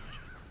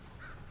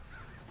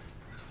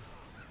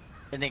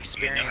 An You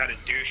experience. know how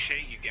to do shit,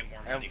 you get more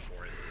money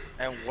for it.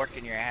 And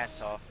working your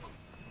ass off.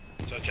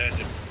 Such as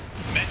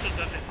if Mental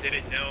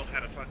didn't know how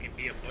to fucking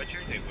be a butcher,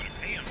 they wouldn't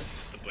pay him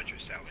the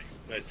butcher's salary.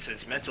 But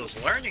since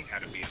Mental's learning how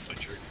to be a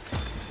butcher,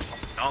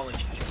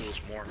 knowledge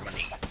equals more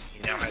money. He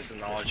now has the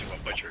knowledge of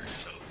a butcher,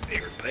 so they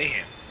would pay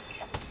him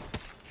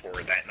for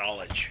that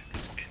knowledge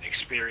and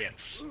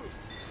experience.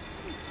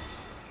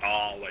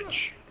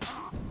 Knowledge.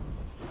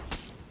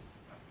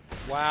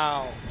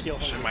 wow, kill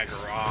So in him. my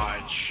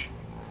garage,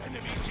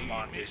 Enemy team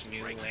on his is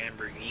new breaking.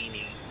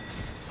 Lamborghini,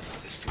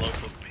 this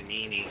loaf of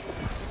panini,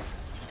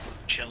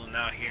 chilling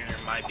out here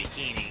in my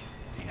bikini.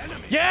 The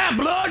enemy. Yeah,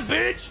 blood,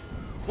 bitch!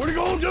 What are you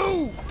gonna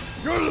do?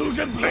 You're losing Like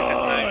the time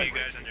blood! you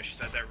guys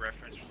understood that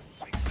reference.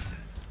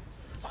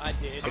 I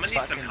did. I'm gonna It's need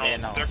some fucking help.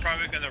 Thanos. They're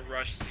probably gonna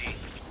rush C.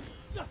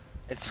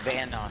 It's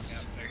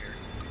Vanos. They're here.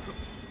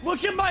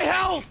 Look at my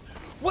health!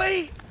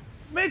 Wait!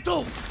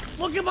 Mental!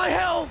 Look at my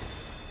health!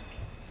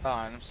 Oh,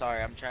 I'm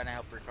sorry. I'm trying to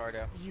help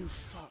Ricardo. You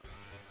fuck.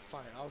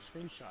 Fine, I'll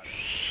screenshot it.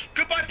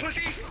 Goodbye,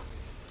 pussies!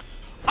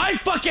 I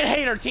fucking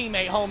hate our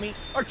teammate, homie.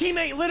 Our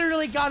teammate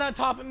literally got on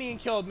top of me and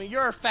killed me.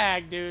 You're a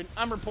fag, dude.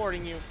 I'm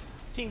reporting you.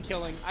 Team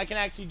killing. I can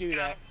actually do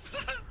that.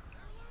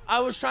 I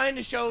was trying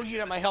to show you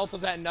that my health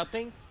was at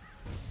nothing.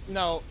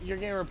 No, you're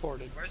getting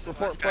reported. Where's the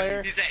Report last guy?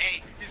 player. He's at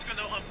A. He's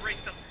gonna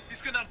unbreak them.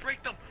 He's gonna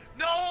unbreak them.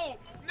 No!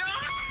 No!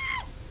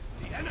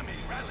 The enemy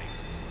rally.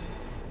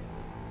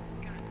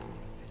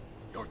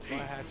 Your team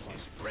I had fun.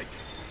 is breaking.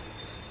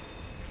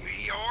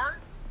 We are?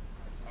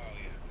 Oh,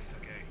 yeah.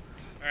 It's okay.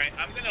 Alright,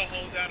 I'm gonna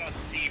hold out on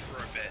C for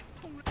a bit.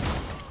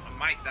 I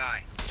might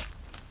die.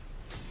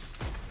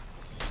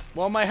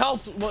 Well, my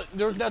health, well,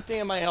 there's nothing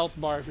in my health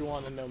bar if you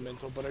want to know,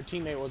 Mental, but our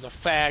teammate was a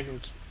fag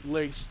and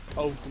literally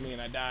poked me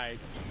and I died.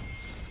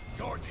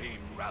 Your team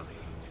rallied.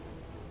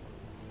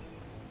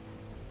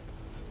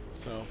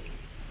 So.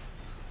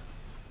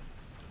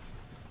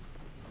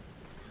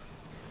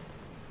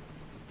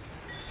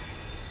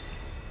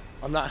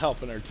 I'm not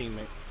helping our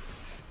teammate.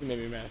 He made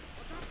me mad.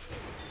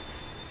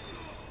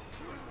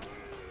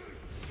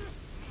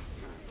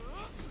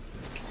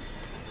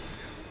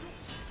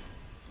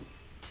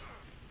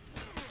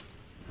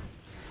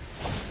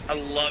 I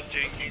love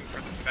J-King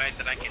for the fact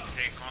that I can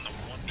take on a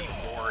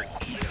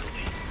 1v4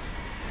 easily.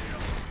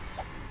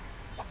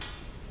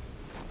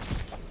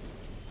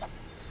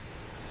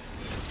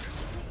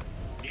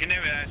 You can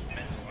never ask me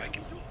if I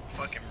can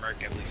fucking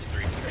murk at least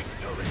 3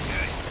 freaking over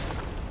guy.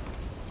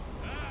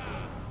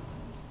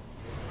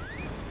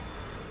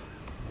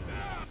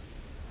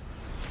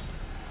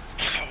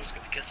 I was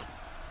gonna kiss him.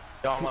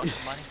 Y'all want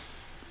some money?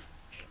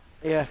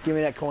 Yeah, give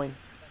me that coin.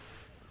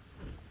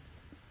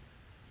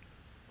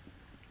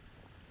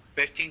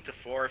 15 to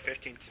 4,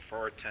 15 to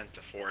 4, 10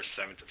 to 4,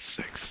 7 to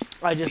 6.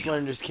 I just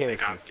learned his They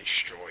character. got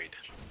destroyed.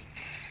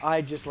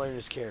 I just learned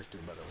his character,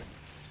 by the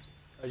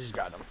way. I just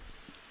got him.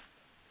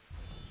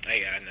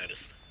 Hey, yeah, I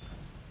noticed.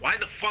 Why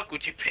the fuck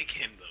would you pick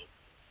him though?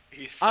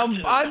 He's such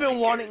an I've been annoying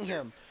wanting character.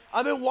 him.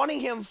 I've been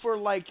wanting him for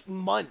like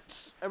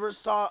months. Ever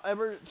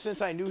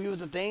since I knew he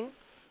was a thing.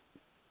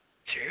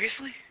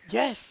 Seriously?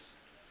 Yes.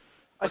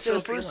 I What's said so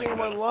the first thing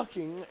appealing I'm about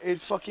him? unlocking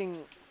is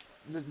fucking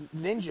the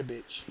ninja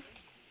bitch.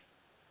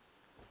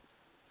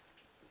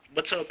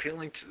 What's so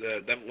appealing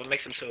to what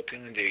makes him so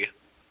appealing to you?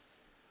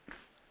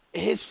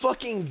 His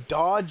fucking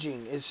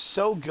dodging is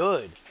so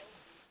good.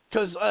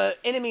 Cause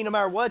enemy, no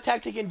matter what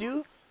attack they can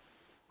do,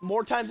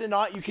 more times than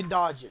not you can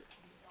dodge it.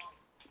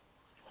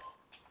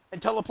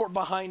 And teleport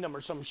behind them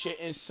or some shit.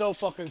 And it's so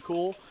fucking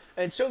cool.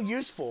 And it's so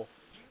useful.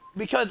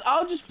 Because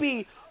I'll just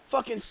be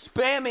fucking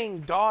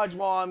spamming dodge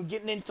while I'm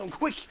getting in some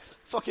quick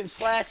fucking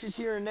slashes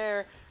here and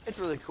there. It's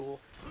really cool.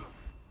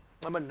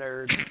 I'm a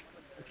nerd.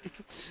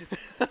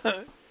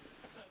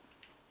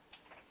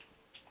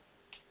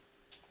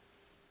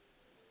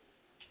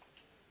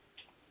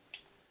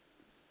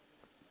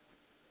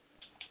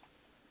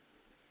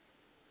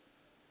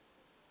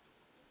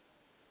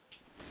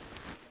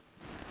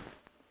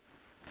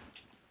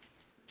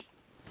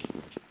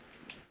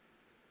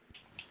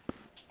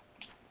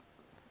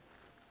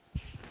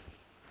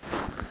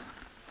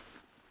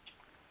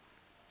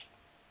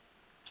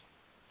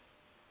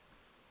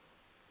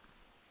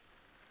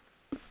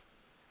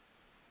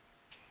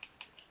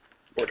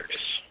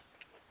 Orders.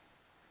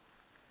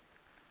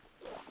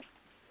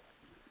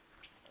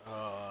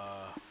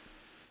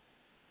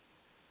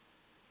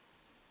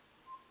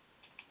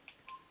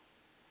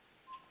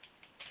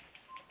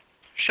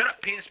 Shut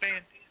up, penis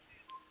man.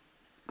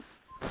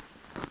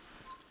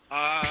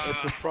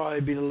 This will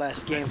probably be the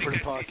last game for the I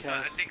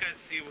podcast. think I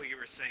see what you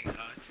were saying,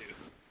 too.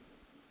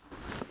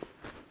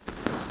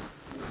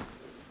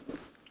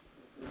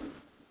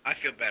 I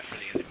feel bad for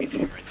the enemy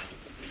team right now.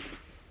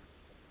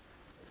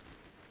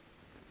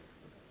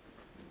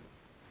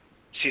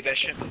 See that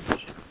shit?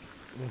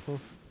 Mm-hmm.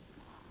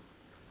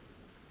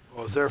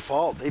 Well, it's their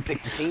fault. They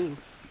picked the team.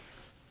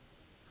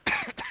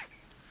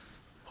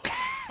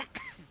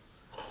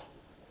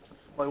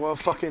 Like, well,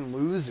 fucking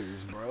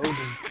losers, bro.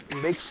 Just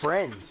make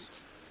friends.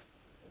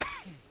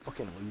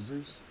 Fucking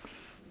losers.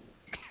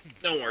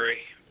 Don't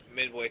worry.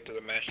 Midway through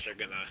the match,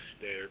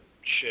 they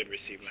should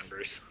receive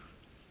members.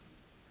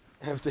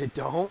 If they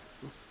don't,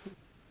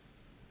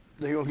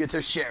 they're gonna get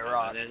their shit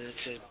rocked. And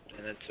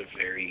it's a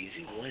very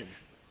easy win.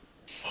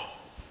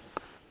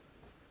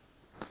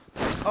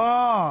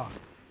 Oh,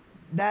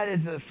 that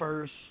is the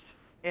first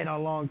in a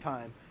long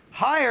time.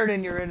 Higher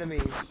than your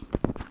enemies.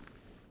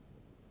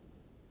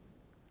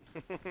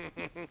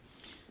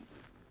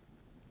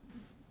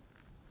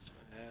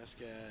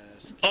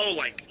 Gas. Oh,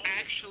 like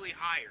actually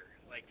higher,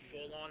 like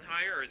full on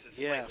higher, or is it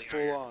Yeah,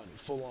 slightly higher?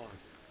 full on.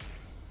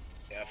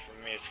 Yeah, for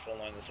me it's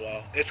full on as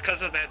well. It's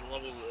because of that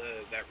level,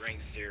 that rank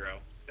 0.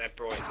 That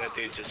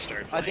dude just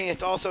started. I think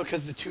it's also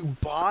because the 2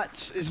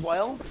 bots as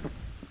well.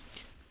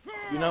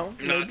 You know?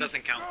 No, it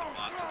doesn't count the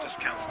bots. It just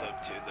counts the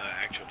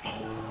actual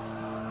people.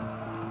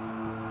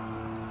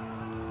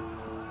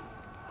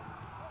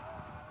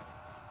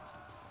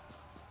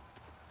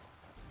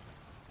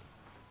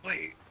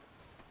 Wait,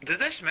 did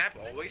this map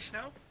always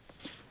snow?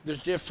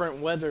 There's different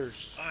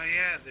weathers. Oh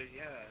yeah,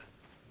 yeah.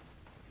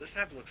 This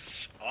map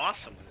looks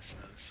awesome when it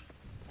snows.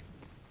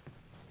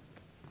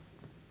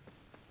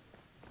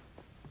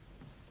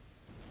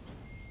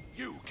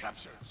 You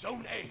captured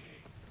Zone A.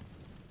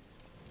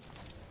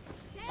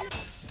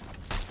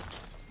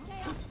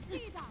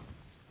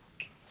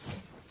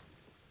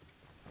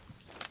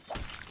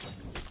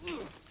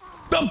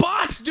 The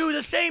bots do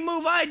the same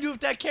move I do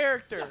with that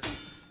character.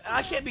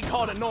 I can't be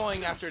called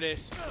annoying after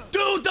this.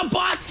 Dude, the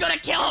bot's gonna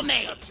kill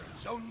me! Captured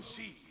Zone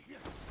C.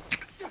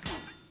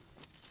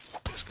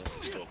 Let's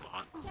go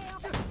bot.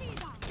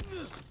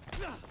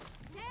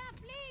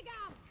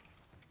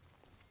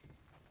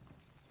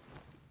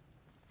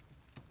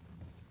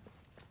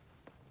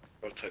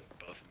 Bro took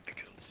both of my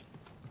kills.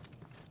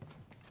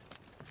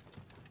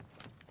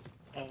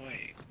 Oh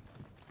wait.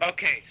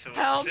 Okay, so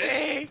Help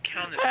this me!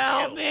 counted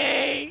Help kills.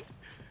 me!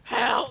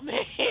 Help me!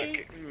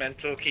 Okay,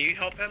 Mental, can you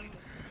help him?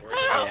 Or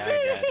Help Yeah,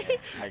 me!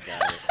 I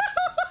got it.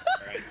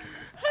 Alright.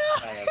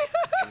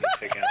 Can you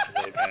take out the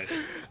little guys?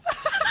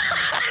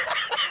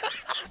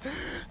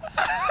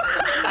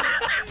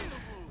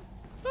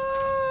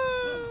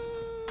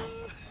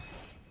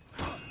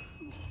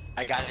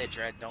 I got it,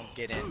 Dread. Don't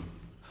get in.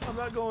 I'm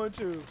not going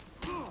to.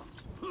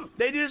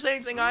 They do the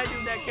same thing I do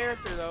with that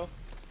character, though.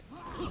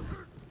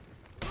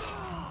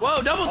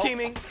 Whoa, double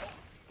teaming!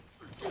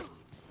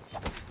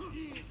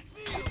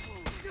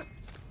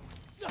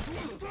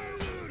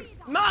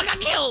 No, I got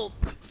killed!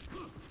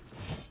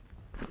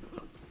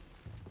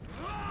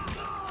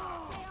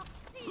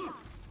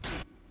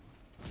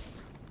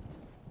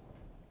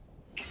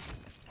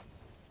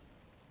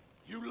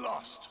 You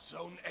lost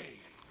Zone A.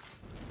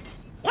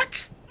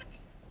 What?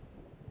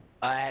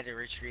 I had to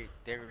retreat.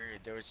 There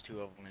was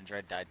 2 of them, and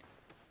Dread died.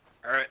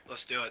 Alright,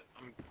 let's do it.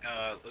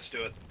 Let's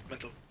do it.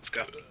 Mental, let's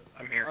go.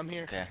 I'm here. I'm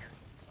here. Okay.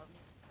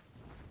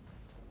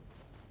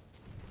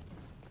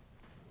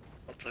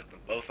 Let's let them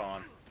both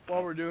on.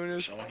 While we're doing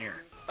this, Someone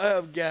here. I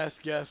have gas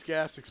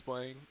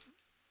explain.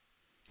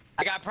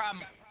 I got a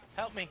problem.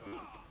 Help me.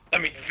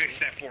 Let me fix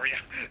that for you.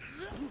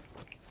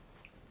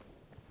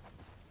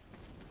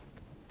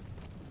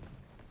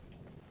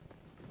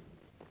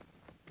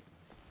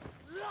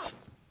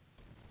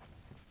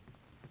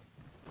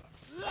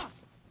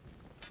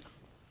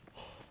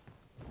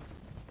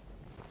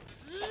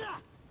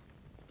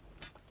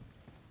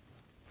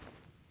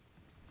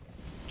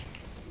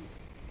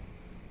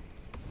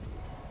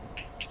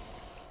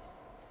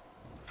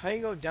 How you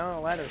go down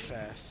a ladder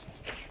fast?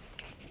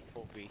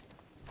 Full B.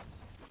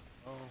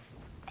 Oh.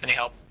 Any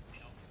help?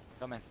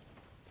 Come in.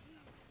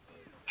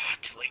 Ah,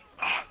 too late.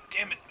 Ah,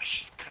 damn it. I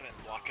should cut it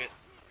and block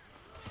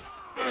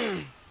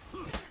it.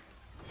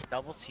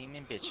 Double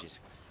teaming bitches.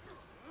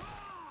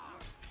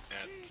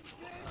 Yeah, it's a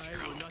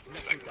little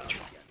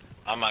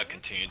I'm gonna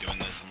continue doing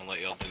this. I'm gonna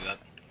let y'all do that.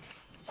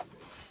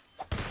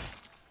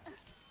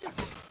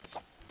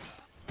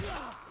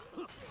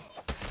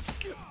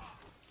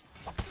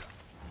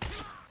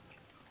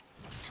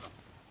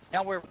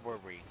 Now where were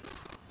we?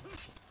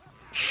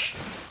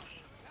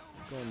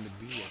 Going to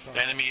B, I thought.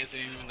 The enemy isn't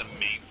even the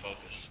main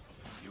focus.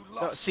 You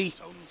lost C.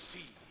 Zone C.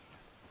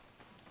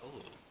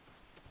 Oh.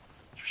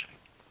 Interesting.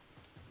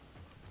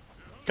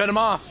 Cut him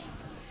off.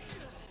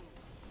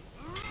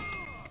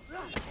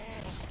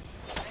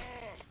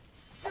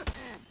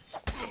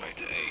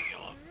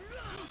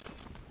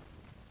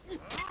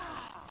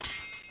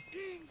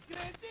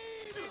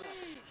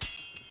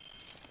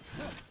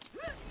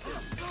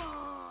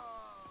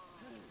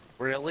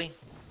 Really?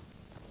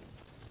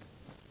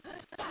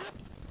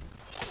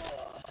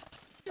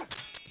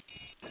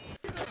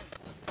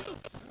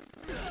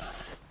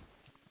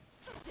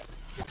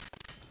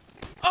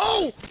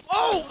 Oh!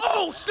 Oh!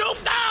 Oh! Snoop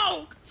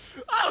Dogg!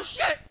 Oh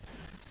shit!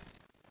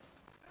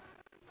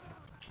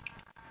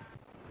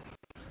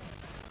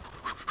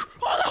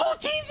 Oh, the whole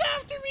team's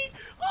after me!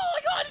 Oh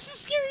my god, this is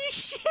scary as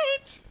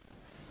shit!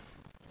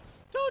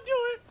 Don't do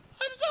it!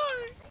 I'm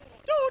sorry!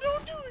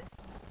 Don't do it!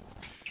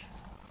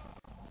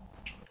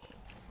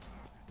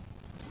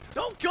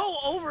 Don't go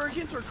over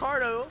against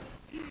Ricardo!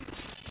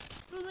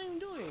 What are they even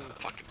doing?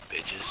 Fucking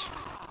bitches.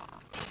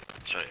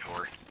 That's right,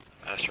 whore.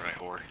 That's right,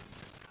 whore.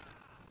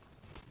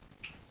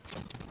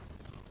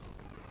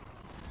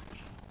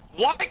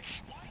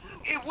 What?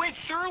 It went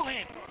through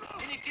him,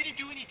 and it didn't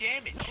do any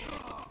damage.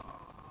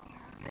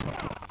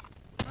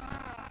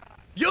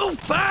 You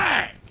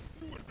fag!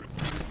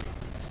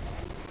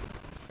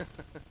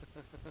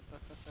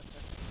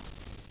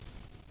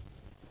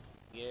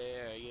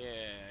 Yeah.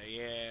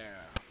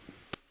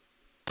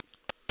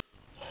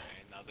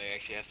 And now they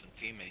actually have some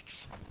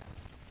teammates.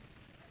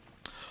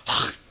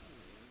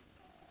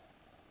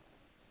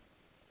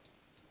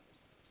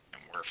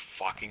 And we're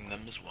fucking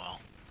them as well.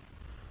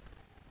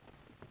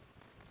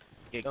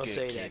 Don't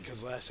say that,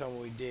 because last time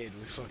we did,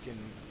 we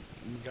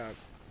got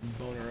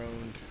boner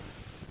owned.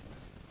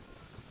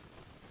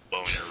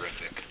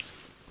 Bonerific.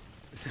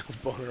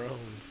 Boner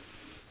owned.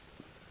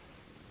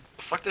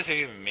 The fuck does it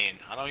even mean?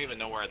 I don't even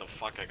know where the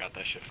fuck I got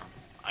that shit from.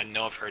 I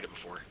know I've heard it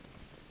before.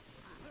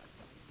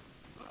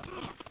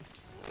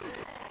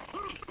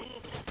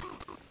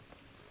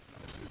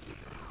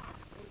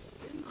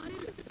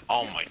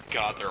 Oh my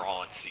god, they're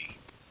all at sea.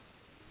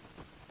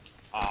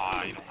 Ah,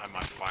 I don't have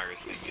my fire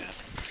thing yet.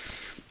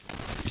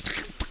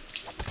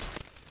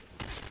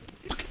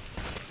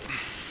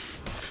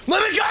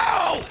 Let me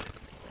go!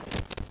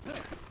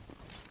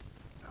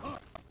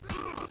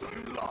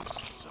 You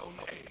lost Zone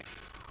A.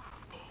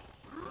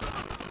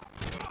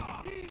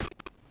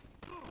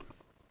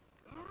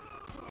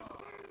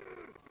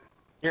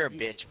 You're a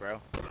bitch,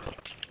 bro.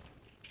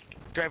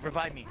 Drive,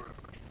 revive me.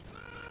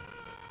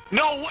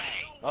 No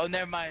way! Oh,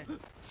 never mind.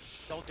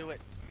 Don't do it.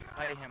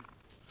 Fight him.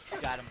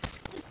 Got him.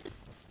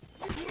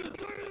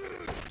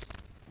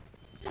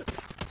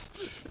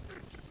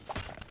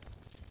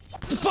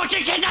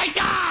 Fucking can I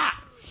die?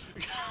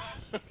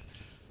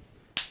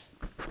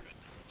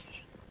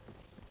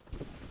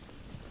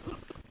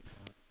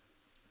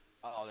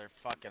 Oh, they're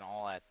fucking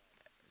all at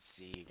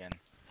sea again.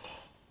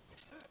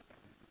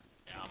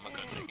 Yeah, I'm gonna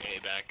go take A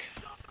back.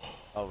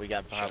 Oh, we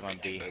got Shouldn't problem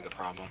be too B. big a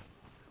problem.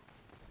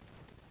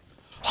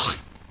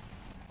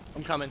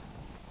 I'm coming.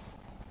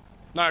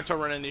 Naruto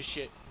running this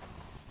shit.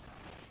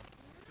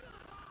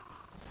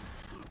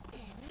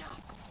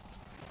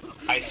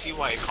 I see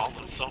why he called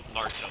himself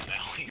Naruto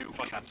now. He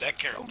fucking, that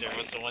character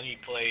was the one he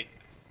played.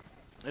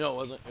 No, it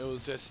wasn't. It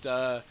was just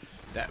that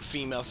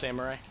female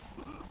samurai.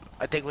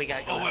 I think we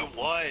got. Oh, it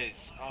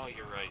was! Oh,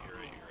 you're right.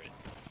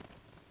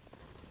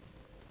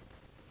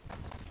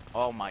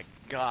 Oh my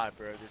god,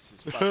 bro, this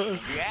is fucking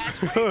the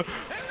ass right.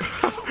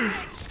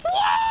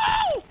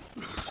 Whoa!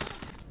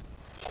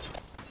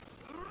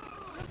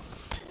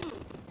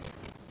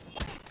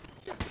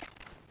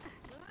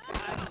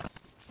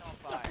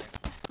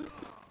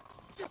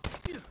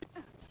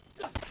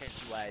 Catch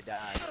you while I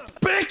die.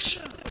 Bitch!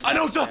 I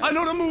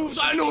know the moves.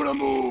 I know the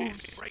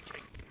moves.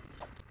 Breaking.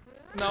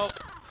 No.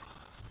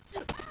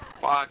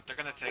 Fuck, they're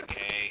gonna take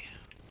A.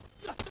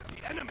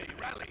 The enemy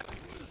rally.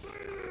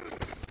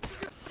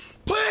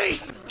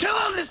 Please kill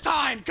him this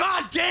time.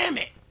 God damn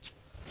it!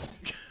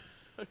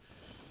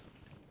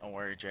 Don't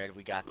worry, Dread,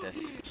 we got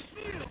this.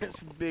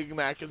 This Big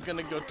Mac is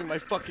gonna go through my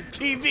fucking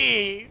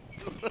TV.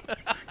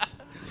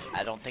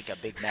 I don't think a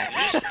Big Mac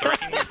Just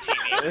threatening your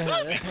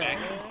teammate.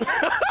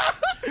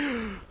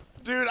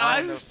 Dude, I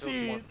don't know I've if those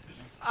more-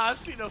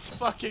 seen a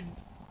fucking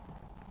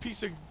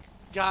piece of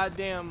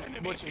goddamn Enemy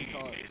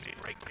whatchamacallit. is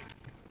breaking.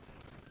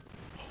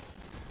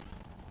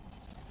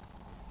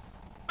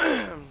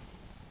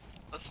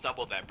 Let's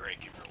double that break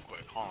real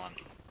quick. Hold on.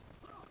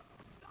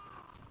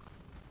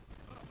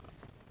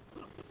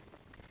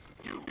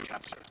 You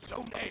captured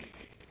Zone A.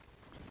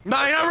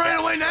 Nah, you're not running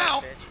away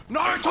now.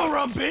 Naruto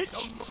run, bitch.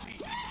 Zone C.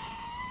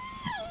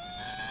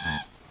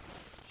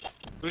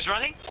 Who's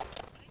running?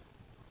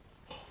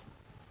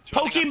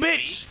 Poking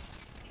bitch.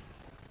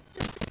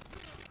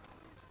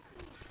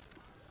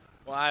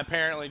 Well, I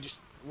apparently just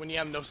when you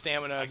have no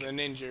stamina as a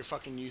ninja, you're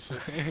fucking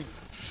useless.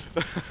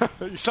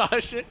 You saw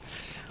that shit?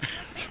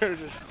 You're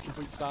just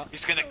complete stop.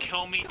 He's gonna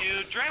kill me,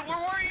 dude. Dre, where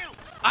were you?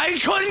 I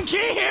couldn't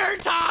get here in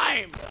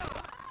time.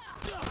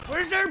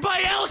 Where's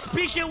everybody else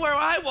peeking where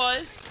I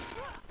was?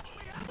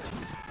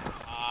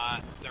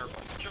 They're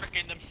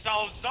jerking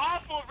themselves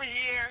off over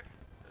here.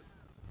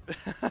 They're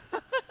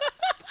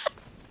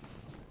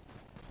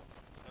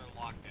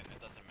locked in. It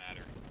doesn't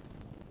matter.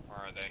 Where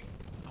are they?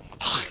 I'm with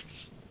the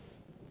hits.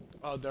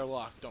 Oh, they're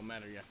locked. Don't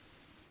matter yet.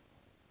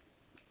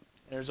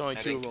 There's only I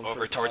two of think them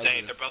over for towards A.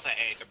 positive. They're both at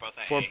A. They're both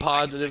at A. For I can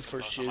positive take for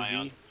both on my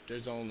own. Shizzy.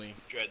 There's only.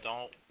 Dread,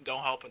 don't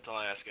help until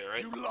I ask it,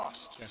 right? You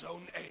lost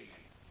Zone A.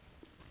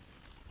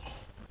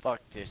 Fuck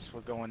this.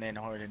 We're going in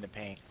hard in the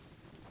paint.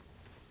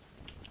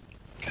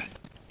 God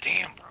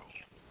damn, bro.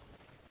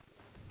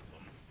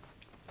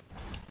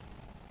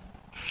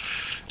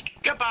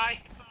 Goodbye.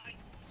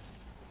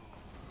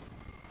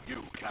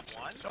 You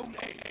captured One. Zone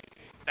A.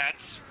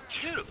 That's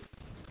 2.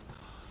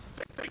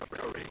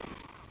 Victory.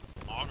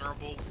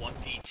 Honorable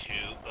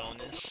 1v2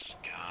 bonus.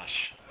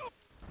 Gosh.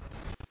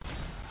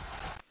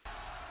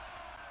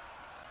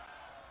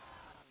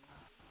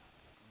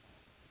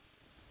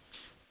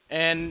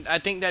 And I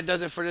think that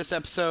does it for this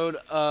episode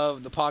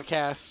of the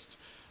podcast.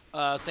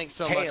 Thanks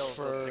so Tales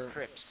much for. of the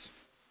Crypts.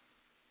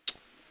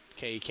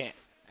 Okay, you can't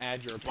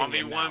add your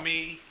opinion 1v1 now.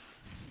 me.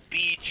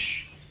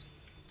 Beach.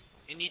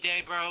 Any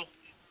day, bro.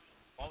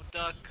 Won't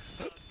duck.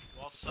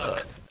 Won't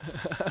suck.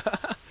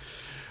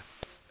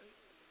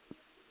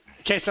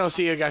 Okay, so I'll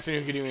see you guys.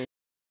 Good evening.